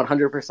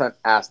 100%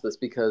 ask this,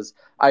 because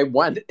I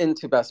went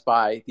into Best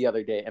Buy the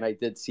other day and I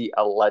did see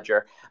a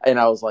ledger and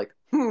I was like,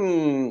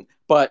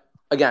 But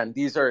again,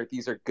 these are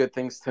good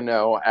things to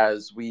know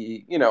as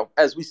we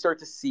start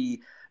to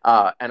see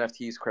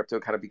NFTs, crypto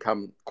kind of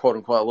become, quote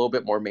unquote, a little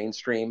bit more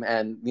mainstream.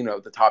 And,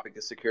 the topic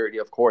of security,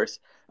 of course,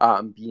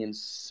 being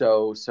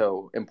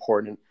so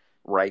important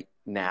right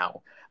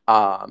now.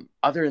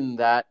 Other than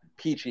that,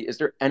 Peachy, is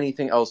there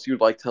anything else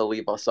you'd like to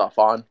leave us off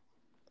on?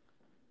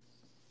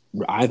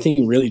 I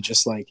think really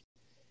just like,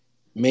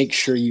 make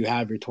sure you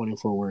have your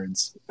 24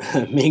 words,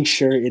 make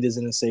sure it is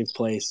in a safe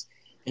place,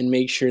 and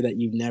make sure that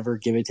you never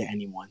give it to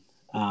anyone.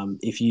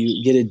 If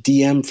you get a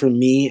DM from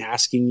me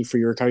asking for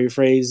your recovery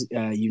phrase,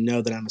 you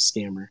know that I'm a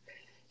scammer.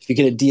 If you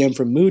get a DM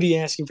from Moody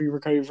asking for your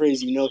recovery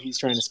phrase, you know he's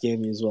trying to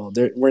scam you as well.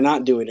 We're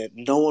not doing it.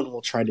 No one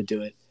will try to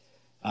do it.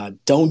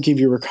 Don't give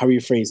your recovery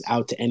phrase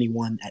out to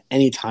anyone at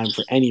any time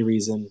for any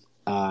reason.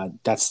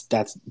 That's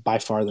by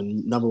far the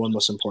number one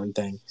most important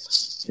thing.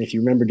 And if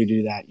you remember to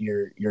do that,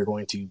 you're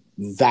going to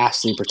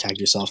vastly protect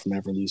yourself from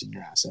ever losing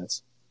your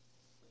assets.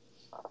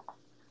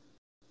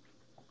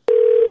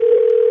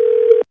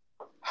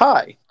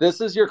 Hi,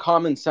 this is your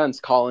common sense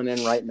calling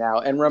in right now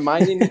and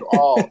reminding you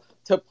all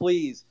to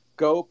please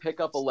go pick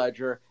up a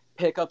ledger,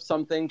 pick up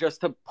something just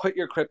to put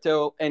your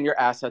crypto and your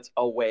assets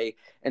away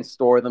and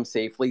store them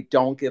safely.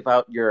 Don't give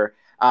out your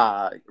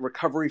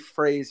recovery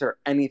phrase or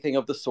anything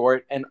of the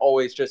sort, and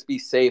always just be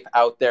safe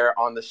out there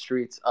on the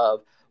streets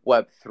of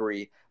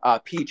Web3.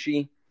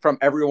 Peachy, from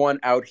everyone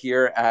out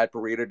here at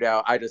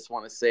BurritoDAO, I just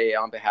want to say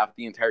on behalf of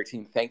the entire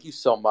team, thank you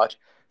so much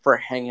for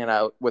hanging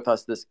out with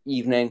us this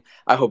evening.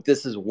 I hope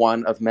this is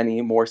one of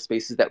many more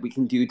spaces that we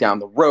can do down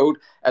the road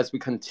as we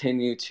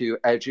continue to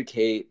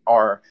educate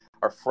our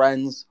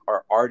friends,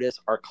 our artists,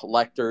 our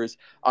collectors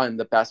on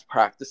the best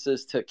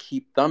practices to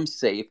keep them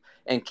safe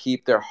and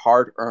keep their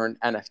hard-earned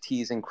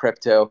NFTs and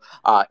crypto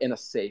in a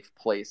safe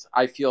place.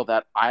 I feel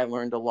that I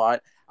learned a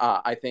lot.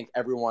 I think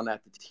everyone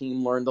at the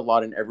team learned a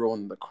lot, and everyone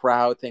in the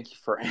crowd. Thank you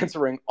for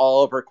answering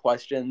all of our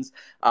questions.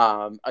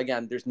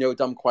 Again, there's no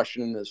dumb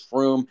question in this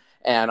room,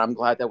 and I'm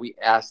glad that we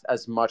asked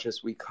as much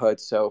as we could.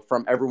 So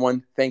from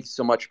everyone, thank you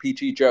so much.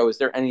 Peachy, Joe, is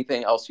there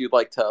anything else you'd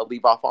like to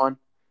leave off on?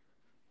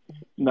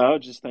 No,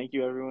 just thank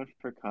you everyone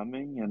for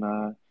coming,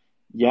 and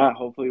yeah,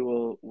 hopefully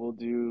we'll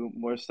do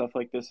more stuff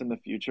like this in the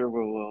future,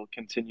 where we'll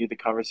continue the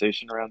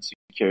conversation around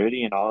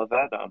security and all of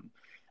that.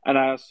 And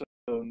I also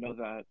know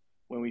that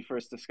when we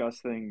first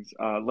discussed things,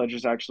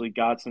 Ledger's actually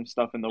got some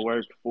stuff in the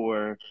work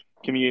for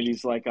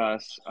communities like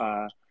us,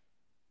 to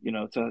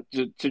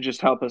just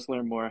help us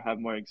learn more, have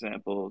more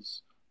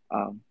examples,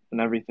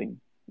 and everything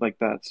like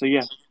that. So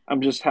yeah,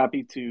 I'm just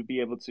happy to be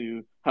able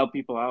to help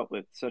people out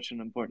with such an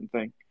important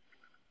thing.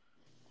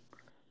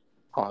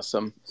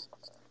 Awesome.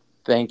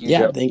 Thank you,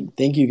 Yeah, Joe.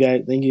 thank you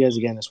guys. Thank you guys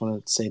again. I just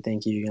want to say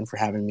thank you again for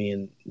having me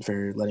and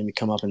for letting me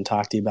come up and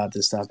talk to you about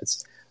this stuff.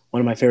 It's one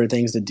of my favorite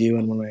things to do,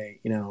 and one of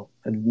my,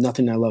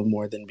 nothing I love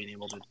more than being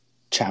able to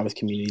chat with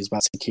communities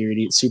about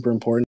security. It's super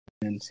important,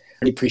 and I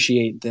really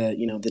appreciate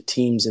the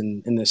teams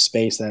in this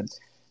space that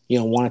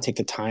want to take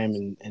the time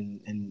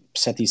and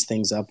set these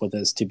things up with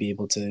us to be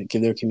able to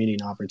give their community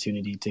an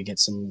opportunity to get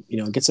some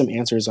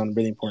answers on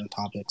really important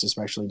topics,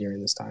 especially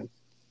during this time.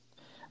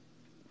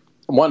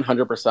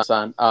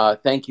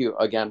 100%. Thank you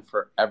again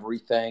for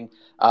everything.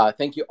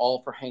 Thank you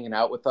all for hanging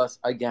out with us.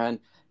 Again,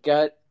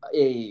 get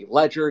a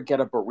ledger,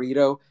 get a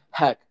burrito.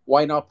 Heck,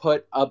 why not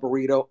put a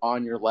burrito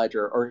on your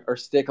ledger, or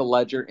stick a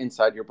ledger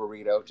inside your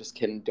burrito? Just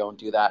kidding. Don't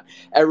do that.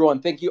 Everyone,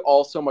 thank you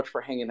all so much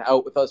for hanging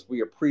out with us.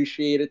 We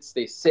appreciate it.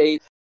 Stay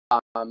safe.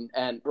 And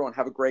everyone,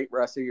 have a great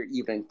rest of your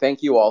evening.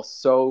 Thank you all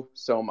so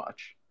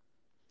much.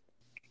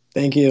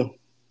 Thank you.